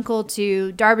aunt and uncle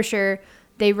to Derbyshire.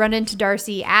 They run into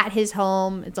Darcy at his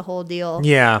home. It's a whole deal.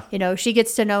 Yeah. She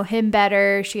gets to know him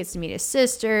better. She gets to meet his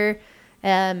sister.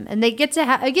 And they get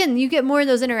to again, you get more of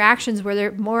those interactions where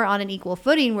they're more on an equal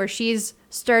footing, where she's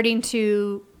starting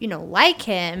to, like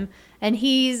him. And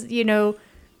he's,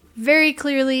 very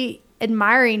clearly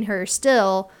admiring her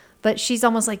still. But she's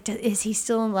almost like, is he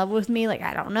still in love with me? Like,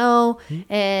 I don't know.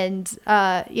 And,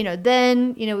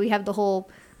 then, we have the whole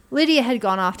Lydia had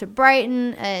gone off to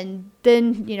Brighton. And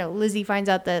then, Lizzie finds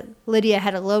out that Lydia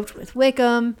had eloped with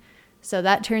Wickham. So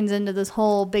that turns into this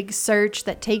whole big search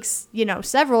that takes,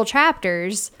 several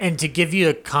chapters. And to give you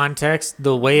a context,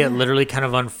 the way it literally kind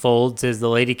of unfolds is the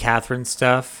Lady Catherine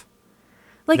stuff.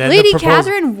 Like, Lady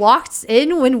Catherine walks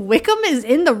in when Wickham is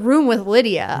in the room with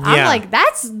Lydia. Yeah. I'm like,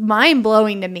 that's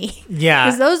mind-blowing to me. Yeah.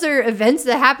 Because those are events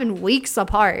that happen weeks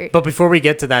apart. But before we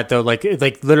get to that, though, like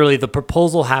literally the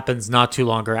proposal happens not too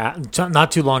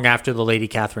long after the Lady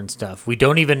Catherine stuff. We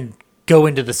don't even go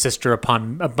into the sister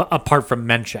apart from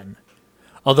mention.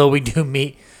 Although we do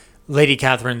meet Lady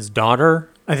Catherine's daughter,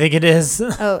 I think it is.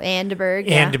 Oh, Andeberg.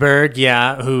 Yeah. Andeberg,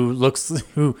 yeah,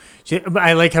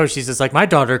 I like how she's just like, my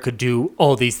daughter could do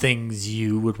all these things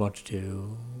you would want to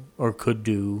do or could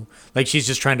do. Like, she's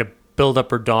just trying to build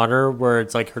up her daughter, where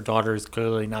it's like her daughter is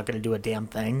clearly not going to do a damn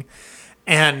thing.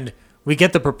 And we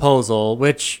get the proposal,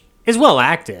 which is well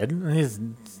acted. It's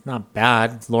not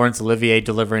bad. It's Laurence Olivier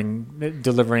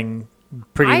delivering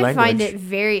pretty language. I find it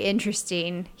very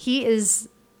interesting. He is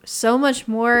so much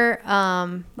more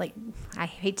like, I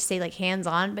hate to say like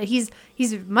hands-on, but he's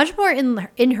much more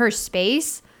in her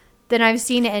space than I've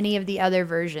seen any of the other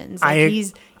versions. Like,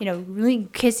 he's really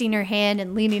kissing her hand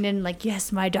and leaning in like,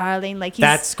 yes, my darling. Like,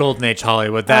 that's Golden Age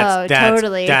Hollywood.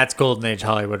 Totally. That's Golden Age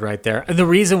Hollywood right there. And the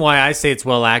reason why I say it's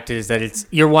well acted is that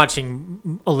you're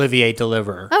watching Olivier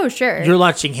deliver. Oh, sure. You're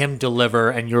watching him deliver,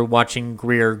 and you're watching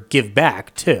Greer give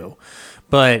back too.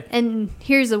 And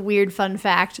here's a weird fun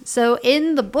fact. So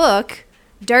in the book,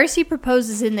 Darcy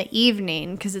proposes in the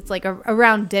evening because it's like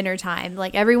around dinner time.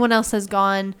 Like, everyone else has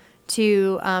gone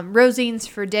to Rosine's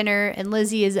for dinner, and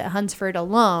Lizzie is at Hunsford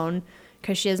alone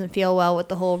because she doesn't feel well with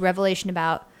the whole revelation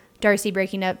about Darcy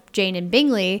breaking up Jane and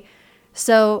Bingley.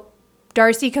 So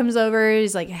Darcy comes over,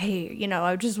 he's like, hey,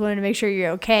 I just wanted to make sure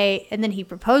you're okay. And then he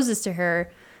proposes to her.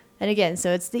 And again,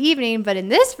 so it's the evening, but in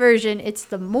this version, it's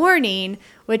the morning,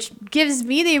 which gives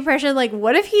me the impression, like,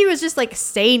 what if he was just, like,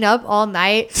 staying up all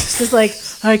night? Just like,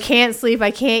 I can't sleep,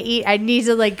 I can't eat, I need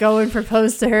to, like, go and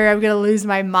propose to her, I'm going to lose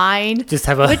my mind.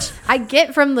 Which I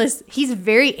get from this, he's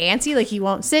very antsy. Like, he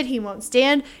won't sit, he won't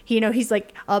stand. He's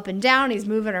like up and down. He's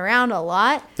moving around a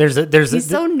lot. He's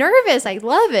so nervous. I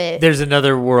love it. There's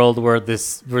another world where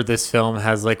this film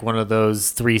has like one of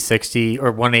those 360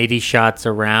 or 180 shots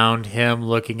around him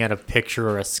looking at a picture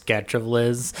or a sketch of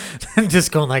Liz and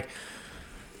just going like,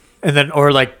 and then,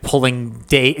 or like pulling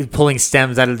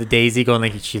stems out of the daisy, going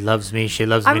like, she loves me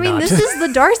not. I mean, this is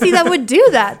the Darcy that would do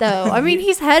that, though. I mean,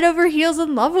 he's head over heels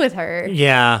in love with her.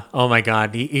 Yeah. Oh my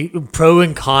God. Pro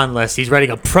and con list. He's writing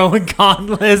a pro and con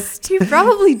list. He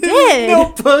probably did.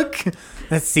 Notebook.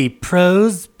 Let's see.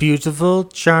 Pros: beautiful,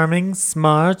 charming,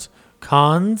 smart.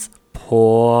 Cons: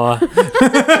 poor.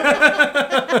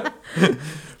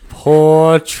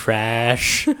 Poor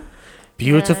trash.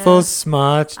 Beautiful,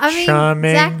 smart,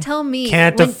 charming. Zach, tell me.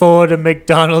 Can't afford a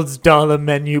McDonald's dollar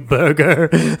menu burger.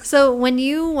 So when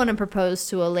you want to propose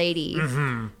to a lady,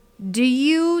 do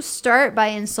you start by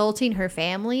insulting her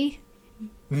family?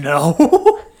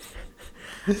 No.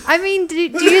 I mean, do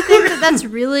you think that that's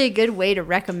really a good way to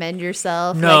recommend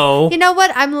yourself? No. Like, you know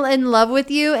what? I'm in love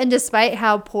with you, and despite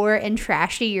how poor and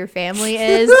trashy your family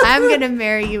is, I'm going to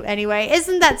marry you anyway.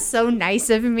 Isn't that so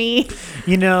nice of me?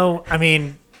 I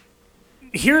mean...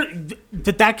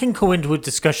 that can go into a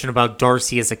discussion about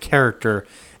Darcy as a character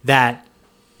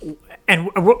and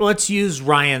let's use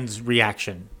Ryan's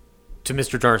reaction to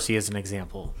Mr. Darcy as an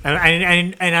example.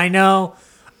 And I know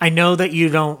that you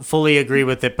don't fully agree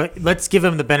with it, but let's give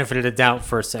him the benefit of the doubt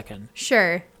for a second.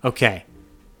 Sure. Okay.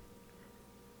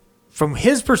 From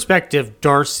his perspective,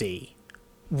 Darcy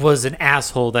was an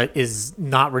asshole that is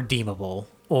not redeemable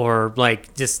or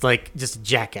just a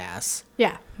jackass.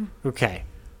 Yeah. Okay.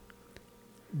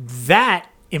 That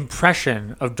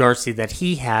impression of Darcy that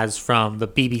he has from the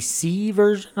BBC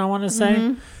version, I want to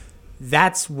say,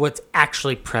 that's what's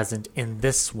actually present in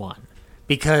this one.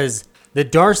 Because the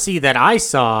Darcy that I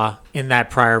saw in that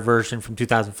prior version from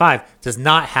 2005 does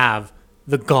not have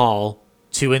the gall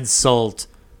to insult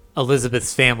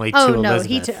Elizabeth's family to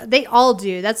Elizabeth. They all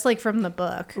do. That's like from the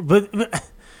book. But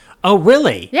oh,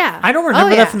 really? Yeah. I don't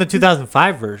remember that from the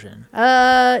 2005 version.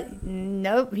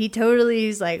 Nope. He totally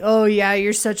is like, oh, yeah,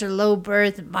 you're such a low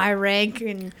birth, my rank,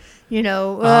 and,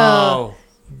 Oh,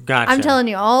 gotcha. I'm telling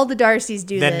you, all the Darcys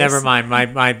do then this. Never mind.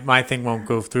 My thing won't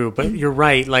go through. But you're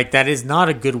right. Like, that is not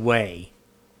a good way.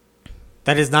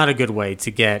 That is not a good way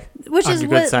to get Which on is your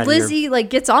good what side Lizzie,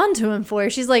 gets on to him for.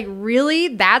 She's like, really?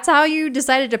 That's how you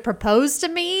decided to propose to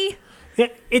me?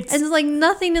 It's like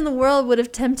nothing in the world would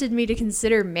have tempted me to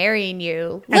consider marrying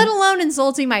you, let alone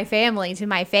insulting my family to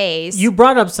my face. You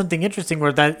brought up something interesting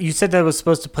where that you said that was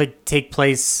supposed to take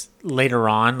place later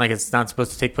on, like it's not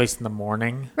supposed to take place in the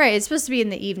morning. Right, it's supposed to be in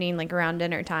the evening, like around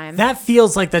dinner time. That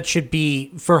feels like that should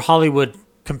be, for Hollywood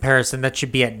comparison, that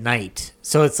should be at night.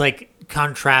 So it's like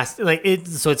contrast,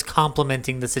 so it's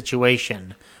complementing the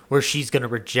situation where she's going to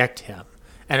reject him.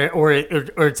 Or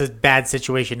it's a bad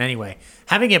situation anyway.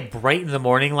 Having it bright in the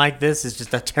morning like this is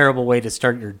just a terrible way to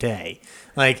start your day.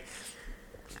 Like,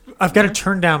 I've got to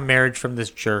turn down marriage from this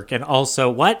jerk. And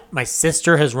also, what? My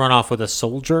sister has run off with a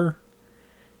soldier?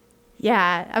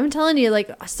 Yeah, I'm telling you,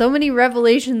 so many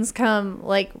revelations come,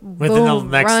 within the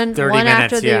next 30 one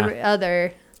minutes, after the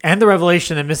other. And the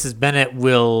revelation that Mrs. Bennet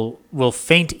will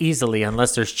faint easily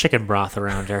unless there's chicken broth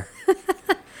around her.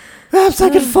 Perhaps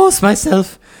I can force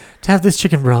myself to have this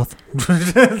chicken broth.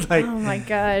 Oh my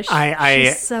gosh.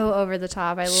 She's so over the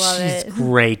top. I love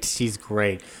it. She's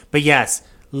great. But yes,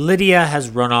 Lydia has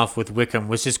run off with Wickham,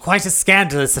 which is quite a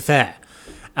scandalous affair.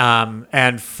 But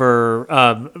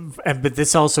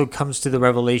this also comes to the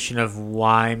revelation of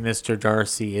why Mr.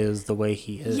 Darcy is the way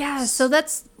he is. Yeah, so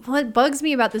that's what bugs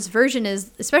me about this version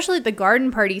is, especially the garden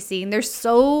party scene, they're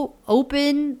so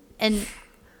open and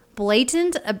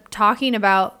blatant talking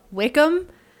about Wickham.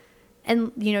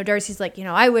 And, Darcy's like,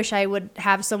 I wish I would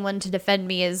have someone to defend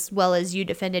me as well as you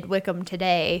defended Wickham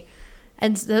today.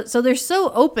 And so they're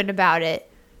so open about it.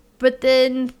 But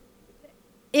then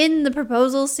in the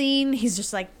proposal scene, he's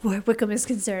just like, where Wickham is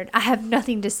concerned, I have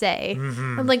nothing to say.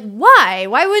 Mm-hmm. I'm like, why?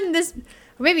 Why wouldn't this...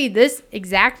 Maybe this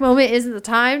exact moment isn't the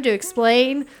time to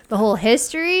explain the whole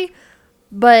history,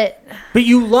 but... But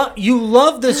you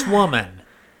love this woman,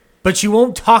 but you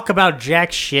won't talk about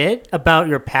jack shit about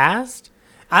your past?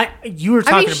 You were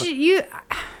talking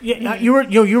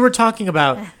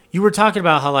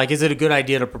about how is it a good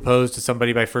idea to propose to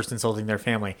somebody by first insulting their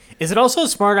family? Is it also a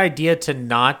smart idea to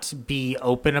not be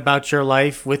open about your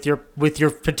life with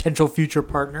your potential future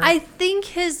partner? I think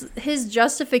his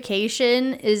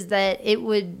justification is that it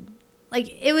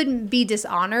would be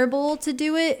dishonorable to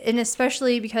do it, and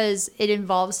especially because it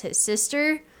involves his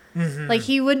sister. Like,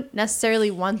 he wouldn't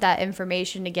necessarily want that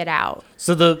information to get out.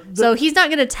 So So he's not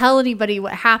going to tell anybody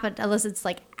what happened unless it's,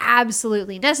 like,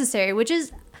 absolutely necessary, which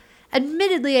is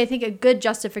admittedly, I think, a good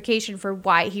justification for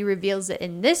why he reveals it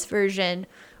in this version,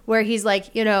 where he's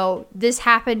like, you know, this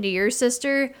happened to your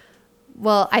sister.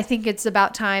 Well, I think it's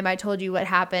about time I told you what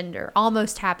happened or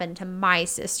almost happened to my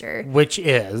sister. which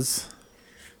is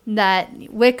That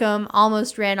Wickham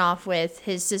almost ran off with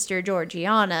his sister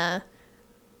Georgiana,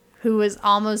 who was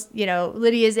almost, you know,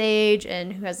 Lydia's age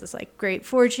and who has this, like, great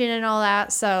fortune and all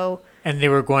that. So and they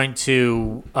were going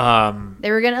to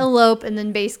they were going to elope, and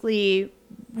then basically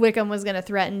Wickham was going to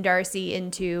threaten Darcy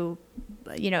into,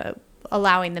 you know,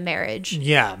 allowing the marriage.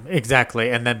 yeah,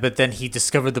 exactly. And then he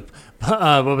discovered the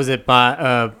what was it,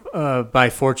 by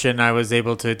fortune I was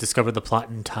able to discover the plot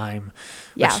in time.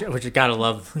 Yeah. Which you gotta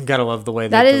love the way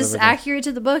That they is delivered it. accurate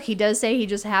to the book. He does say he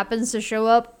just happens to show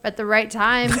up at the right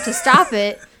time to stop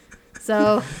it.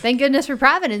 So thank goodness for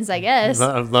Providence, I guess.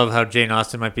 I love how Jane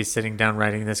Austen might be sitting down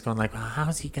writing this going like, well,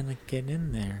 how's he gonna get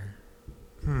in there?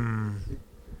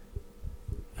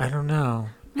 I don't know.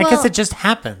 I guess Well- it just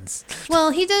happens.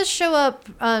 Well, he does show up,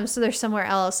 so they're somewhere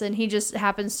else, and he just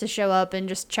happens to show up and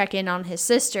just check in on his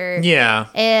sister. Yeah.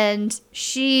 And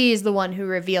she's the one who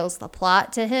reveals the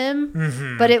plot to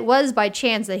him. But it was by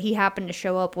chance that he happened to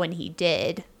show up when he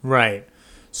did. Right.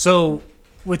 So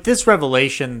with this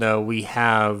revelation, though, we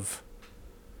have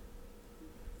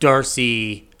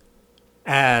Darcy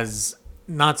as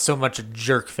not so much a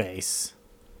jerk face.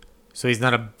 So he's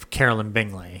not a Carolyn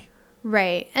Bingley.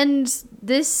 Right. And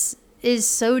this is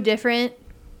so different.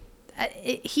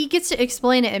 He gets to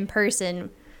explain it in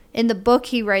person. In the book,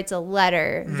 he writes a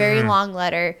letter, very long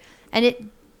letter, and it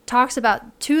talks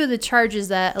about two of the charges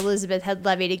that Elizabeth had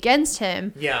levied against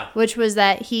him. Yeah. Which was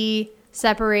that he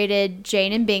separated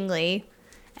Jane and Bingley,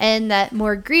 and that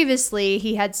more grievously,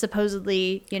 he had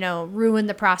supposedly, you know, ruined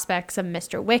the prospects of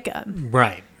Mr. Wickham.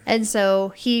 Right. And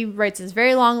so he writes these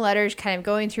very long letters kind of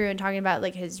going through and talking about,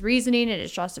 like, his reasoning and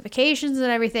his justifications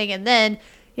and everything. And then,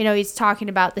 you know, he's talking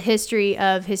about the history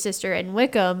of his sister and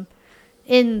Wickham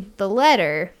in the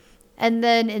letter. And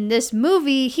then in this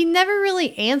movie, he never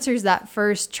really answers that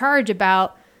first charge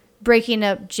about breaking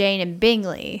up Jane and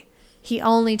Bingley. He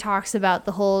only talks about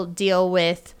the whole deal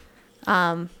with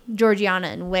Georgiana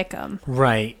and Wickham.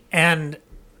 Right. And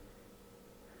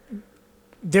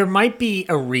there might be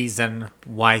a reason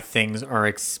why things are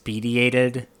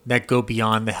expedited that go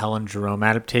beyond the Helen Jerome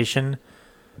adaptation.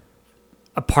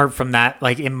 Apart from that,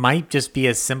 like, it might just be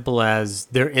as simple as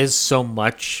there is so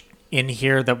much in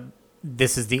here that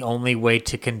this is the only way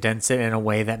to condense it in a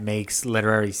way that makes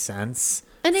literary sense.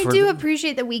 And I do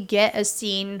appreciate that we get a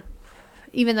scene,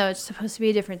 even though it's supposed to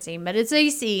be a different scene, but it's a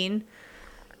scene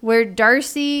where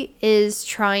Darcy is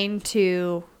trying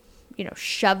to, you know,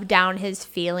 shove down his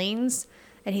feelings.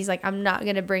 And he's like, I'm not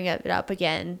going to bring it up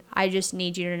again. I just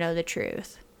need you to know the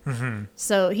truth. Mm-hmm.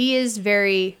 So he is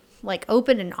very, like,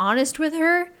 open and honest with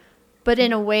her, but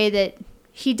in a way that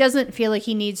he doesn't feel like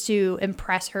he needs to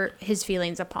impress his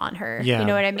feelings upon her. Yeah. You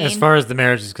know what I mean? As far as the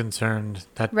marriage is concerned,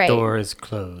 that Right. door is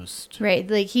closed. Right.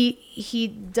 Like, he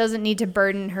doesn't need to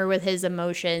burden her with his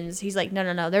emotions. He's like,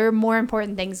 no. There are more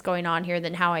important things going on here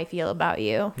than how I feel about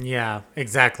you. Yeah,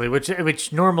 exactly.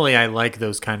 Which normally I like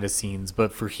those kind of scenes,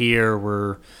 but for here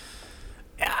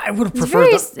I would have preferred.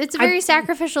 It's a very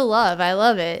sacrificial love. I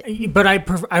love it. But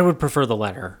I would prefer the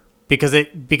letter because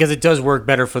it does work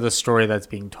better for the story that's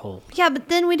being told. Yeah, but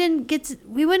then we wouldn't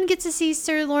get to see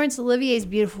Sir Laurence Olivier's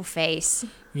beautiful face.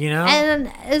 You know?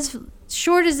 And as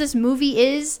short as this movie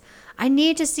is, I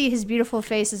need to see his beautiful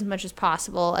face as much as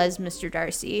possible as Mr.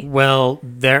 Darcy. Well,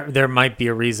 there might be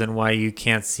a reason why you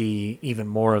can't see even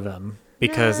more of him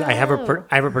because I have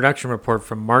a production report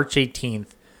from March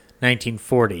 18th,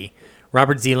 1940.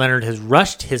 Robert Z. Leonard has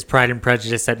rushed his Pride and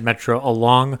Prejudice at Metro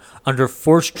along under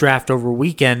forced draft over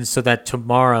weekends so that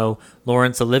tomorrow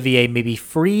Laurence Olivier may be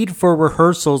freed for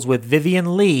rehearsals with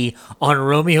Vivian Leigh on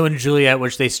Romeo and Juliet,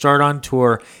 which they start on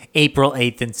tour April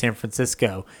 8th in San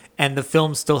Francisco. And the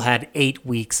film still had 8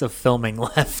 weeks of filming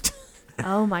left.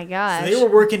 Oh my gosh. So they were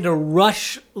working to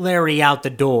rush Larry out the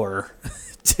door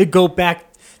to go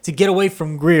back, to get away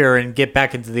from Greer and get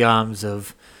back into the arms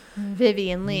of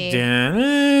Vivian Leigh.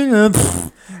 You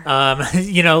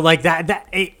know, like that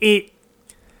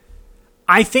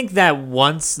I think that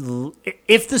once,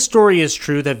 if the story is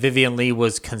true that Vivian Leigh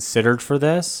was considered for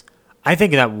this, I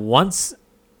think that once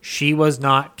she was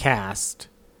not cast,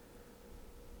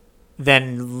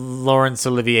 then Laurence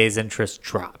Olivier's interest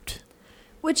dropped.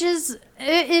 Which is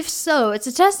If so, it's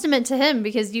a testament to him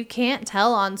because you can't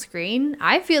tell on screen.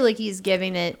 I feel like he's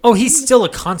giving it. Oh, he's still a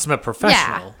consummate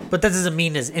professional, but that doesn't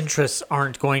mean his interests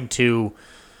aren't going to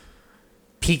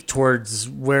peak towards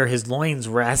where his loins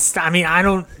rest. I mean, I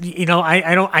don't.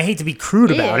 I hate to be crude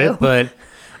about it, but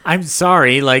I'm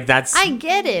sorry. Like that's. I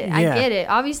get it. Yeah. I get it.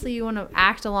 Obviously, you want to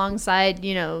act alongside,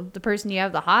 the person you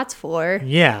have the hots for.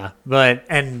 Yeah, but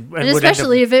and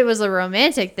especially if it was a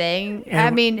romantic thing. I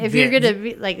mean, if you're gonna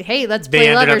be like, hey, let's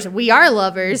play lovers. We are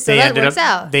lovers, so that works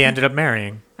out. They ended up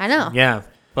marrying. I know. Yeah.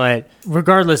 But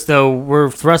regardless, though, we're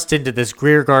thrust into this.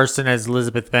 Greer Garson as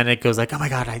Elizabeth Bennet goes like, "Oh my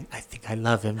God, I think I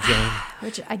love him, Jane.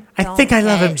 Which I think I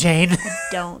love him, Jane." I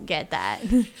don't get that.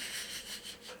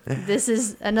 This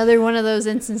is another one of those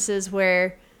instances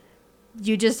where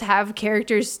you just have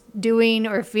characters doing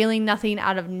or feeling nothing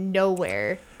out of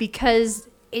nowhere because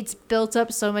it's built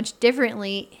up so much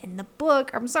differently in the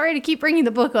book. I'm sorry to keep bringing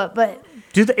the book up, but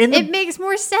it makes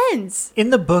more sense. In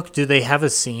the book, do they have a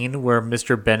scene where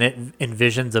Mr. Bennet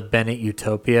envisions a Bennet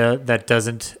utopia that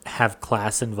doesn't have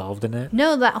class involved in it?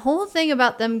 No, that whole thing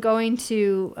about them going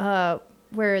to,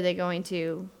 where are they going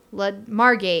to?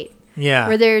 Margate. Yeah.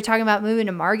 Where they're talking about moving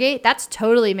to Margate. That's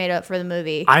totally made up for the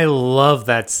movie. I love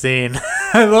that scene.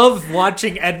 I love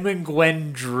watching Edmund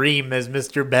Gwenn dream as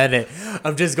Mr. Bennet.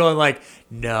 I'm just going like,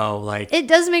 no, like. It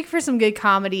does make for some good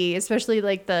comedy, especially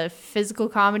like the physical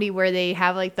comedy where they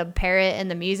have like the parrot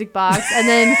and the music box. And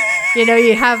then,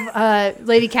 you have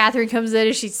Lady Catherine comes in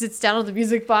and she sits down on the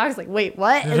music box like, wait,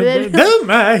 what? And then,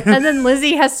 and then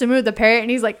Lizzie has to move the parrot and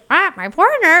he's like, my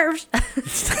poor nerves.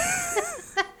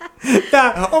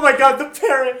 Oh my God, the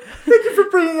parrot. Thank you for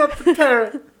bringing up the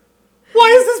parrot. Why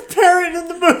is this parrot in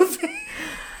the movie?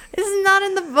 It's not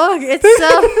in the book. It's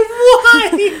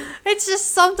Why? It's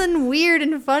just something weird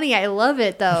and funny. I love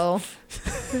it though.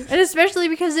 And especially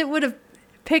because it would have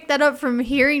picked that up from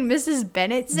hearing Mrs.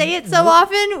 Bennet say it so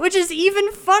often, which is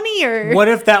even funnier. What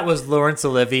if that was Laurence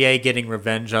Olivier getting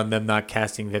revenge on them not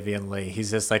casting Vivien Leigh? He's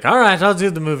just like, all right, I'll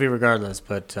do the movie regardless,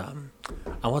 but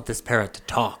I want this parrot to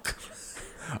talk.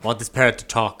 I want this parrot to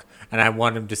talk, and I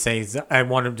want him to say,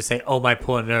 "Oh, my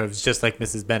poor nerves," just like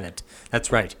Mrs. Bennet. That's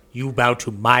right. You bow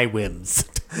to my whims.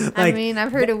 I mean,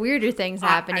 I've heard of weirder things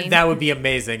happening. That would be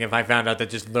amazing if I found out that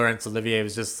just Laurence Olivier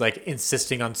was just like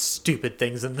insisting on stupid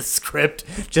things in the script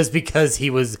just because he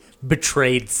was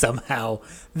betrayed somehow.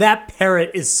 That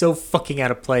parrot is so fucking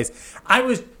out of place. I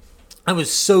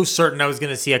was so certain I was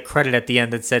going to see a credit at the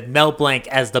end that said Mel Blanc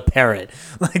as the parrot.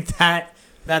 Like that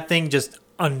thing just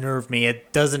unnerved me.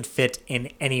 It doesn't fit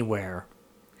in anywhere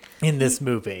in this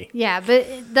movie. Yeah, but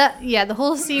the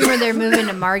whole scene where they're moving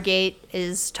to Margate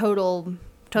is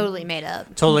totally made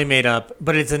up. Totally made up,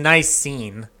 but it's a nice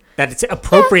scene that it's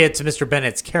appropriate to Mr.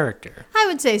 Bennet's character. I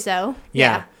would say so.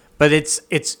 Yeah. But it's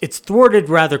thwarted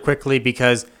rather quickly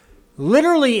because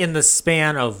literally in the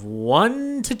span of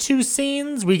 1 to 2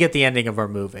 scenes, we get the ending of our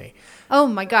movie. Oh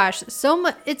my gosh, so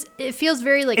much! It feels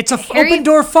very like it's a open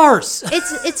door farce.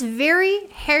 It's very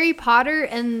Harry Potter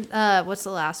and what's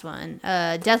the last one?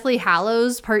 Deathly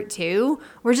Hallows Part 2,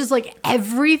 where just like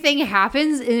everything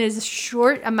happens in a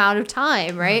short amount of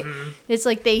time, right? Mm-hmm. It's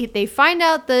like they find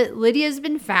out that Lydia's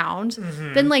been found.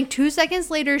 Mm-hmm. Then like 2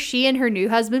 seconds later, she and her new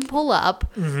husband pull up.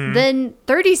 Mm-hmm. Then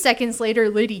 30 seconds later,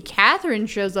 Lady Catherine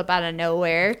shows up out of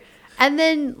nowhere, and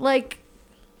then like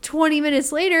 20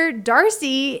 minutes later,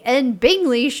 Darcy and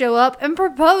Bingley show up and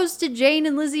propose to Jane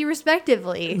and Lizzie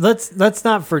respectively. Let's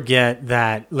not forget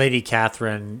that Lady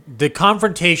Catherine, the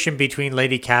confrontation between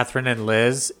Lady Catherine and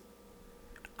Liz,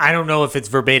 I don't know if it's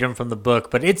verbatim from the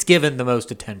book, but it's given the most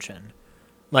attention,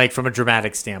 like from a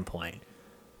dramatic standpoint.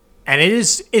 And it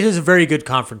is a very good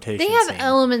confrontation They have scene.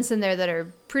 elements in there that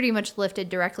are pretty much lifted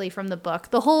directly from the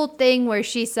book. The whole thing where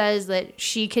she says that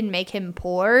she can make him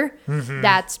poor,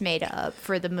 that's made up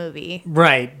for the movie.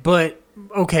 Right, but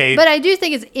okay. But I do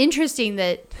think it's interesting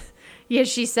that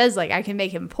she says like I can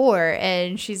make him poor,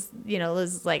 and she's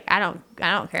Liz is like I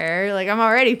don't care, like I'm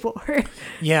already poor.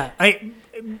 Yeah,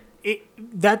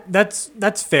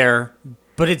 that's fair,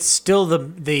 but it's still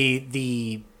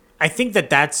the I think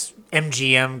that's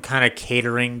MGM kind of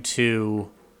catering to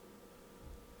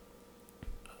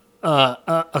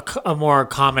a more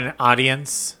common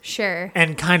audience. Sure.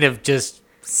 And kind of just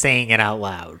saying it out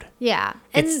loud. Yeah.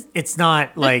 It's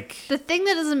not like... The thing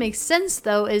that doesn't make sense,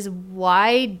 though, is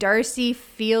why Darcy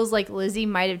feels like Lizzie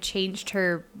might have changed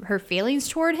her feelings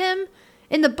toward him.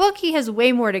 In the book, he has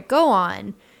way more to go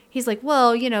on. He's like,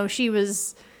 well, she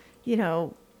was,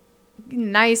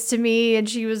 nice to me, and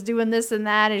she was doing this and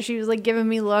that, and she was like giving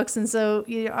me looks, and so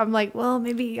I'm like, well,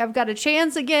 maybe I've got a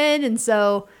chance again. And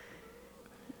so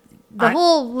the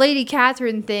whole Lady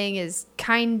Catherine thing is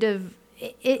kind of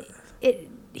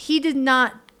he did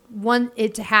not want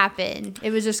it to happen.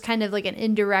 It was just kind of like an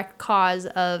indirect cause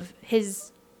of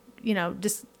his,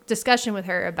 discussion with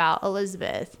her about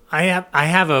Elizabeth. I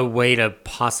have a way to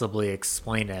possibly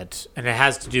explain it, and it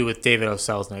has to do with David O.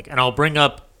 Selznick. And I'll bring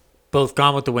up both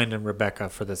Gone with the Wind and Rebecca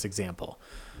for this example.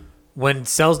 When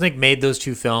Selznick made those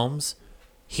two films,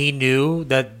 he knew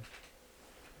that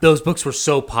those books were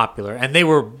so popular, and they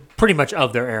were pretty much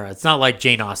of their era. It's not like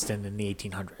Jane Austen in the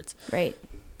 1800s. Right.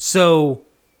 So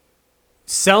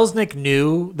Selznick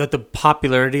knew that the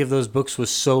popularity of those books was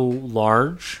so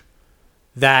large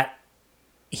that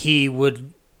he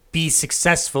would be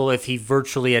successful if he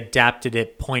virtually adapted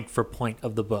it point for point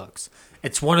of the books.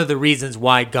 It's one of the reasons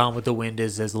why Gone with the Wind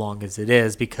is as long as it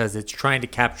is, because it's trying to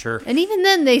capture... And even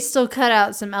then, they still cut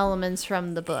out some elements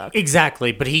from the book.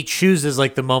 Exactly, but he chooses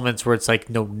like the moments where it's like,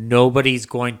 no, nobody's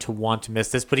going to want to miss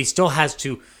this, but he still has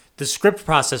to... The script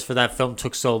process for that film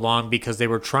took so long because they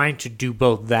were trying to do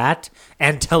both that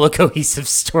and tell a cohesive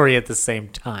story at the same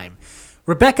time.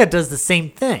 Rebecca does the same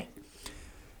thing.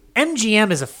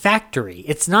 MGM is a factory.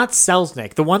 It's not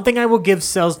Selznick. The one thing I will give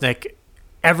Selznick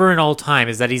ever and all time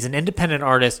is that he's an independent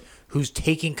artist who's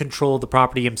taking control of the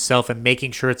property himself and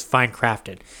making sure it's fine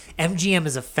crafted. MGM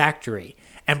is a factory.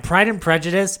 And Pride and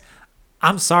Prejudice,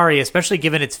 I'm sorry, especially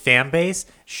given its fan base,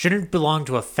 shouldn't belong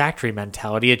to a factory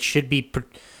mentality. It should be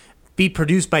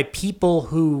produced by people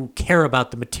who care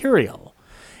about the material.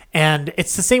 And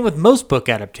it's the same with most book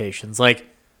adaptations. Like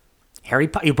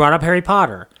you brought up Harry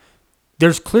Potter.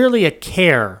 There's clearly a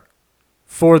care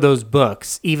for those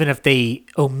books, even if they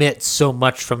omit so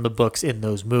much from the books in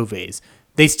those movies.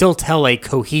 They still tell a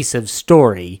cohesive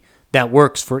story that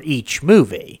works for each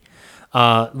movie.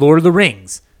 Lord of the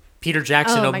Rings, Peter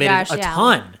Jackson omitted a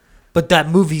ton, but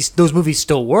those movies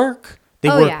still work. They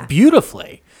work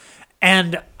beautifully.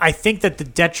 And I think that the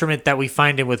detriment that we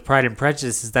find in with Pride and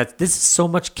Prejudice is that this is so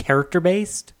much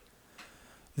character-based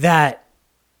that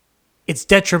it's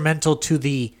detrimental to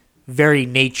the very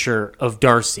nature of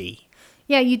Darcy.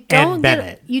 Yeah, you don't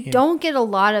get a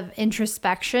lot of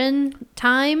introspection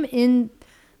time in.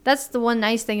 That's the one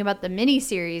nice thing about the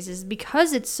miniseries is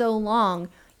because it's so long,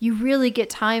 you really get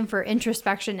time for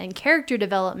introspection and character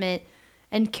development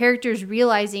and characters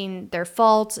realizing their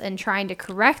faults and trying to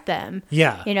correct them.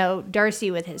 Yeah.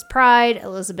 Darcy with his pride,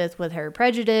 Elizabeth with her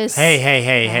prejudice.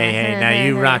 Hey. Now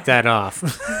you rock that off.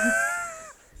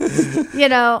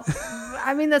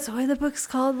 I mean, that's why the book's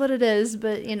called what it is,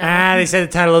 but they said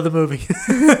the title of the movie.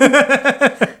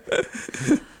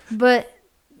 But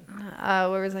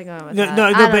where was I going with that?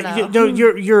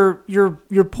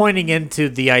 You're pointing into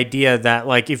the idea that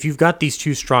like if you've got these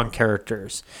two strong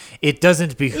characters, it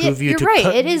doesn't behoove you to. You're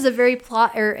right. It is a very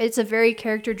it's a very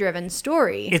character-driven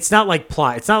story. It's not like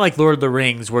plot. It's not like Lord of the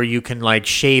Rings where you can like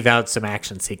shave out some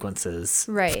action sequences,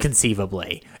 right?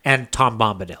 Conceivably, and Tom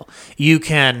Bombadil. You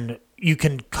can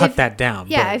cut that down.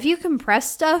 Yeah, if you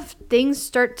compress stuff, things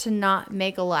start to not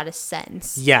make a lot of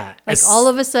sense. Yeah. Like all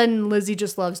of a sudden, Lizzie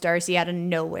just loves Darcy out of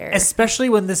nowhere. Especially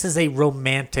when this is a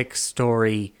romantic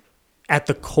story at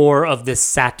the core of this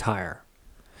satire.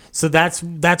 So that's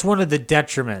one of the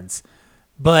detriments.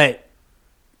 But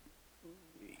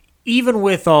even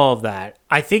with all of that,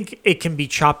 I think it can be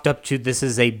chopped up to this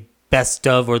is a best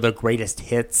of or the greatest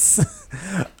hits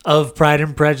of Pride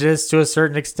and Prejudice to a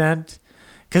certain extent.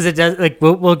 Because it does, like,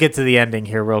 we'll get to the ending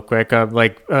here real quick. I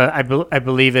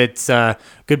believe it's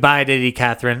goodbye, Lady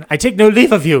Catherine. I take no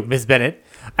leave of you, Miss Bennet.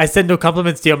 I send no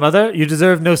compliments to your mother. You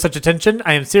deserve no such attention.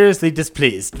 I am seriously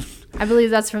displeased. I believe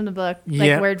that's from the book,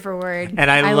 like word for word.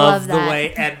 And I love the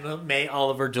way Edna May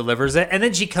Oliver delivers it. And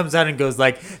then she comes out and goes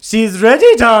like, "She's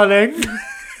ready, darling."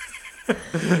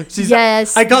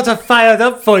 Yes. I got her fired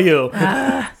up for you.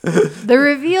 The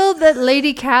reveal that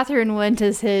Lady Catherine went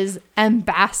as his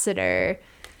ambassador.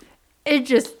 It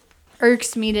just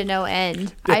irks me to no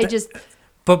end. But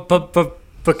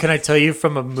can I tell you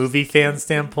from a movie fan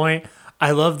standpoint, I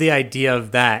love the idea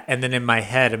of that. And then in my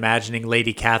head, imagining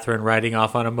Lady Catherine riding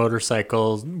off on a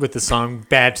motorcycle with the song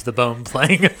Bad to the Bone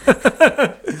playing.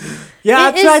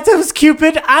 Yeah, that's right. That was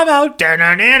Cupid. I'm out.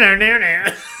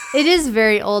 It is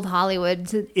very old Hollywood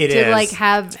to like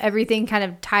have everything kind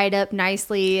of tied up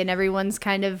nicely and everyone's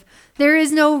kind of, there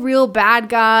is no real bad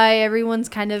guy. Everyone's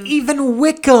kind of. Even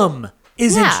Wickham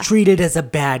isn't treated as a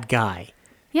bad guy.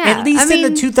 Yeah. At least in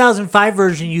the 2005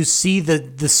 version, you see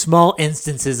the small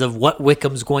instances of what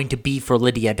Wickham's going to be for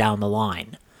Lydia down the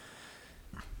line.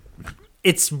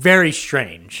 It's very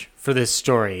strange for this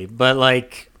story, but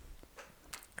like,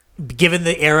 given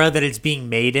the era that it's being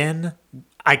made in,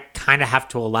 I kind of have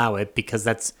to allow it because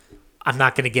I'm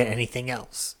not going to get anything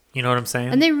else. You know what I'm saying?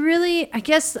 And they really, I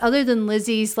guess, other than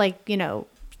Lizzie's,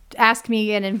 ask me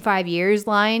again in 5 years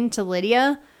line to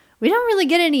Lydia, we don't really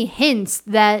get any hints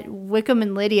that Wickham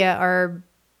and Lydia are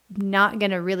not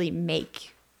going to really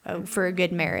make for a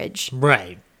good marriage.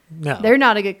 Right. No. They're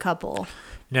not a good couple.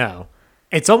 No.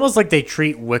 It's almost like they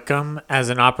treat Wickham as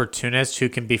an opportunist who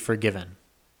can be forgiven.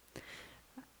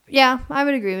 Yeah, I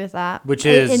would agree with that. Which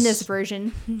is... in this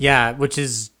version. Yeah, which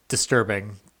is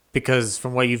disturbing. Because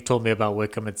from what you've told me about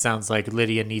Wickham, it sounds like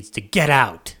Lydia needs to get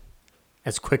out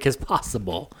as quick as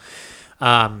possible.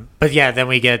 But yeah, then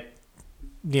we get,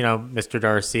 Mr.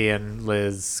 Darcy and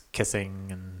Liz kissing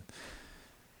and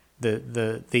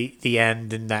the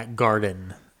end in that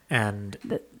garden. And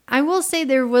I will say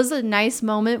there was a nice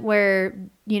moment where,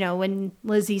 when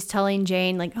Lizzie's telling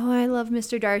Jane, oh, I love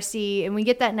Mr. Darcy. And we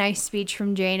get that nice speech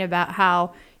from Jane about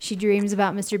how she dreams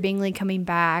about Mr. Bingley coming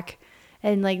back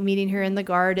and meeting her in the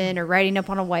garden or riding up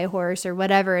on a white horse or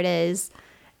whatever it is.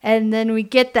 And then we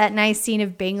get that nice scene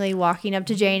of Bingley walking up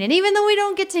to Jane. And even though we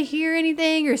don't get to hear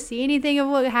anything or see anything of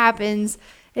what happens,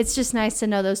 it's just nice to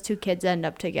know those two kids end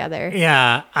up together.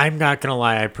 Yeah, I'm not going to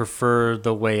lie. I prefer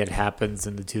the way it happens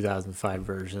in the 2005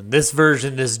 version. This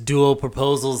version, this dual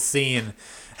proposal scene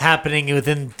happening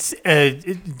within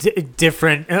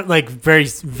different, very,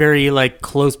 very,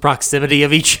 close proximity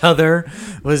of each other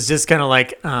was just kind of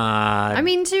I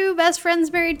mean, two best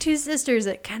friends married two sisters.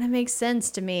 It kind of makes sense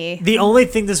to me. The only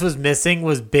thing this was missing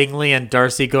was Bingley and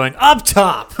Darcy going up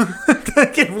top.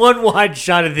 In one wide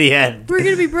shot at the end. We're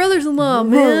going to be brothers-in-law,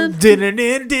 man.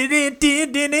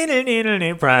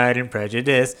 Pride and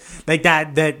Prejudice. Like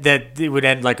that it would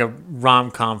end like a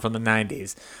rom-com from the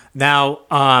 90s. Now,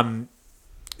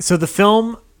 so the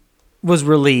film was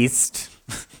released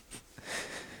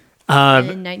in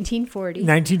 1940.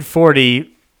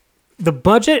 1940. The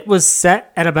budget was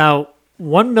set at about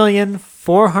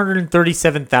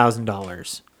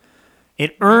 $1,437,000.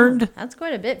 It earned... That's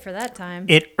quite a bit for that time.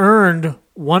 It earned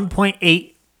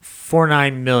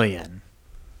 $1.849 million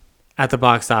at the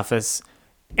box office.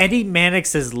 Eddie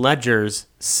Mannix's ledgers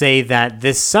say that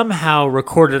this somehow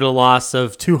recorded a loss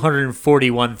of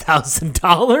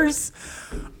 $241,000.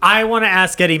 I want to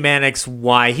ask Eddie Mannix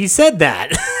why he said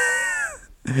that.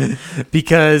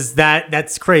 Because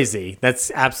that's crazy.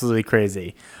 That's absolutely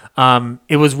crazy.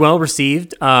 It was well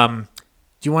received. Do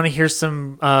you want to hear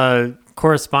some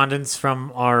correspondence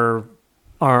from our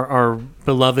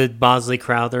beloved Bosley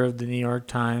Crowther of the New York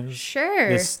Times? Sure.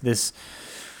 This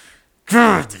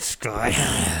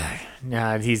guy.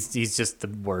 Nah, he's just the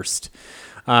worst.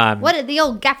 What did the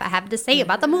old gaffer have to say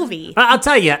about the movie? I'll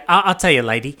tell you,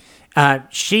 lady. You're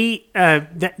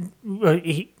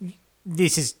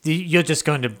just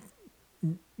going to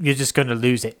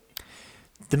lose it.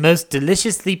 The most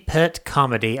deliciously pert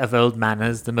comedy of old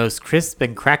manners, the most crisp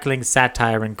and crackling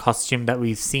satire and costume that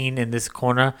we've seen in this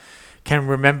corner can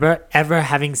remember ever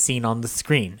having seen on the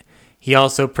screen. He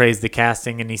also praised the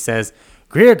casting, and he says,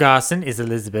 Greer Garson is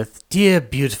Elizabeth, dear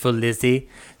beautiful Lizzie,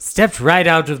 stepped right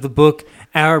out of the book,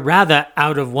 or rather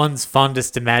out of one's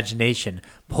fondest imagination,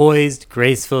 poised,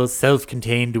 graceful,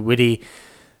 self-contained, witty,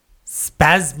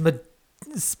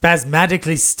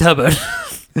 spasmodically stubborn,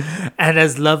 and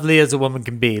as lovely as a woman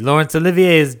can be. Laurence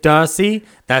Olivier is Darcy.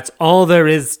 That's all there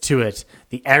is to it.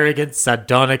 The arrogant,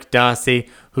 sardonic Darcy,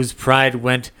 whose pride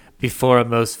went before a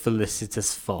most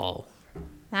felicitous fall.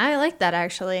 I like that,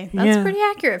 actually. That's pretty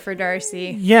accurate for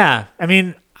Darcy. Yeah, I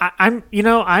mean, I'm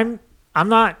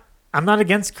not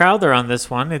against Crowther on this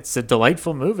one. It's a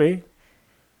delightful movie.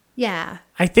 Yeah.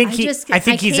 I think he's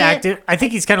active. I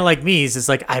think he's kind of like me. He's just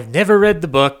like, I've never read the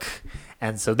book,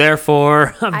 and so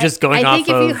therefore I'm just going off of... I think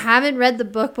if you haven't read the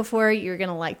book before, you're going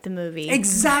to like the movie.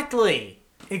 Exactly.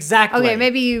 Okay,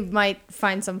 maybe you might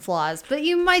find some flaws, but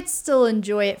you might still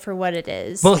enjoy it for what it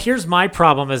is. Well, here's my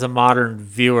problem as a modern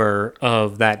viewer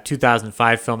of that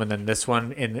 2005 film and then this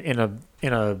one in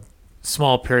a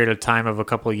small period of time of a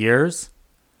couple of years.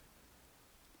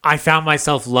 I found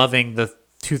myself loving the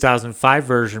 2005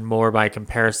 version more by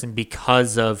comparison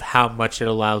because of how much it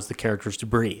allows the characters to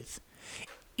breathe.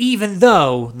 Even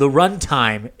though the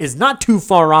runtime is not too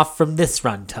far off from this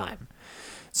runtime.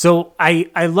 So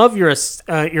I love your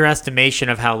estimation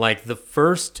of how like the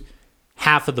first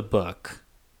half of the book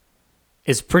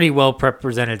is pretty well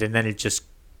represented and then it just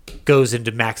goes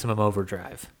into maximum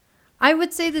overdrive. I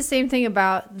would say the same thing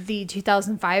about the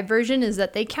 2005 version is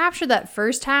that they capture that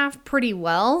first half pretty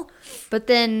well, but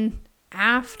then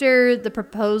after the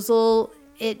proposal,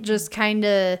 it just kind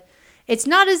of, it's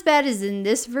not as bad as in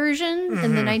this version, in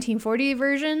the 1940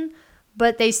 version,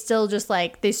 but they still just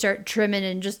like, they start trimming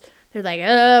and just, they're like,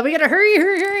 we gotta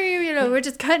hurry, we we're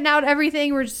just cutting out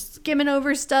everything. We're just skimming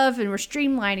over stuff and we're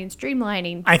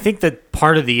streamlining. I think that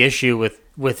part of the issue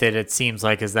with it seems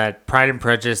like, is that Pride and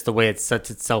Prejudice, the way it sets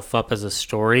itself up as a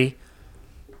story,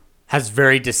 has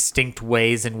very distinct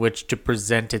ways in which to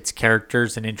present its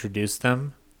characters and introduce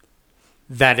them,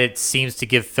 that it seems to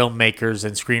give filmmakers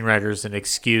and screenwriters an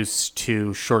excuse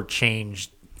to shortchange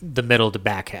the middle to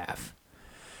back half.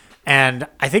 And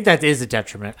I think that is a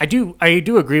detriment. I do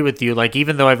agree with you. Like,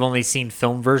 even though I've only seen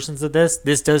film versions of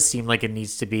this does seem like it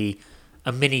needs to be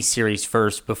a mini series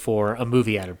first before a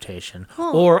movie adaptation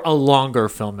or a longer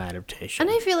film adaptation.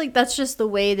 And I feel like that's just the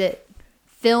way that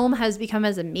film has become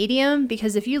as a medium,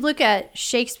 because if you look at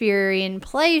Shakespearean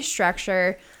play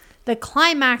structure, the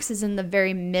climax is in the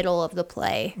very middle of the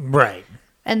play. Right.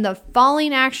 And the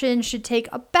falling action should take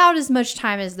about as much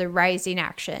time as the rising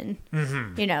action.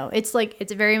 Mm-hmm.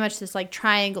 It's very much this like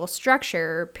triangle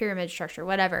structure or pyramid structure,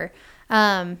 whatever.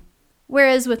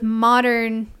 Whereas with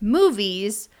modern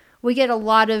movies, we get a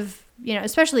lot of,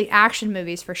 especially action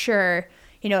movies for sure,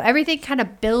 everything kind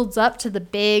of builds up to the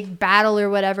big battle or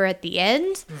whatever at the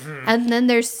end. Mm-hmm. And then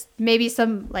there's maybe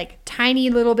some like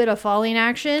tiny little bit of falling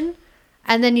action.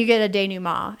 And then you get a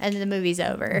denouement and the movie's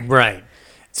over. Right.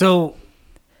 So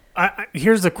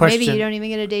here's the question. Maybe you don't even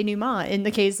get a denouement in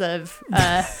the case of,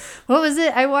 what was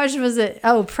it I watched?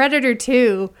 Predator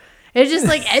 2. It just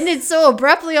like ended so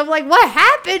abruptly. I'm like, what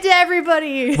happened to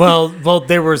everybody? Well,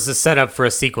 there was a setup for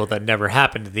a sequel that never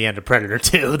happened at the end of Predator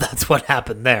 2. That's what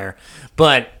happened there.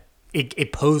 But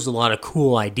it posed a lot of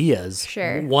cool ideas.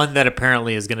 Sure. One that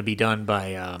apparently is going to be done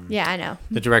by I know.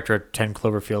 The director of 10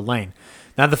 Cloverfield Lane.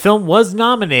 Now, the film was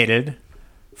nominated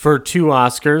for 2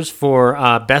 Oscars for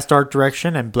Best Art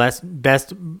Direction and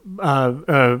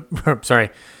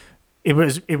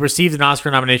It received an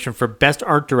Oscar nomination for Best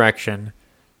Art Direction,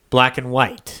 Black and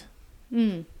White,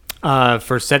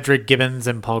 for Cedric Gibbons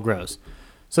and Paul Gross.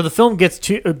 So the film gets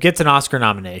an Oscar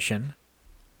nomination,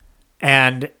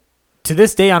 and to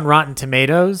this day on Rotten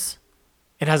Tomatoes,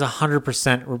 it has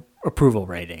 100% approval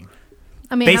rating.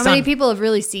 I mean, how many people have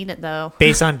really seen it, though?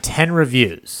 Based on 10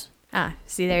 reviews.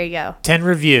 See, there you go. 10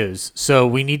 reviews. So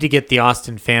we need to get the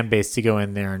Austin fan base to go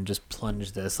in there and just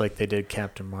plunge this like they did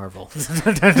Captain Marvel.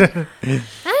 I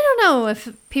don't know if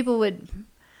people would...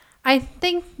 I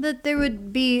think that there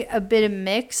would be a bit of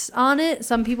mix on it.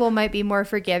 Some people might be more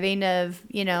forgiving of,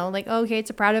 okay, it's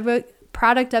a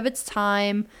product of its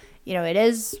time. It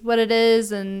is what it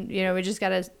is, and, we just got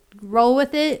to roll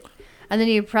with it. And then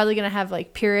you're probably going to have,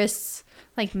 like, purists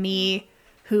like me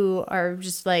who are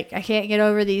just like, I can't get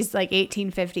over these, like,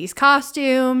 1850s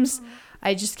costumes.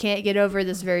 I just can't get over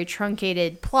this very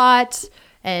truncated plot.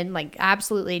 And like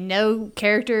absolutely no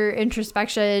character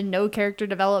introspection, no character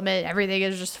development. Everything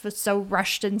is just so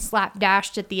rushed and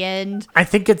slapdashed at the end. I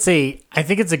think it's a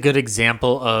good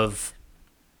example of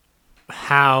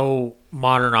how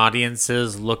modern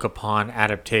audiences look upon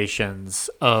adaptations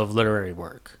of literary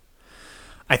work.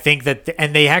 I think that,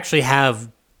 and they actually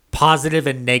have positive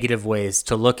and negative ways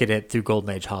to look at it through Golden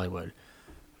Age Hollywood.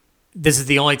 This is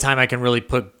the only time I can really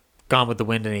put Gone with the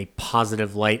Wind in a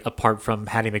positive light, apart from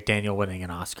Hattie McDaniel winning an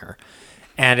Oscar.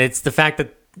 And it's the fact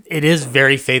that it is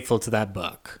very faithful to that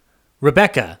book.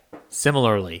 Rebecca,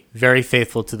 similarly, very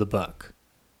faithful to the book.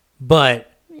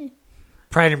 But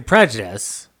Pride and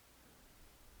Prejudice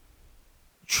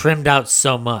trimmed out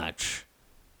so much.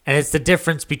 And it's the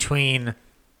difference between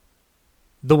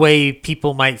the way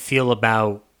people might feel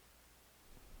about...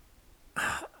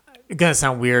 It's going to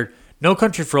sound weird. No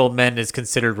Country for Old Men is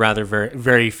considered rather very,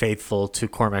 very faithful to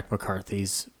Cormac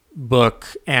McCarthy's book,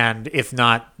 and if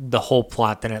not the whole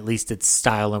plot, then at least its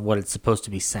style and what it's supposed to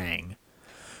be saying.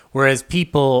 Whereas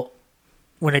people,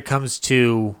 when it comes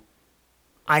to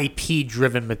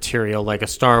IP-driven material like a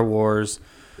Star Wars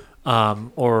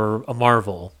or a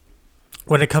Marvel,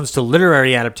 when it comes to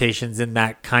literary adaptations in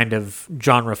that kind of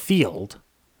genre field,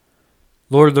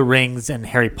 Lord of the Rings and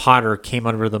Harry Potter came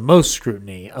under the most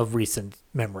scrutiny of recent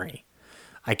memory.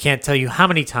 I can't tell you how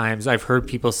many times I've heard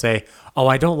people say, oh,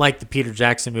 I don't like the Peter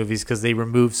Jackson movies because they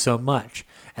remove so much.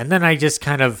 And then I just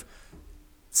kind of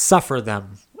suffer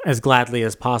them as gladly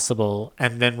as possible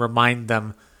and then remind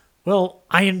them, well,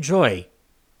 I enjoy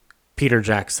Peter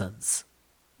Jackson's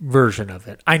version of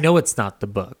it. I know it's not the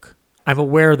book. I'm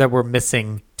aware that we're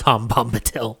missing Tom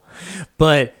Bombadil,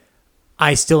 but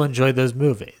I still enjoy those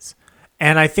movies.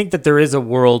 And I think that there is a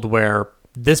world where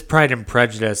this Pride and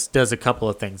Prejudice does a couple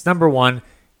of things. Number one,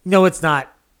 no, it's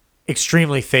not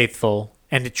extremely faithful,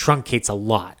 and it truncates a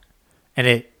lot, and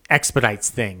it expedites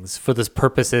things for the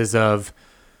purposes of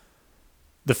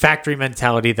the factory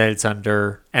mentality that it's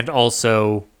under, and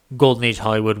also Golden Age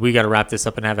Hollywood. We got to wrap this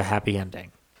up and have a happy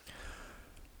ending.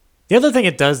 The other thing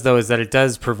it does, though, is that it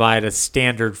does provide a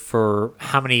standard for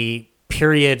how many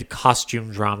period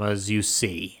costume dramas you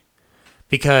see.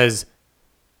 Because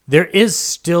there is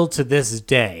still to this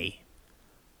day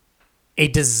a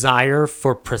desire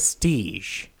for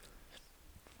prestige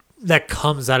that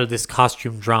comes out of this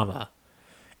costume drama.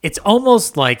 It's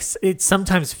almost like, it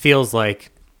sometimes feels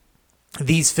like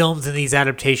these films and these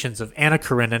adaptations of Anna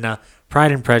Karenina,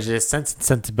 Pride and Prejudice, Sense and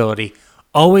Sensibility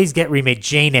always get remade.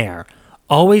 Jane Eyre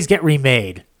always get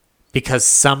remade because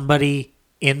somebody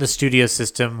in the studio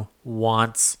system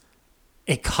wants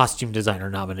a costume designer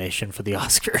nomination for the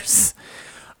Oscars.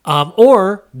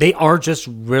 Or they are just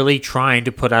really trying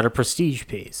to put out a prestige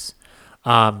piece.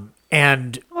 Or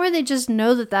they just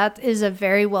know that that is a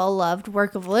very well-loved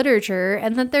work of literature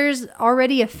and that there's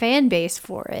already a fan base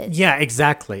for it. Yeah,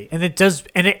 exactly. And it does,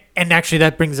 and actually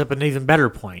that brings up an even better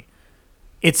point.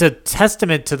 It's a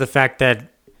testament to the fact that,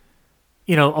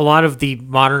 you know, a lot of the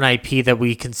modern IP that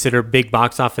we consider big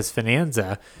box office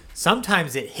bonanza,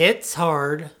 sometimes it hits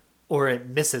hard or it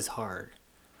misses hard.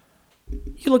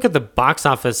 You look at the box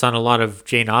office on a lot of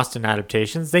Jane Austen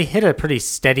adaptations, they hit a pretty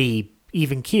steady,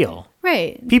 even keel.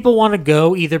 Right. People want to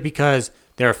go either because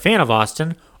they're a fan of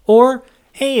Austen or,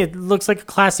 hey, it looks like a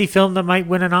classy film that might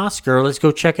win an Oscar. Let's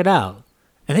go check it out.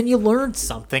 And then you learn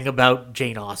something about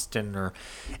Jane Austen or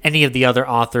any of the other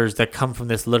authors that come from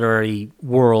this literary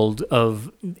world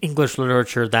of English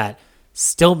literature that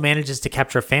still manages to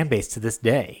capture a fan base to this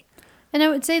day. And I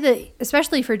would say that,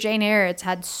 especially for Jane Eyre, it's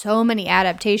had so many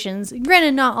adaptations.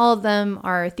 Granted, not all of them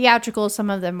are theatrical. Some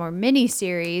of them are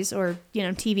miniseries or, you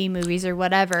know, TV movies or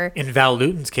whatever. In Val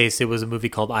Lewton's case, it was a movie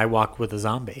called I Walk with a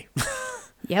Zombie.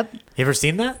 Yep. You ever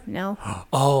seen that? No.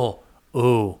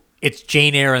 It's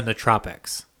Jane Eyre in the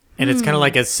Tropics. And it's kind of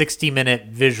like a 60-minute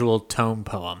visual tome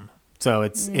poem. So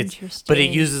it's but it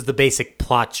uses the basic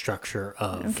plot structure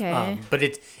of, but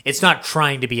it's not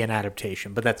trying to be an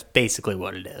adaptation, but that's basically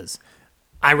what it is.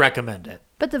 I recommend it.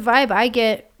 But the vibe I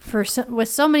get with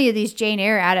so many of these Jane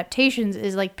Eyre adaptations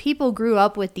is like people grew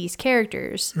up with these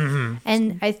characters. Mm-hmm.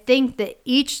 And I think that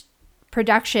each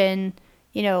production,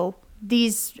 you know,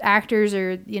 these actors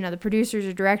or, you know, the producers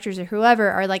or directors or whoever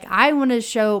are like, I want to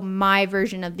show my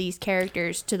version of these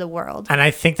characters to the world. And I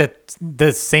think that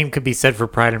the same could be said for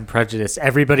Pride and Prejudice.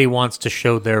 Everybody wants to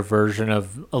show their version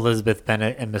of Elizabeth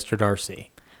Bennet and Mr.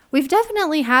 Darcy. We've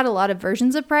definitely had a lot of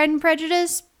versions of Pride and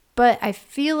Prejudice, but I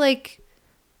feel like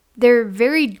they're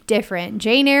very different.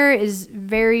 Jane Eyre is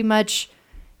very much,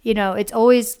 you know, it's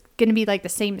always going to be like the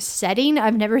same setting.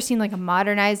 I've never seen like a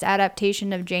modernized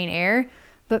adaptation of Jane Eyre.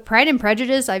 But Pride and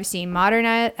Prejudice, I've seen modern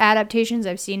adaptations.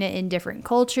 I've seen it in different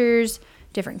cultures,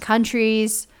 different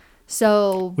countries.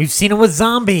 So we've seen it with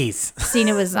zombies. Seen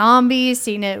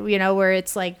it, you know, where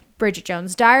it's like Bridget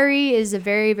Jones' Diary is a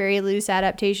very, very loose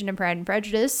adaptation of Pride and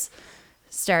Prejudice,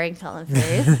 starring Colin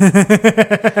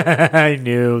Firth. I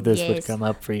knew this would come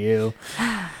up for you.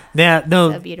 Yeah,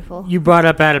 no, so beautiful. You brought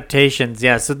up adaptations.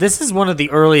 Yeah, so this is one of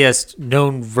the earliest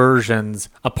known versions,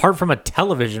 apart from a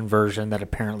television version that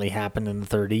apparently happened in the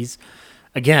 30s.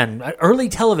 Again, early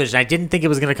television. I didn't think it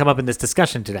was going to come up in this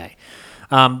discussion today.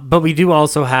 But we do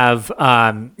also have the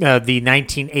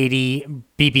 1980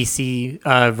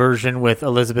 BBC version with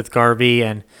Elizabeth Garvey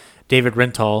and David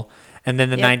Rintoul, and then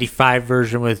the 95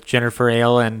 version with Jennifer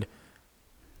Ale and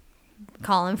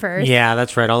Colin Firth. Yeah,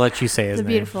 that's right. I'll let you say his name.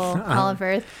 The beautiful Colin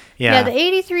Firth. Yeah, the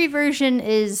 83 version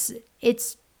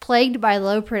it's plagued by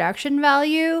low production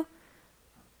value,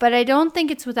 but I don't think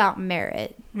it's without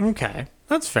merit. Okay,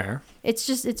 that's fair. It's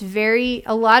just, there were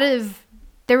a lot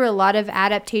of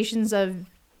adaptations of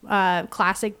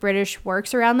classic British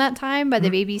works around that time by the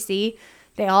BBC.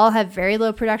 They all have very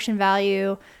low production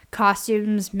value.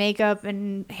 Costumes, makeup,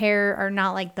 and hair are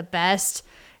not like the best.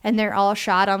 And they're all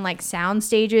shot on like sound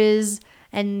stages,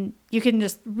 and you can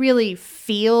just really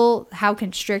feel how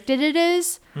constricted it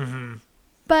is. Mm-hmm.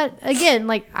 But again,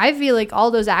 like I feel like all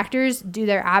those actors do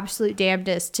their absolute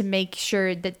damnedest to make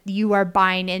sure that you are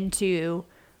buying into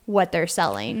what they're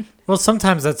selling. Well,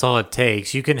 sometimes that's all it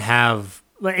takes. You can have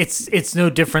it's no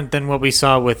different than what we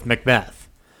saw with Macbeth,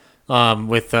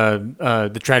 with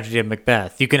the tragedy of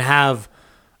Macbeth. You can have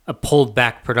a pulled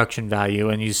back production value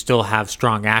and you still have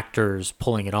strong actors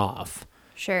pulling it off.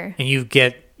 Sure. And you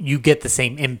get the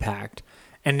same impact.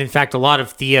 And in fact, a lot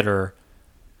of theater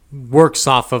works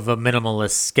off of a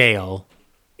minimalist scale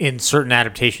in certain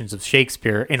adaptations of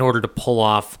Shakespeare in order to pull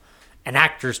off an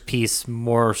actor's piece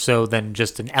more so than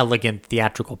just an elegant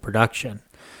theatrical production.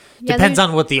 Yeah, depends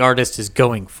on what the artist is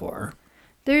going for.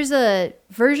 There's a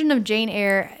version of Jane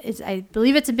Eyre, I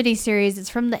believe it's a miniseries, it's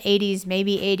from the 80s,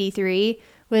 maybe 83,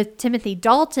 with Timothy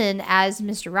Dalton as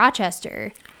Mr.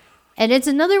 Rochester. And it's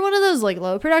another one of those like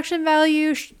low production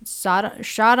value,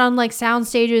 shot on like sound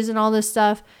stages and all this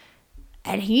stuff.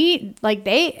 And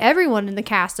everyone in the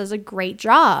cast does a great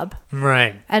job.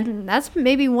 Right. And that's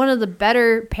maybe one of the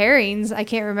better pairings. I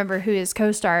can't remember who his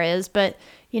co-star is, but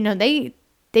they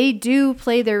do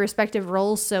play their respective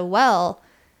roles so well.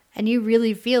 And you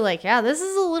really feel like, yeah, this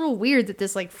is a little weird that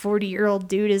this like 40-year-old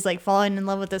dude is like falling in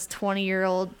love with this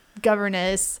 20-year-old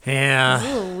governess. Yeah. It's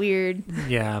a little weird.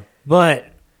 Yeah. But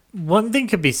one thing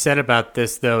could be said about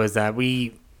this, though, is that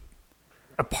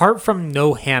apart from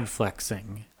no hand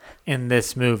flexing in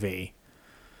this movie,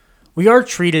 we are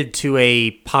treated to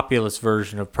a populist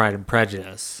version of Pride and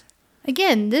Prejudice.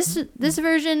 Again, this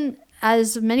version,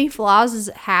 as many flaws as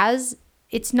it has,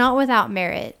 it's not without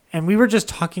merit. And we were just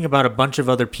talking about a bunch of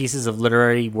other pieces of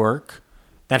literary work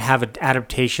that have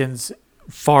adaptations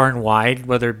far and wide,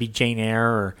 whether it be Jane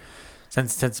Eyre or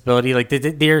Sense and Sensibility. Like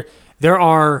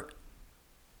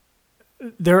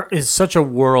there is such a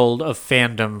world of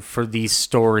fandom for these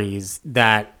stories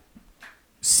that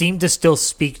seem to still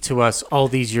speak to us all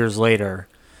these years later.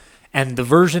 And the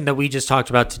version that we just talked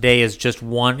about today is just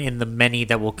one in the many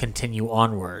that will continue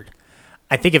onward.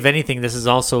 I think, if anything, this is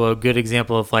also a good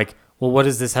example of like, well, what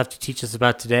does this have to teach us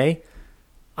about today?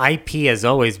 IP has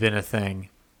always been a thing.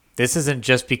 This isn't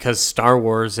just because Star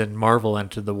Wars and Marvel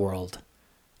entered the world.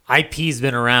 IP's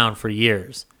been around for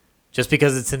years. Just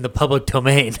because it's in the public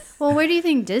domain. Well, where do you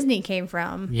think Disney came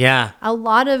from? Yeah. A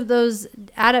lot of those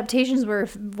adaptations were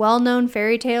well-known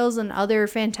fairy tales and other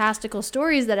fantastical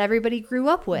stories that everybody grew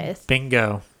up with.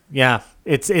 Bingo. Yeah.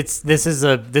 This is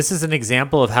an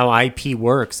example of how IP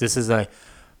works. This is a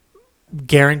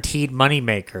guaranteed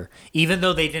moneymaker. Even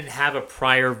though they didn't have a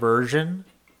prior version,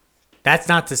 that's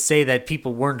not to say that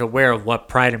people weren't aware of what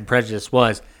Pride and Prejudice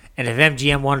was. And if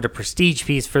MGM wanted a prestige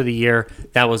piece for the year,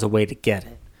 that was a way to get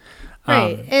it.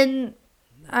 Right. And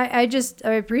I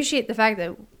appreciate the fact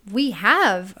that we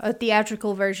have a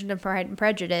theatrical version of Pride and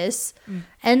Prejudice.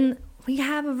 And we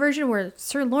have a version where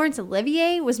Sir Laurence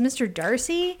Olivier was Mr.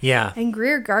 Darcy. Yeah. And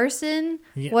Greer Garson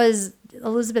was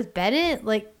Elizabeth Bennet.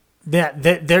 Like,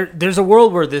 there's a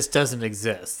world where this doesn't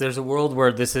exist. There's a world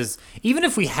where this is, even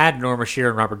if we had Norma Shearer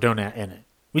and Robert Donat in it,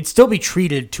 we'd still be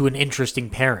treated to an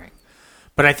interesting pairing.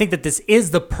 But I think that this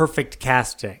is the perfect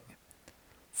casting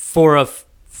for a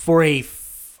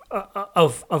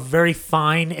very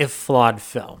fine if flawed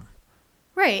film.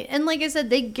 Right. And like I said,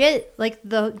 they get like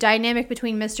the dynamic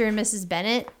between Mr. and Mrs.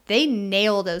 Bennet. They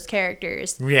nail those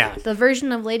characters. Yeah. The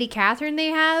version of Lady Catherine they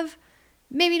have,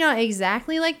 maybe not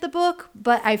exactly like the book,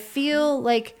 but I feel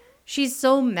like she's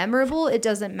so memorable it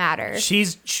doesn't matter.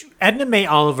 Edna May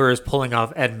Oliver is pulling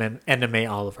off Edna May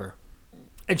Oliver.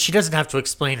 And she doesn't have to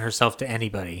explain herself to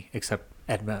anybody except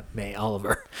Edna May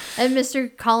Oliver. And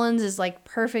Mr. Collins is like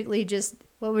perfectly just,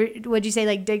 what'd you say,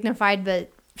 like dignified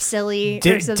but silly?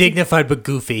 Dignified but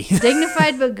goofy.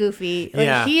 Dignified but goofy. Like,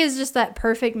 yeah. He is just that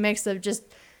perfect mix of just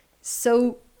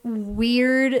so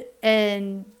weird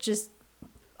and just,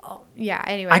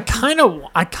 anyway. I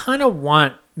kind of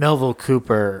want Melville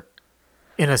Cooper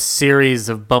in a series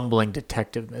of bumbling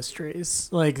detective mysteries.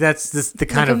 Like, that's the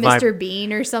kind of like a vibe. Mr.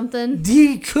 Bean or something.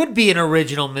 He could be an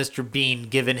original Mr. Bean,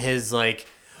 given his, like...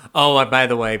 Oh, by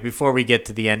the way, before we get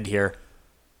to the end here,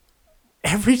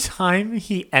 every time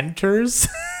he enters,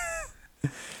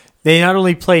 they not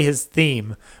only play his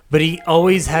theme, but he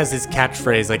always has his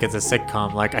catchphrase like it's a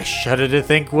sitcom. Like, I shudder to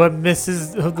think what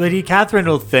Mrs. Lady Catherine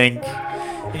will think.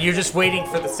 And you're just waiting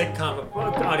for the sitcom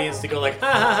audience to go like,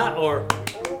 ha ha ha, or...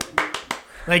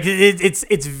 Like,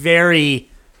 it's very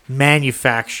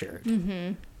manufactured.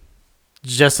 Mm-hmm.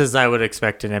 Just as I would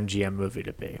expect an MGM movie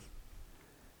to be.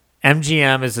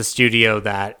 MGM is a studio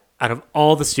that, out of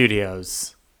all the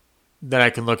studios that I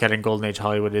can look at in Golden Age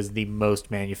Hollywood, is the most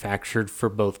manufactured for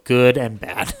both good and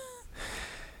bad.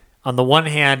 On the one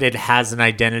hand, it has an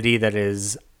identity that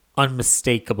is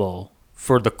unmistakable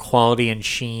for the quality and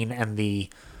sheen and the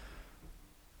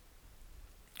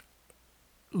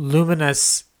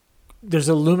luminous... There's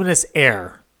a luminous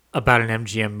air about an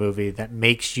MGM movie that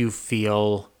makes you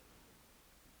feel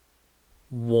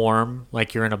warm,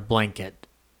 like you're in a blanket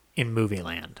in movie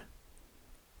land.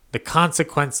 The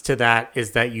consequence to that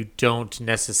is that you don't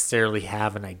necessarily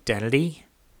have an identity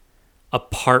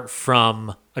apart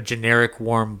from a generic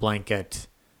warm blanket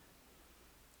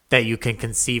that you can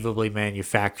conceivably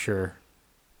manufacture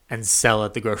and sell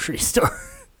at the grocery store.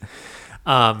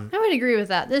 I would agree with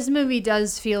that. This movie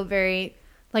does feel very...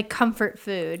 like comfort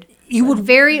food. You would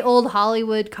very old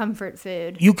Hollywood comfort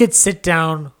food. You could sit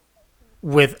down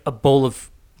with a bowl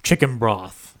of chicken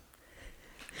broth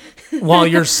while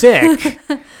you're sick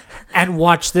and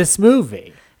watch this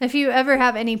movie. If you ever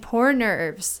have any poor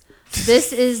nerves,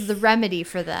 This is the remedy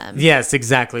for them. Yes,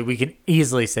 exactly. We can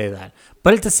easily say that.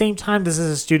 But at the same time, this is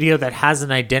a studio that has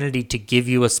an identity to give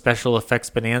you a special effects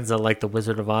bonanza like The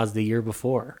Wizard of Oz the year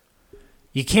before.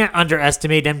 You can't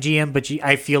underestimate MGM, but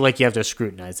I feel like you have to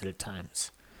scrutinize it at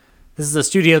times. This is a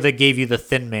studio that gave you The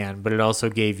Thin Man, but it also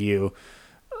gave you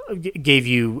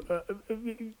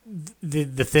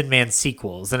the Thin Man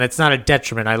sequels. And it's not a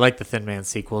detriment. I like the Thin Man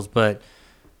sequels, but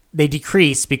they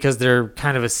decrease because they're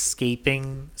kind of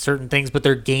escaping certain things, but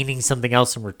they're gaining something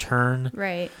else in return.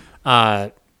 Right.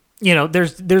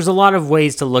 There's a lot of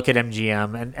ways to look at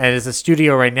MGM, and as a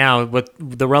studio right now, with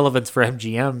the relevance for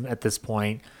MGM at this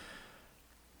point,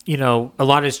 a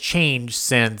lot has changed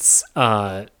since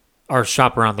our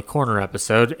Shop Around the Corner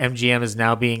episode. MGM is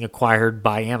now being acquired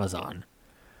by Amazon,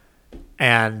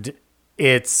 and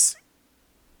it's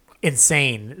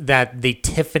insane that the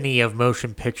Tiffany of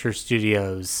motion picture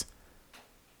studios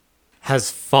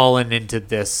has fallen into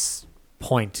this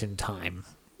point in time.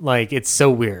 Like, it's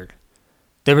so weird.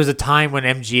 There was a time when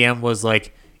MGM was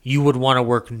like, you would want to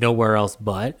work nowhere else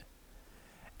but,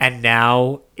 and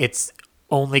now its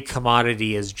only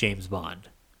commodity is James Bond.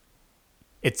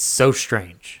 It's so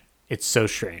strange. It's so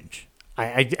strange.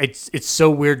 It's so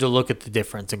weird to look at the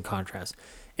difference and contrast.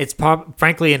 It's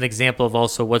frankly an example of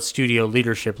also what studio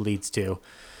leadership leads to.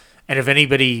 And if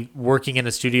anybody working in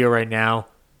a studio right now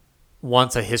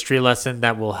wants a history lesson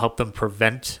that will help them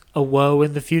prevent a woe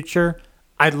in the future,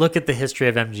 I'd look at the history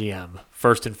of MGM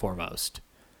first and foremost.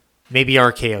 Maybe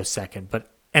RKO second,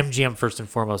 but MGM first and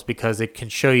foremost, because it can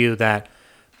show you that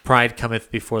pride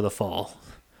cometh before the fall.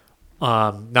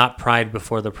 Not pride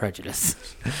before the prejudice.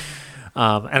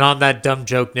 And on that dumb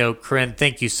joke note, Corinne,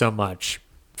 thank you so much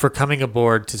for coming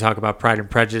aboard to talk about Pride and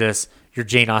Prejudice, your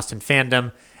Jane Austen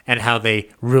fandom, and how they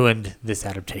ruined this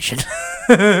adaptation.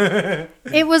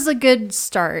 It was a good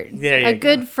start. A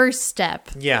good first step.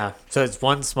 Yeah. So it's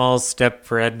one small step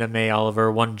for Edna May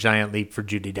Oliver, one giant leap for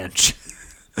Judi Dench.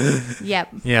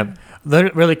 Yep.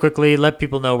 Really quickly, let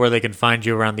people know where they can find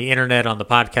you around the internet, on the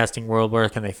podcasting world. Where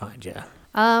can they find you?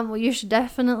 Well, you should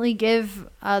definitely give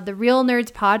the Real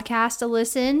Nerds podcast a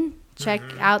listen. Check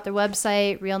out their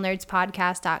website,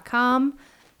 realnerdspodcast.com.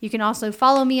 You can also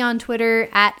follow me on Twitter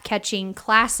at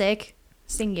CatchingClassic,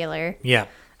 singular. Yeah.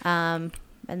 And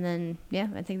then,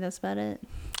 I think that's about it.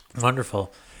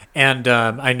 Wonderful. And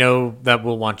I know that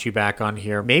we'll want you back on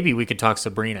here. Maybe we could talk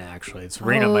Sabrina, actually.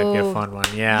 Sabrina might be a fun one.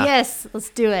 Yeah. Yes, let's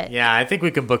do it. Yeah, I think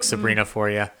we can book Sabrina for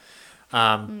you.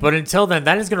 But until then,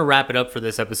 that is going to wrap it up for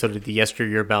this episode of the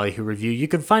Yesteryear Ballyhoo Review. You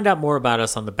can find out more about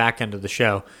us on the back end of the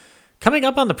show. Coming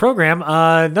up on the program,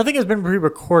 nothing has been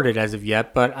pre-recorded as of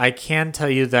yet, but I can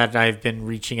tell you that I've been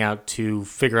reaching out to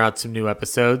figure out some new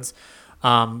episodes.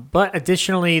 But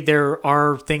additionally, there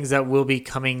are things that will be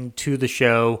coming to the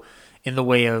show in the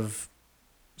way of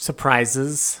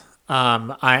surprises.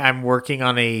 I'm working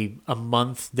on a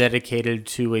month dedicated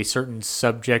to a certain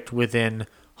subject within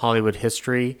Hollywood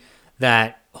history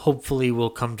that hopefully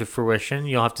will come to fruition.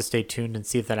 You'll have to stay tuned and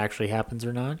see if that actually happens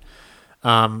or not.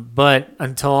 But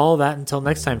until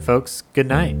next time, folks, good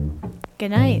night. Good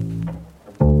night.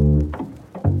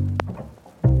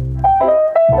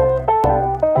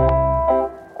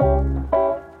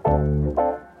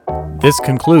 This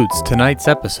concludes tonight's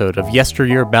episode of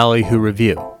Yesteryear Ballyhoo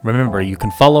Review. Remember, you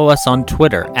can follow us on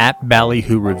Twitter at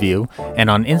Ballyhoo Review and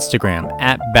on Instagram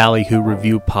at Ballyhoo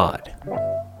Review Pod.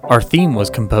 Our theme was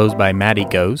composed by Matty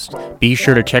Ghost. Be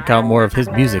sure to check out more of his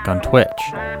music on Twitch.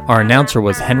 Our announcer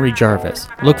was Henry Jarvis.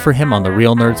 Look for him on the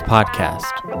Real Nerds podcast.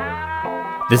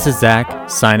 This is Zach,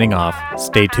 signing off.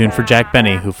 Stay tuned for Jack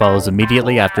Benny, who follows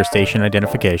immediately after station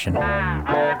identification.